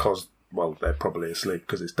across them because, well, they're probably asleep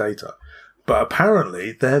because it's daytime. But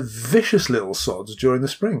apparently, they're vicious little sods during the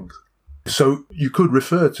spring. So you could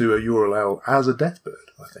refer to a Ural owl as a Deathbird,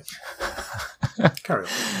 I think. Carry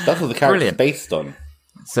on. That's what the character's based on.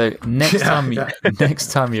 So next time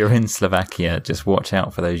you're in Slovakia, just watch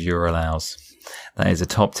out for those Ural owls. That is a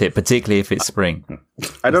top tip, particularly if it's spring.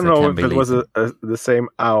 I don't know if it was the same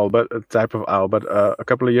owl, but a type of owl. But a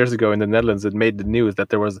couple of years ago in the Netherlands, it made the news that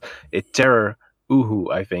there was a terror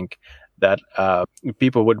uhu, I think, that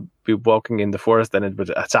people would be walking in the forest and it would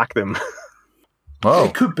attack them. Oh,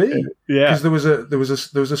 it could be. Yeah, because there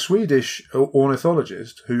was a Swedish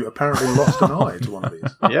ornithologist who apparently lost an eye to one of these.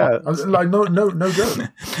 Yeah, like no joke.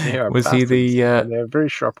 Was he they're very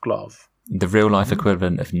sharp claws? The real life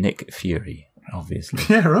equivalent of Nick Fury, obviously.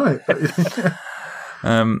 Yeah, right.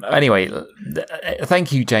 Anyway,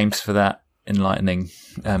 thank you, James, for that enlightening.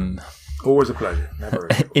 Always a pleasure. Never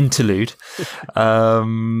interlude.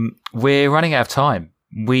 We're running out of time.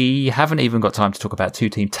 We haven't even got time to talk about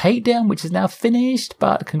two-team takedown, which is now finished,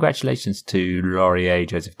 but congratulations to Laurier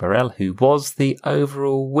Joseph Burrell, who was the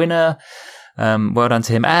overall winner. Well done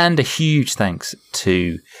to him, and a huge thanks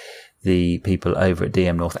to the people over at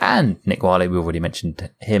DM North and Nick Wiley, we already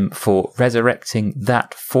mentioned him, for resurrecting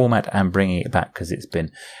that format and bringing it back, because it's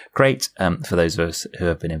been great for those of us who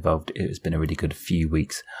have been involved. It has been a really good few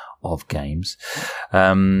weeks of games.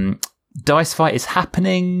 Dice Fight is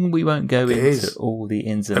happening. We won't go into all the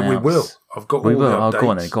ins and outs. We will. I've got all the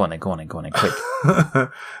updates. Go on then, quick.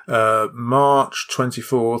 March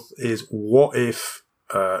 24th is What If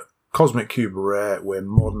Cosmic Cube Rare, we're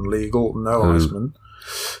modern legal, no Iceman.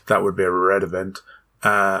 That would be a red event.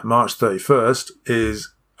 March 31st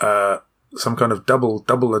is some kind of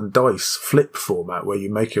double and dice flip format where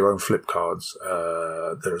you make your own flip cards.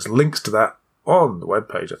 There's links to that on the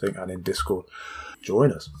webpage, I think, and in Discord.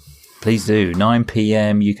 Join us. Please do. 9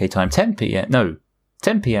 p.m. UK time. 10 p.m. No,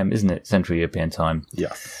 10 p.m. isn't it? Central European time.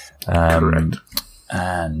 Yeah. Correct.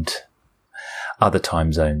 And other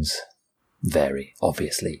time zones vary,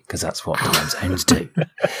 obviously, because that's what time zones do.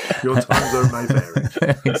 Your time zone may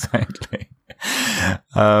vary. Exactly.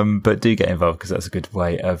 But do get involved, because that's a good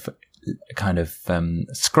way of kind of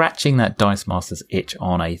scratching that Dice Masters itch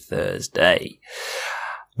on a Thursday.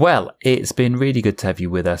 Well, it's been really good to have you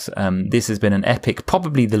with us. This has been an epic,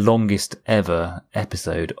 probably the longest ever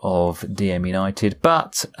episode of DM United,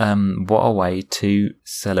 but what a way to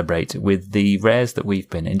celebrate with the rares that we've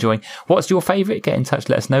been enjoying. What's your favourite? Get in touch,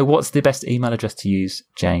 let us know. What's the best email address to use,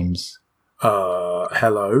 James?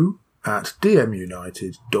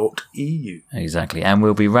 hello@dmunited.eu. Exactly. And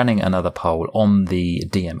we'll be running another poll on the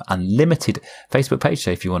DM Unlimited Facebook page. So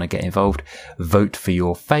if you want to get involved, vote for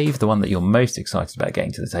your fave, the one that you're most excited about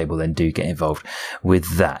getting to the table, then do get involved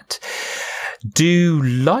with that. Do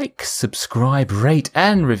like, subscribe, rate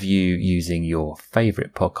and review using your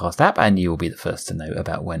favourite podcast app, and you will be the first to know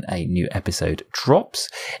about when a new episode drops.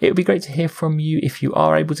 It would be great to hear from you if you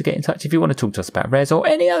are able to get in touch. If you want to talk to us about rares or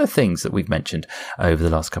any other things that we've mentioned over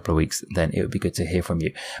the last couple of weeks, then it would be good to hear from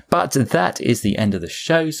you. But that is the end of the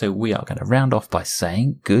show, so we are going to round off by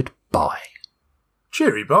saying goodbye.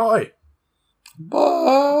 Cheery bye.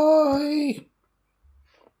 Bye.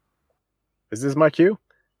 Is this my cue?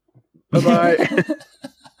 Bye-bye.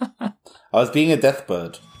 I was being a death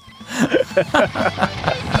bird.